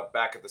was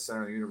back at the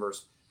center of the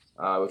universe,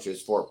 which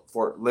is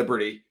Fort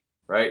Liberty,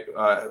 right?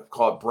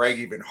 Call it Bragg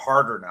even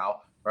harder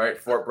now, right?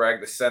 Fort Bragg,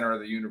 the center of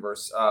the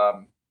universe.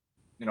 I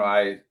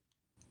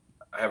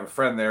have a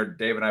friend there.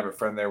 Dave and I have a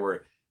friend there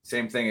where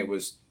same thing. It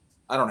was,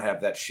 I don't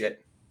have that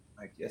shit.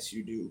 Like, yes,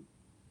 you do.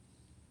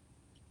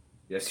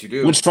 Yes, you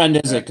do. Which friend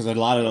is it? Because a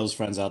lot of those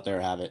friends out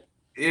there have it.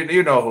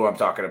 You know who I'm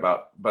talking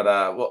about, but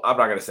well, I'm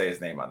not gonna say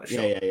his name on the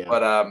show. Yeah.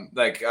 But I'm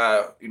like,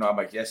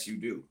 yes, you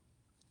do,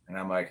 and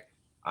I'm like,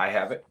 I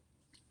have it,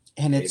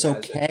 and it's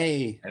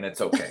okay, and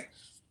it's okay,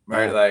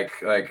 right?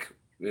 Like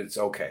it's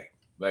okay,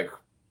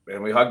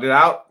 and we hugged it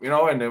out,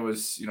 and it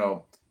was,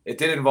 it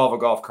did involve a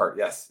golf cart.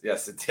 Yes,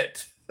 it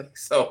did.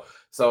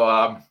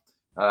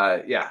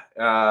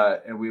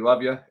 And we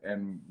love you,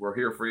 and we're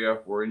here for you.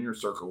 We're in your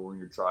circle. We're in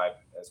your tribe,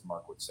 as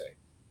Mark would say.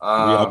 We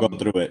all go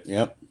through it.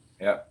 Yep.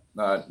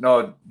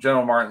 No,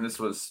 General Martin, this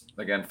was,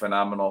 again,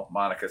 phenomenal.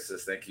 Monica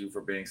says, thank you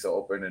for being so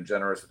open and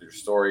generous with your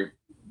story.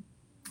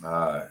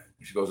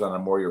 She goes on to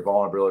more, your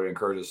vulnerability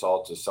encourages us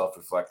all to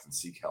self-reflect and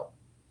seek help.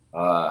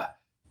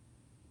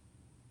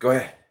 Go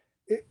ahead.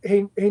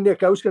 Hey,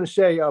 Nick, I was going to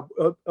say,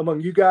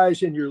 among you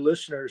guys and your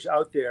listeners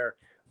out there,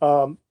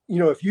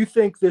 if you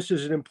think this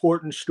is an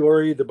important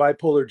story, the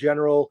Bipolar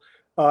General,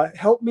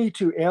 help me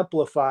to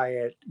amplify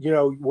it.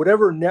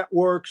 Whatever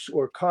networks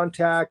or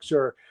contacts,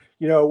 or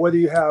whether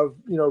you have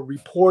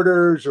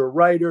reporters or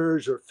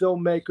writers or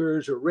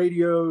filmmakers or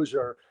radios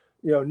or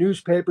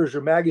newspapers or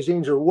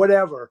magazines or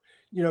whatever,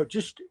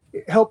 just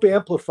help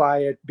amplify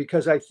it,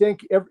 because I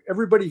think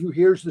everybody who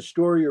hears the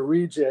story or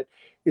reads it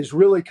is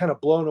really kind of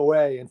blown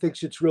away and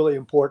thinks it's really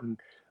important,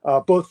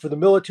 both for the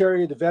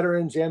military, the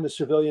veterans, and the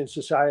civilian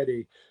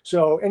society.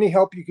 So any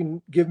help you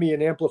can give me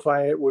and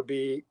amplify it would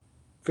be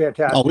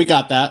fantastic. Oh, we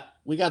got that.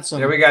 We got some.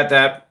 Yeah, we got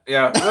that.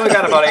 Yeah, we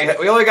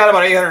only got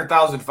about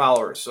 800,000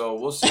 followers, so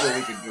we'll see what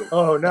we can do.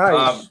 Oh,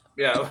 nice.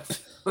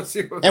 Let's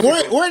see. And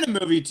we're in a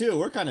movie too.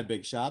 We're kind of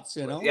big shots,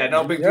 Yeah,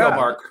 no big deal,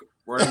 Mark.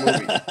 We're in a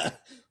movie.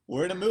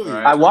 We're in a movie.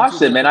 Right. I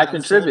watched it, man. I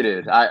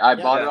contributed. I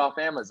bought it off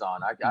Amazon.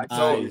 I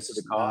sold it to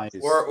the cause.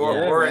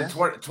 We're in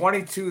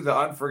 22, The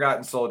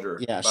Unforgotten Soldier.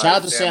 Yeah, shout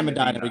out to Sam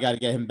Medina. We got to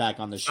get him back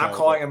on the show. I'm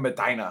calling him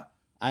Medina.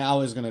 I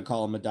always going to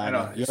call him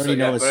Medina. You already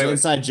know it's an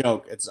inside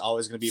joke. It's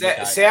always going to be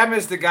Medina. Sam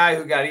is the guy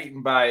who got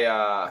eaten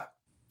by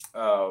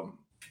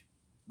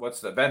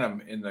what's the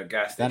Venom in the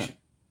gas station. Venom.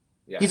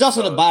 Yeah, he's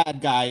also the bad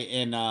guy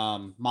in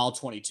Mile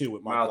 22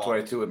 with Mark. Mile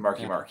 22 with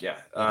Marky Mark.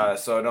 Yeah.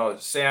 So no,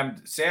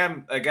 Sam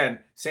again,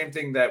 same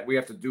thing that we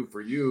have to do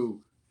for you,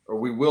 or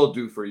we will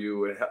do for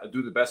you, and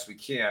do the best we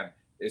can,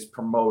 is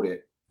promote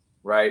it,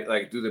 right?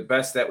 Like, do the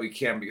best that we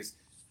can, because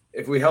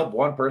if we help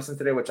one person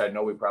today, which I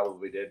know we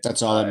probably did,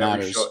 that's all that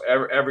matters.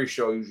 Every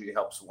show usually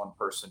helps one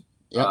person,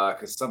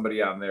 because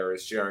somebody on there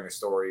is sharing a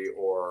story,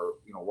 or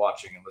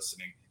watching and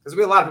listening. Because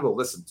we have a lot of people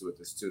listen to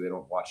this too; they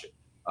don't watch it.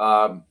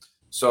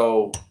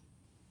 So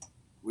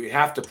we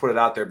have to put it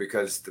out there,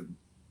 because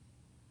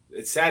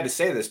it's sad to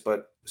say this,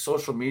 but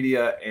social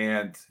media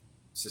and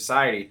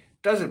society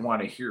doesn't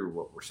want to hear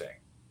what we're saying.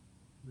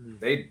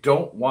 They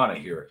don't want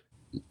to hear it.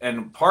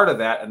 And part of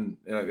that, and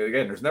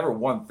again, there's never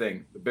one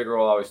thing. The Big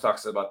Earl always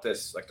talks about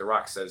this, like The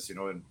Rock says,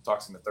 and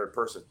talks in the third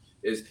person,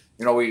 is,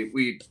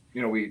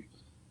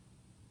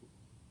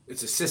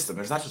 it's a system.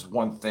 There's not just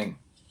one thing,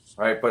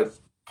 right? But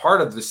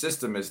part of the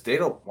system is they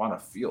don't want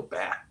to feel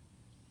bad,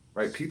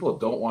 right? People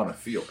don't want to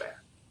feel bad.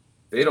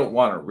 They don't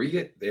want to read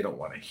it. They don't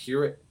want to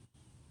hear it,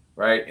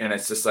 right? And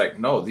it's just like,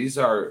 no, these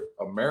are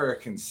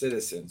American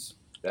citizens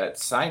that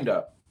signed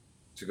up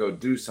to go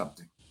do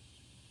something,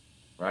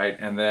 right?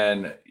 And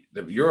then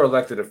your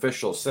elected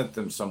official sent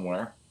them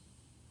somewhere,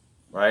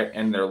 right?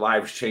 And their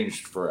lives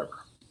changed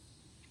forever,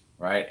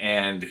 right?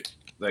 And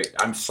like,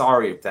 I'm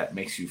sorry if that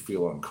makes you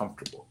feel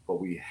uncomfortable, but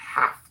we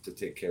have to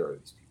take care of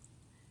these people.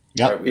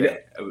 Yeah.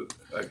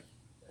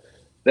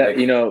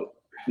 Right?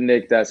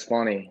 Nick, that's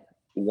funny.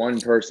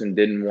 One person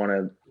didn't want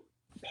to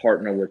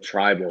partner with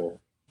Tribal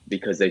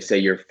because they say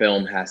your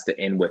film has to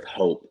end with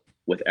hope,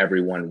 with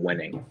everyone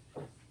winning.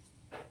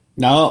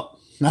 No,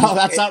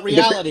 that's not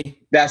reality.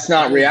 That's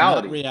not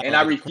reality. And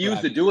I refuse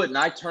to do it. And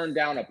I turned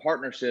down a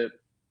partnership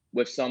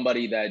with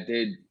somebody that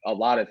did a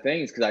lot of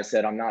things because I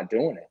said, I'm not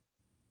doing it.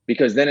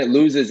 Because then it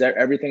loses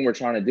everything we're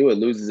trying to do. It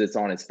loses its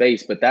on its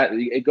face. But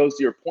it goes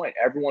to your point.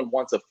 Everyone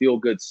wants a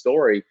feel-good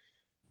story.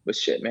 But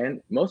shit,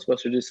 man, most of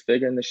us are just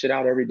figuring this shit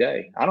out every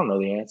day. I don't know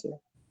the answer.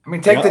 I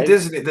mean, take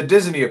the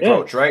Disney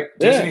approach, right?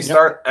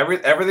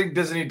 Everything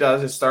Disney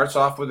does, it starts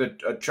off with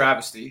a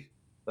travesty,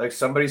 like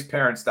somebody's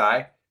parents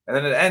die, and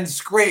then it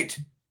ends great,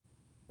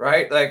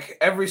 right? Like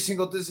every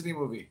single Disney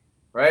movie,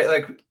 right?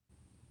 Like,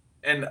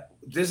 and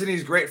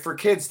Disney's great for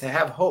kids to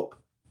have hope,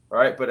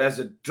 right? But as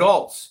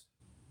adults,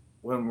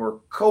 when we're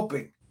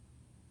coping,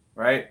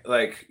 right?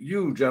 Like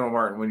you, General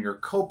Martin, when you're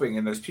coping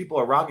and there's people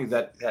around you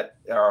that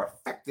are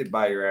affected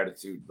by your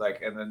attitude,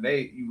 like, and then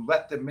you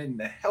let them in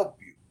to help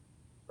you,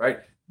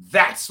 right?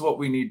 That's what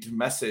we need to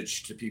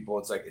message to people.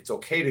 It's like, it's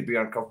okay to be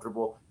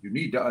uncomfortable. You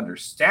need to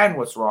understand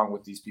what's wrong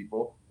with these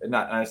people. And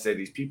not, I say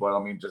these people, I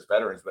don't mean just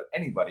veterans, but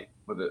anybody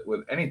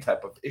with any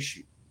type of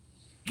issue.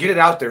 Get it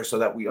out there so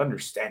that we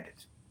understand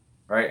it.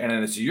 Right. And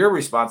then it's your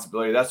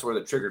responsibility. That's where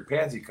the triggered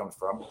pansy comes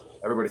from.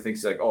 Everybody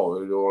thinks like,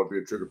 oh, you don't want to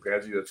be a triggered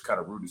pansy. That's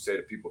kind of rude to say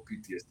to people with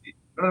PTSD.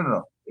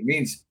 No. It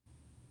means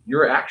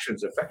your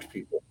actions affect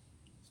people.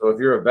 So if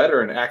you're a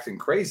veteran acting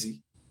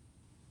crazy,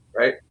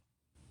 right?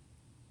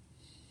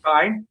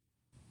 Fine.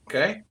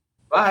 Okay.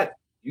 But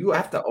you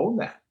have to own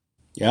that.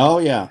 Oh,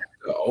 yeah.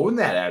 You own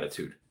that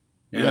attitude.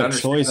 You have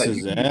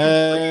choices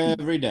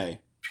every day.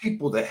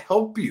 People to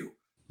help you.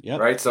 Yep.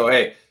 Right. So,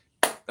 hey,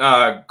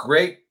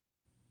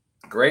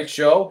 Great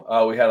show.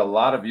 We had a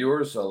lot of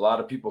viewers, a lot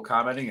of people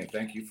commenting, and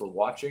thank you for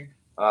watching.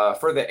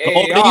 For the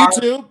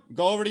AAR,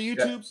 go over to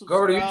YouTube. Yeah, go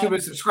over to YouTube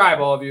and subscribe,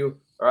 all of you.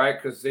 All right,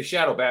 because they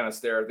shadow ban us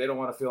there. They don't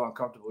want to feel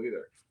uncomfortable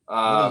either.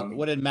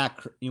 What did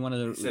Mac? You want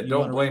to? He said,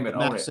 "Don't blame it,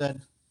 own it." Said?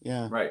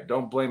 Yeah. Right.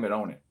 Don't blame it,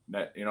 own it.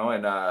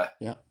 And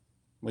yeah.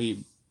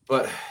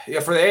 But yeah,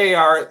 for the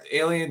AAR,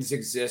 aliens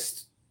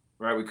exist.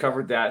 Right. We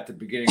covered that at the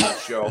beginning of the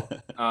show.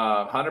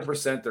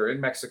 100%. They're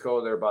in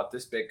Mexico. They're about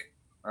this big.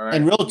 All right.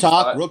 And real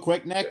talk, real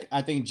quick, Nick.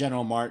 I think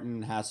General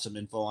Martin has some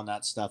info on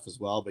that stuff as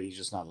well, but he's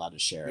just not allowed to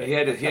share it. He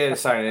had to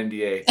sign an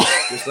NDA,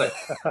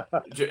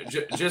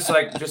 just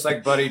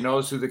like Buddy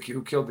knows who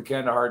killed the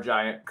Kandahar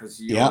Giant because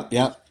he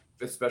the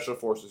Special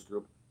Forces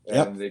Group,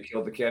 and they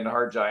killed the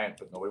Kandahar Giant,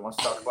 but nobody wants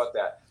to talk about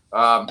that.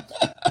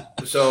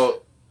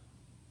 So,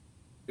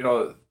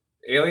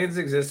 aliens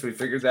exist. We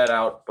figured that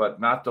out, but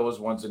not those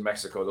ones in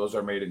Mexico. Those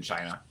are made in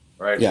China,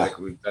 right? Yeah.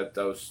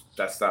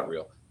 That's not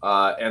real.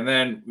 And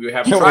then we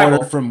have They were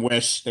ordered from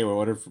Wish. They were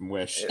ordered from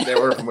Wish. And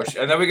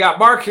then we got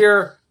Mark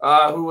here,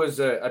 who was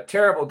a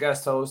terrible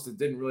guest host and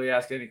didn't really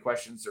ask any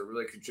questions or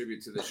really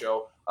contribute to the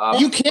show.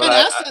 You can't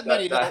ask that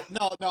many.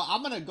 No,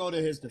 I'm going to go to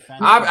his defense.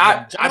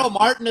 General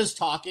Martin is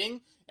talking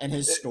and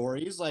his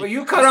stories. Well,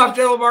 you cut off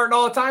General Martin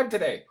all the time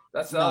today.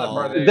 That's the other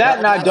part of that,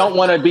 and I don't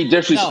want to be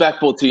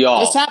disrespectful to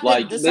y'all.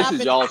 This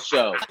is y'all's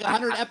show. Like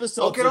 100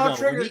 episodes Don't get all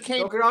triggered.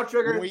 Don't get all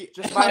triggered.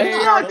 Just my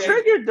AAR, Dave.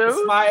 Triggered, dude.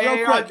 Just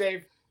my AAR,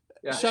 Dave.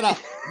 Yeah. Shut up.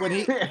 When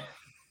he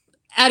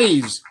at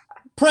ease,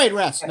 parade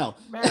rest. No.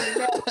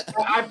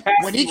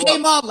 When he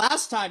came on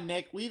last time,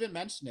 Nick, we even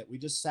mentioned it. We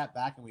just sat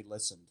back and we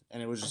listened,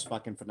 and it was just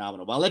fucking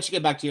phenomenal. Well, I'll let you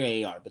get back to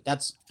your AAR, but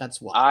that's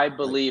why. I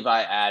believe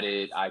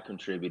I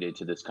contributed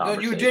to this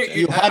conversation. No, you did.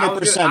 You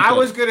 100%. I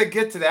was gonna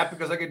get to that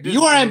because like a Disney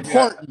you are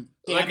important.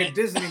 Like a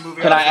Disney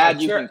movie. Can I add?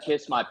 You can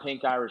kiss my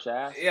pink Irish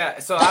ass. Yeah.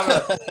 So I'm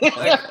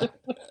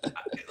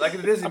like in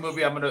a Disney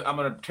movie. I'm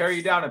gonna tear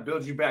you down and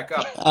build you back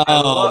up.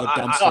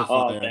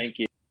 Thank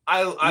you. We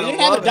didn't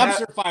have a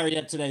dumpster fire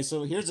yet today,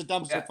 so here's a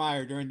dumpster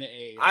fire during the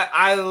A.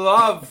 I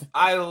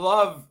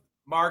love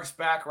Mark's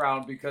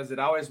background because it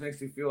always makes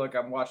me feel like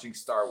I'm watching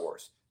Star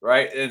Wars,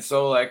 right? And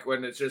so like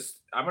when it's just,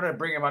 I'm gonna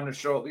bring him on the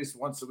show at least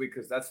once a week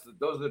because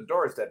those are the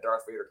doors that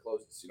Darth Vader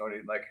closes. You know what I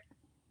mean? Like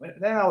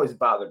that always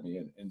bothered me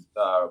in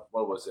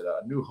what was it?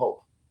 A New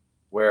Hope,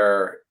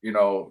 where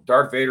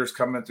Darth Vader's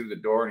coming through the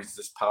door and he's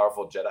this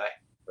powerful Jedi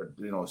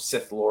or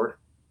Sith Lord,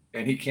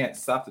 and he can't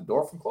stop the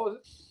door from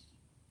closing.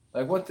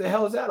 Like, what the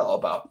hell is that all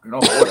about?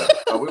 Whatever.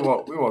 We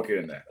won't get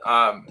in that.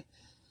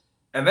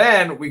 And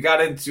then we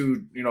got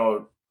into,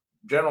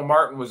 General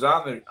Martin was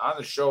on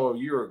the show a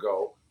year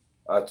ago,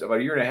 about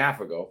a year and a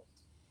half ago,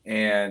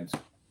 and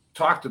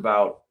talked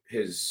about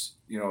his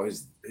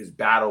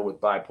battle with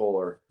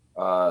bipolar,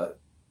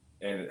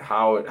 and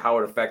how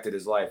it affected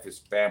his life, his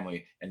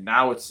family, and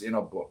now it's in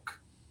a book,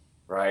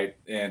 right?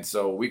 And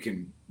so we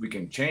can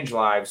change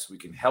lives, we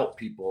can help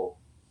people.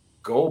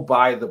 Go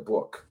buy the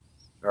book.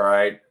 All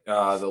right.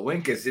 The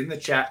link is in the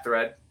chat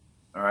thread.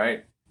 All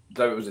right. It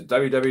was at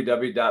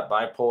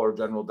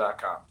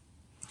www.bipolargeneral.com. All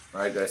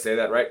right. Did I say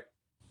that right?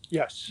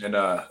 Yes. And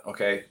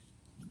okay,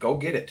 go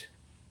get it.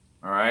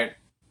 All right.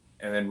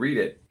 And then read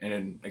it. And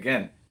then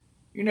again,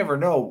 you never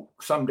know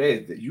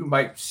someday that you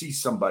might see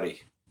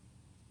somebody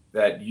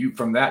that you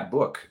from that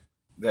book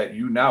that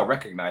you now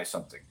recognize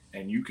something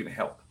and you can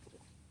help.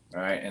 All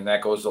right, and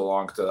that goes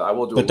along to I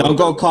will do. But don't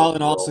go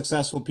calling all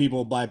successful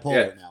people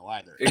bipolar now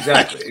either.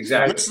 Exactly.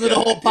 Listen to the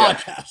whole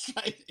podcast,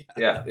 right?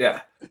 Yeah.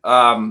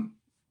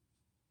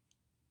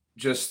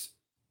 Just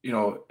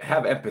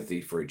have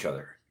empathy for each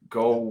other.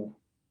 Go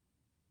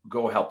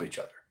help each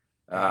other.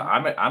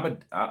 I'm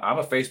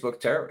a Facebook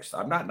terrorist.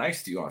 I'm not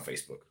nice to you on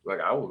Facebook. Like,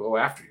 I will go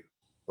after you.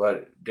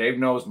 But Dave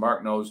knows,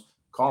 Mark knows.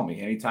 Call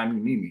me anytime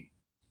you need me.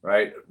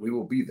 Right? We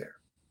will be there.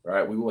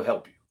 Right? We will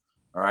help you.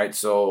 All right.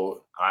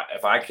 So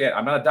if I can't,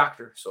 I'm not a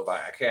doctor. So if I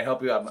can't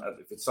help you,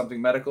 if it's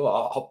something medical,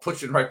 I'll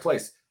put you in the right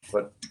place.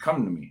 But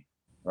come to me.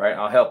 All right.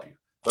 I'll help you.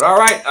 But all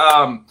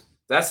right.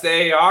 That's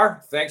the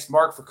AR. Thanks,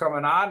 Mark, for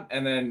coming on.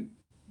 And then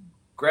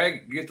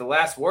Greg, you get the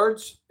last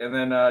words, and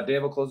then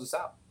Dave will close us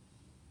out.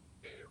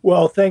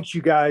 Well, thanks,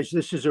 you guys.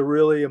 This is a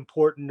really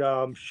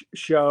important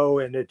show,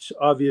 and it's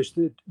obvious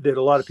that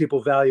a lot of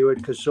people value it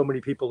because so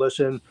many people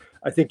listen.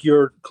 I think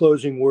your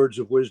closing words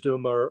of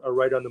wisdom are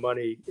right on the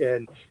money,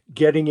 and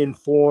getting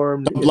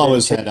informed, Don't blow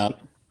his head up.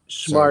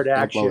 Smart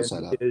action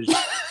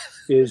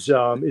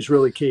is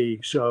really key.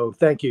 So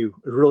thank you.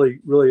 Really,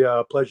 really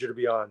a pleasure to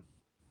be on.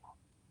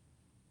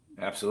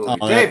 Absolutely.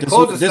 Dave,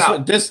 close us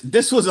out.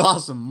 This was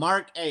awesome.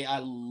 Mark, hey,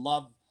 I'm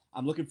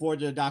looking forward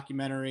to the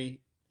documentary.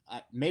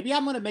 Maybe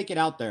I'm going to make it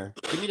out there.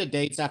 Give me the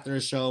dates after the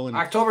show. And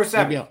October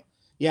 7th.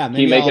 Can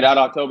you make it out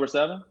October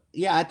 7th?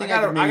 Yeah, I think I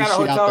got a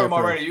hotel room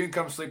already. You can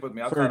come sleep with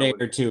me. For a day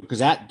or two, because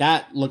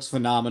that looks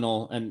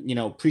phenomenal, and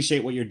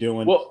appreciate what you're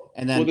doing. Well,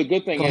 and then the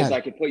good thing is I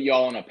could put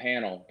y'all on a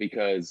panel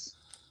because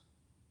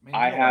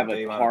I have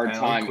a hard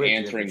time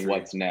answering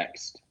what's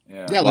next.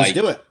 Yeah, let's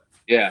do it.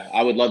 Yeah,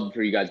 I would love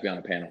for you guys to be on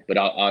a panel, but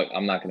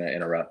I'm not going to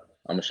interrupt.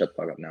 I'm going to shut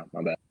the fuck up now.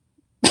 My bad.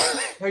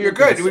 No, you're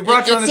good. We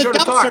brought you on the show to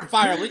talk.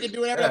 Fire. We can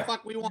do whatever the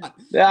fuck we want.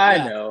 Yeah,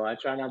 I know. I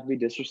try not to be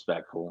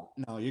disrespectful.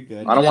 No, you're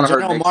good. I don't want to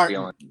hurt Nick's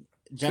feelings.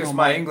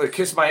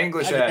 Kiss my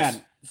English ass.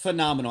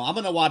 Phenomenal. I'm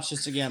gonna watch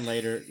this again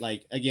later.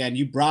 Like, again,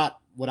 you brought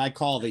what I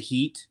call the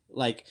heat.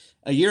 Like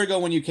a year ago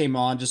when you came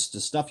on, just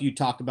the stuff you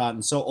talked about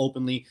and so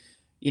openly.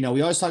 We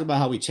always talk about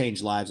how we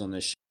change lives on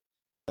this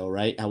show,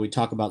 right? How we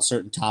talk about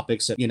certain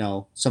topics that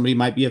somebody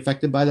might be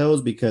affected by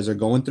those because they're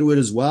going through it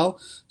as well.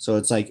 So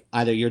it's like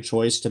either your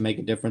choice to make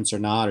a difference or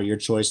not, or your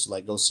choice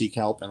to go seek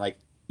help. And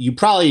you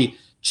probably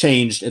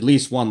changed at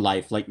least one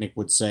life, like Nick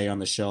would say on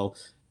the show,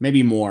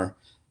 maybe more.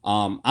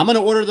 I'm going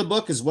to order the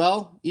book as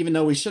well, even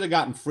though we should have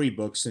gotten free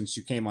books since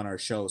you came on our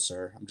show,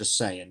 sir. I'm just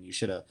saying, you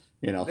should have,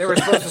 They were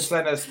supposed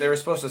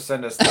to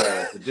send us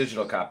the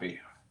digital copy.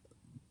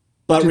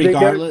 But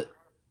regardless,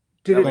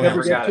 did it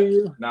never get to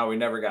you? No, we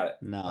never got it.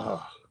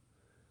 No.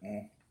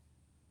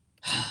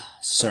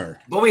 Sir.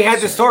 But we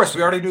had the source.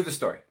 We already knew the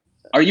story.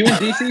 Are you in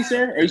DC,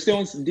 sir? Are you still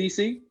in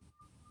DC?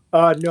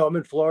 No, I'm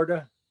in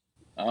Florida.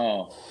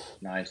 Oh,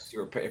 nice. If you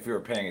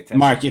were paying attention.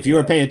 Mark, if you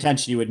were paying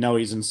attention, you would know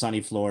he's in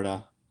sunny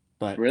Florida.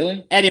 But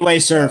really? Anyway,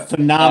 sir,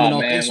 phenomenal.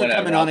 Oh, man, thanks for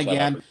coming on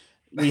again. Whatever.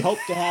 We hope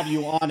to have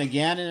you on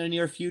again in the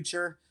near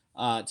future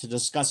to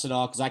discuss it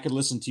all, because I could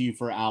listen to you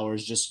for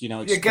hours, just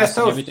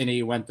expressing everything that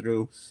you went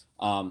through.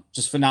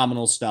 Just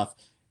phenomenal stuff.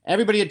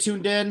 Everybody that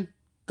tuned in,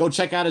 go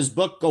check out his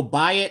book. Go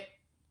buy it.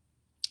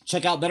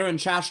 Check out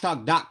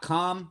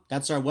veterantrashtalk.com.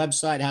 That's our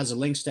website. It has the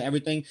links to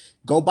everything.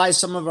 Go buy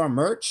some of our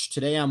merch.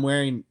 Today I'm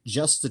wearing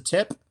Just the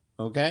Tip.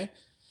 Okay.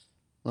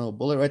 Little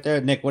bullet right there.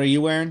 Nick, what are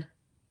you wearing?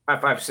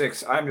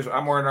 556.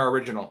 I'm wearing our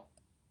original.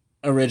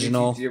 The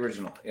original.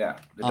 Yeah.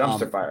 The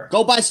dumpster fire.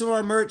 Go buy some of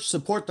our merch.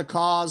 Support the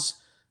cause.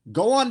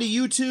 Go on to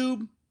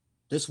YouTube.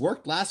 This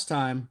worked last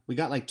time. We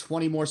got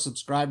 20 more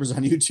subscribers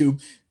on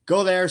YouTube.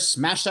 Go there,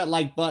 smash that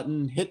like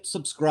button, hit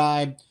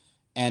subscribe,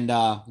 and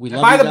we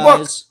love you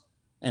guys.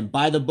 And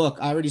buy the book.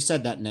 I already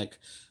said that, Nick.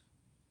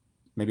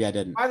 Maybe I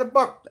didn't. Buy the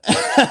book.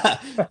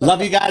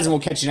 Love you guys, and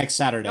we'll catch you next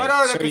Saturday.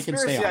 No, the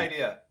conspiracy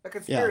idea. The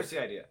conspiracy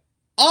idea.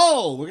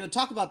 Oh, we're going to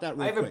talk about that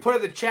real quick. I even put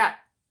it in the chat.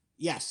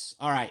 Yes.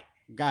 All right,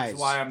 guys.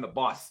 That's why I'm the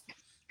boss.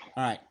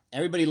 All right,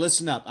 everybody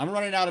listen up. I'm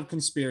running out of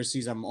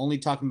conspiracies. I'm only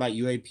talking about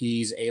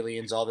UAPs,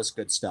 aliens, all this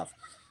good stuff.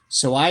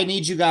 So I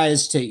need you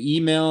guys to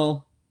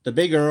email the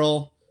Big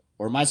Earl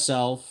or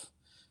myself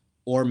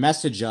or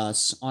message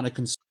us on a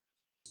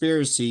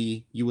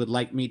conspiracy you would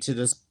like me to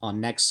discuss on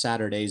next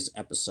Saturday's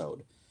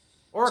episode.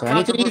 Or so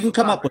anything you can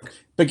come up with.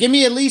 But give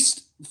me at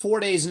least 4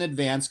 days in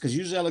advance, because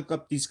usually I look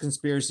up these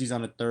conspiracies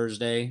on a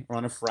Thursday or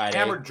on a Friday.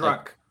 And we're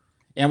drunk.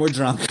 And we're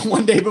drunk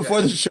 1 day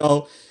before the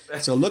show.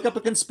 So look up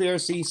a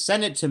conspiracy,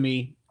 send it to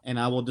me, and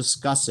I will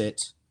discuss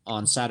it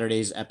on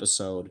Saturday's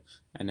episode,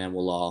 and then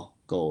we'll all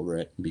go over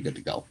it and be good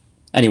to go.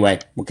 Anyway,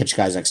 we'll catch you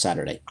guys next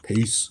Saturday.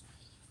 Peace.